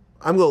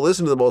to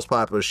listen to the most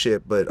popular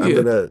shit, but I'm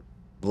going to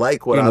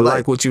like what I like.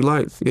 Like what you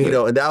like. Yeah. You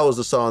know, and that was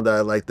the song that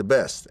I liked the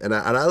best. And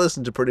I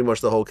listened to pretty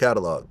much the whole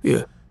catalog.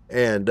 Yeah.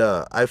 And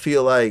I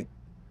feel like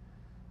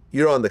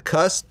you're on the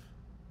cusp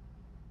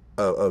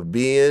of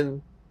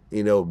being,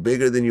 you know,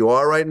 bigger than you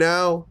are right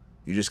now.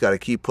 You just got to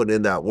keep putting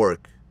in that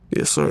work.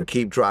 Yes, sir. And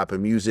keep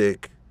dropping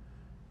music,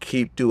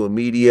 keep doing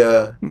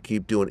media,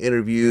 keep doing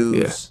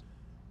interviews,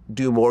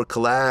 do more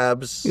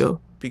collabs. Yeah.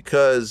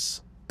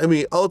 Because, I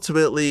mean,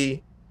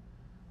 ultimately,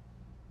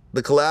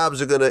 the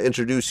collabs are going to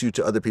introduce you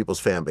to other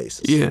people's fan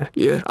bases.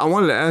 Yeah. I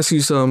wanted to ask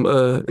you some.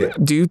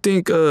 Do you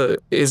think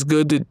it's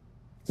good to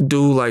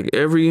do like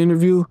every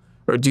interview,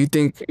 or do you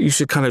think you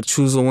should kind of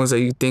choose the ones that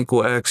you think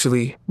will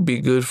actually be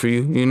good for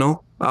you? You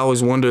know, I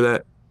always wonder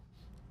that.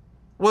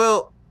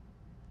 Well,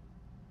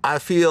 I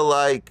feel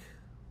like,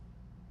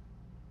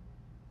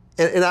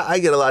 and I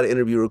get a lot of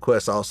interview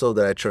requests also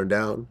that I turn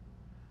down.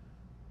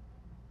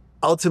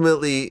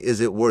 Ultimately,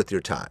 is it worth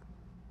your time?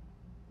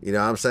 You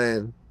know what I'm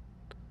saying?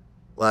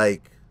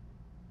 Like,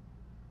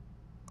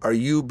 are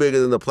you bigger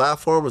than the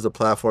platform, or is the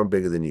platform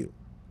bigger than you?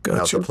 Gotcha.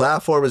 Now, if the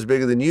platform is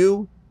bigger than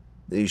you,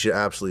 then you should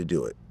absolutely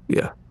do it.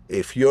 Yeah.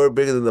 If you're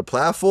bigger than the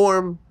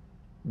platform,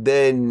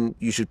 then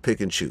you should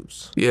pick and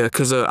choose. Yeah,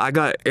 because I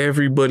got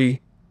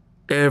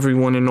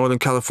everyone in Northern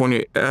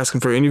California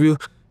asking for an interview.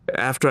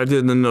 After I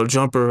did the No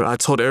Jumper, I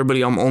told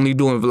everybody I'm only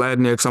doing Vlad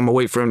next. I'm going to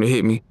wait for him to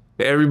hit me.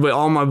 Everybody,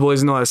 all my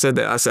boys know I said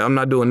that. I said, I'm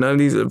not doing none of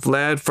these.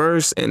 Vlad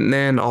first, and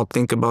then I'll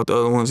think about the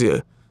other ones.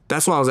 Yeah.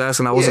 That's why I was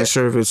asking. I wasn't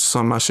sure if it's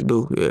something I should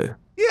do. Yeah.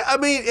 Yeah, I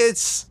mean,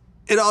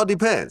 it all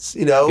depends,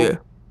 you know? Yeah.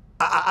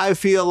 I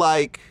feel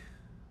like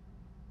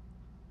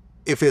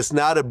if it's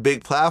not a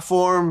big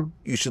platform,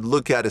 you should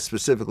look at it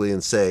specifically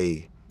and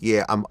say,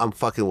 yeah, I'm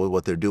fucking with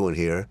what they're doing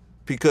here.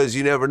 Because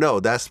you never know.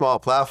 That small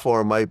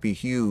platform might be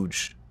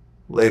huge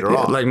later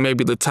on. Like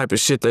maybe the type of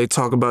shit they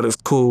talk about is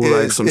cool.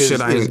 Like some shit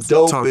I ain't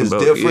dope, talking is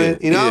about.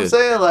 Different. Yeah. You know what I'm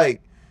saying?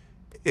 Like,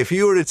 if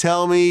you were to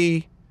tell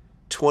me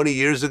 20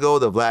 years ago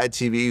the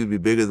VladTV would be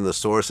bigger than the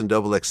Source and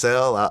Double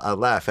XL, I'd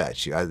laugh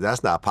at you.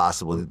 That's not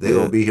possible. They're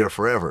gonna be here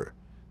forever.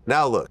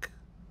 Now look,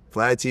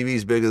 VladTV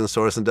is bigger than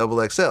Source and Double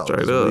XL.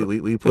 Straight So up.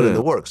 we put in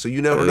the work. So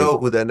you never know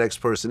who that next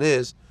person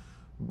is.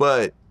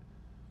 But,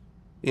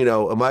 you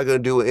know, am I gonna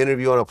do an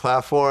interview on a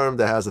platform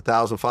that has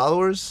 1,000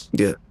 followers?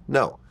 Yeah.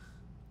 No,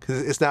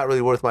 because it's not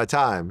really worth my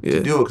time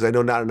to do it, because I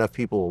know not enough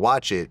people will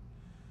watch it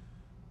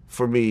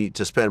for me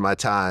to spend my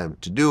time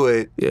to do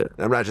it. Yeah.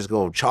 And I'm not just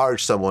going to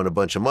charge someone a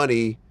bunch of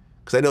money,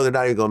 because I know they're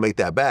not even going to make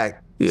that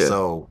back. Yeah.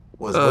 So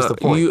what's the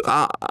point?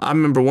 I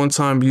remember one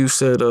time you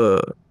said,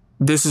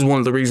 this is one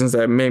of the reasons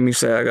that made me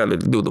say I got to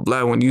do the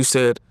Vlad one. You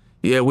said,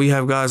 yeah, we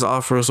have guys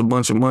offer us a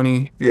bunch of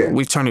money. Yeah.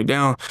 We turn it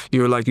down.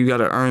 You were like, you got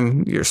to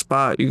earn your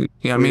spot. You know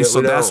what I mean?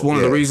 So that's one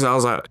of the reasons I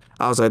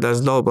was like,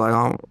 that's dope. Like,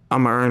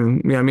 I'm going to earn,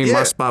 you know what I mean,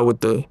 my spot with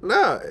the...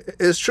 No,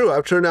 it's true.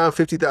 I've turned down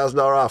 $50,000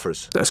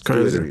 offers. That's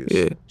crazy.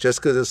 Yeah. Just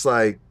because it's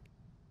like,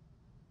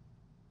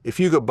 if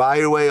you could buy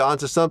your way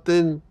onto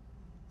something,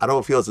 I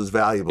don't feel it's as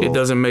valuable. It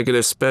doesn't make it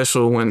as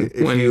special when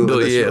you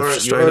do it. Yeah,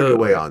 you earn your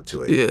way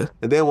onto it. Yeah.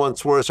 And then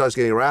once word starts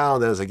getting around,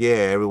 then it's like, yeah,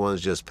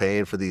 everyone's just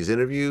paying for these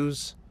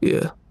interviews.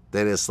 Yeah.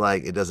 Then it's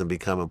like it doesn't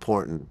become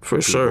important for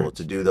people sure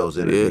to do those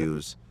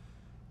interviews.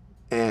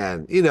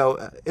 And, you know,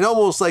 it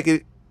almost like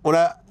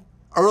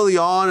early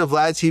on in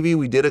VladTV,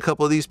 we did a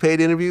couple of these paid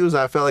interviews,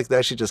 and I felt like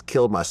that shit just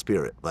killed my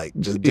spirit. Like,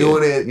 just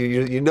doing it,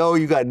 you know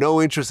you got no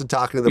interest in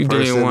talking to the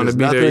person. Didn't want to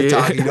be nothing there, to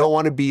talk. You don't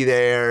want to be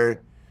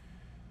there.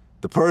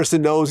 The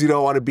person knows you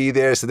don't want to be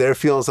there, so they're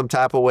feeling some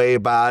type of way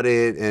about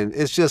it. And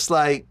it's just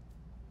like,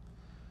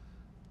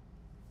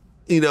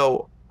 you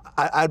know,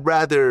 I'd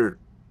rather,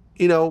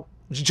 you know,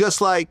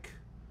 just like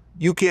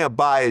you can't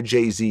buy a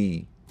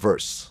Jay-Z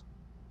verse,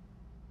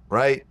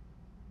 right?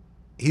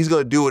 He's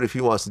going to do it if he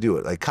wants to do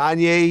it. Like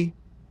Kanye,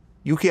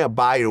 you can't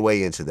buy your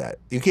way into that.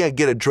 You can't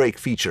get a Drake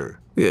feature.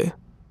 Yeah.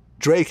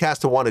 Drake has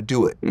to want to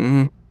do it.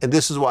 Mm-hmm. And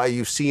this is why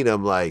you've seen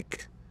him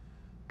like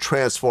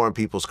transform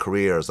people's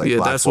careers. Like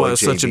Black that's why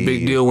it's such a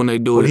big deal when they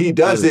do it. When he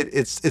does it,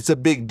 it's a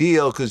big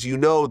deal because you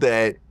know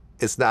that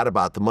it's not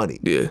about the money.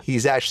 Yeah.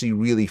 He's actually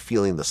really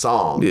feeling the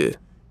song. Yeah.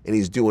 And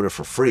he's doing it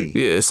for free.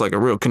 Yeah, it's like a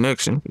real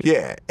connection.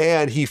 Yeah,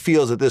 and he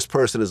feels that this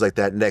person is like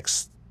that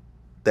next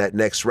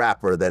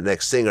rapper, that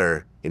next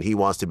singer, and he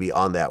wants to be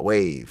on that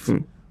wave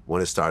when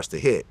it starts to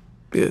hit.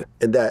 Yeah,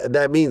 and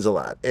that means a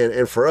lot.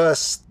 And for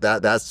us,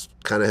 that's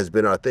kind of has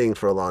been our thing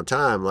for a long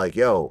time. Like,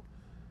 yo,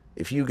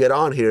 if you get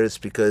on here, it's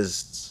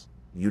because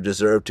you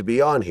deserve to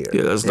be on here.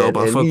 Yeah, that's dope.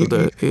 I fuck with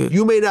that. Yeah.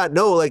 You may not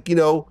know, like, you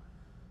know,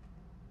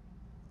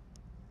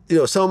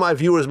 some of my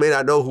viewers may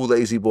not know who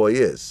Lazy Boy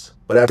is.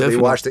 But after they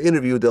watch the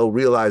interview, they'll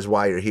realize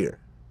why you're here.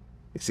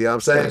 You see what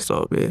I'm saying? That's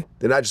all, yeah.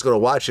 They're not just going to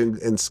watch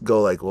it and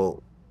go like,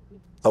 well,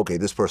 okay,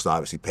 this person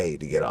obviously paid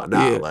to get on.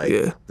 Now,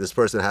 this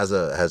person has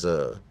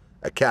a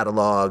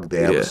catalog.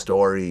 They have a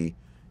story.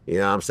 You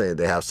know what I'm saying?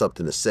 They have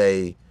something to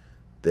say.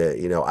 That,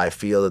 you know, I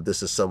feel that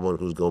this is someone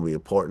who's going to be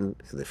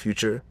important in the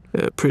future.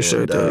 Yeah,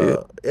 appreciate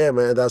that. Yeah,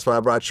 man, that's why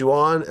I brought you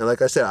on. And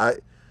like I said, a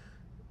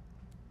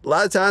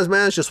lot of times,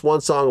 man, it's just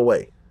one song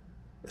away.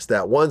 It's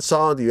that one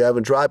song that you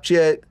haven't dropped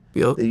yet.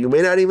 Yep. You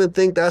may not even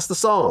think that's the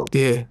song.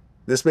 Yeah.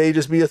 This may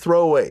just be a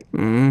throwaway.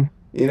 You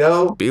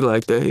know? Be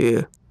like that,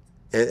 yeah.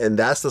 And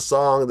that's the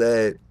song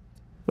that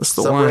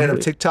some one, random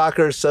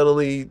TikToker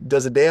suddenly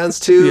does a dance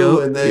to.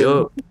 And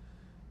then,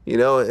 you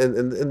know,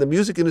 and in the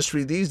music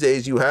industry these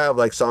days, you have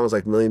like songs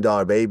like $1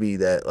 Million Baby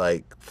that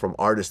like from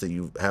artists that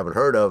you haven't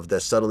heard of that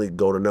suddenly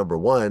go to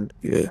 #1.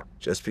 Yeah.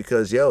 Just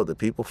because, yo, the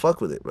people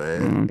fuck with it,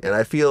 man. And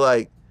I feel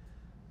like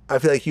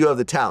you have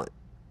the talent.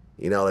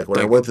 You know, like when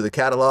I went through the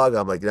catalog,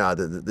 I'm like, nah,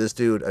 this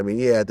dude, I mean,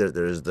 yeah,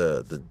 there's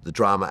the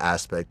drama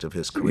aspect of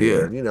his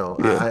career. Yeah. You know,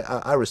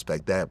 I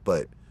respect that,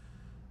 but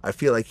I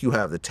feel like you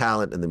have the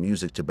talent and the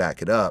music to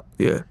back it up.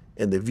 Yeah.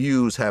 And the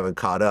views haven't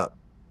caught up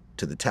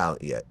to the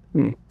talent yet.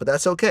 But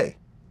that's okay.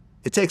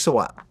 It takes a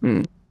while.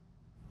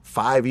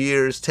 5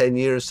 years, 10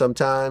 years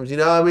sometimes. You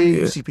know what I mean?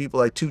 You see people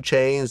like 2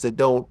 Chainz that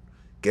don't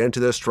get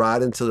into their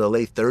stride until their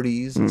late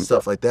 30s and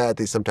stuff like that.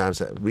 They sometimes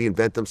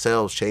reinvent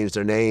themselves, change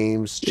their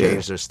names,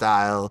 change their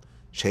style,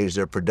 change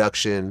their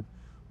production,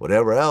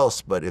 whatever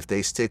else. But if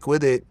they stick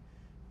with it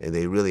and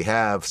they really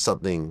have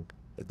something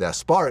like that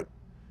spark,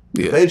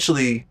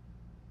 eventually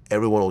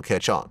everyone will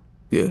catch on.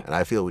 Yeah. And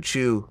I feel with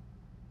you,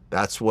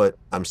 that's what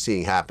I'm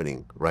seeing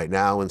happening right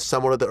now in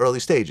somewhat of the early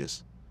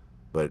stages.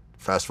 But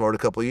fast forward a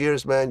couple of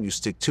years, man, you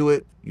stick to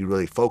it. You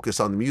really focus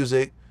on the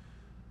music.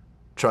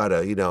 Try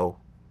to, you know,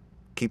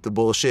 keep the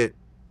bullshit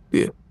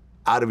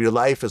out of your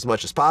life as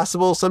much as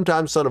possible.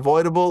 Sometimes it's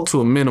unavoidable.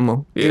 To a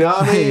minimum. You know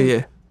what I mean?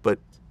 Yeah. But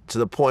to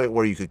the point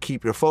where you could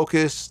keep your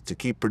focus, to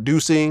keep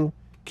producing,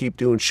 keep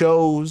doing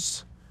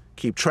shows,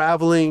 keep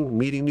traveling,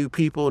 meeting new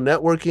people,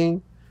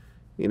 networking.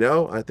 You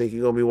know, I think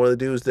you're going to be one of the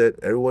dudes that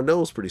everyone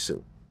knows pretty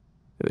soon.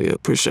 Yeah,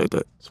 appreciate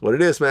that. That's what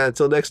it is, man.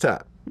 Until next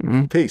time.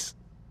 Peace.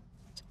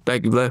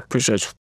 Thank you, Vlad. Appreciate you.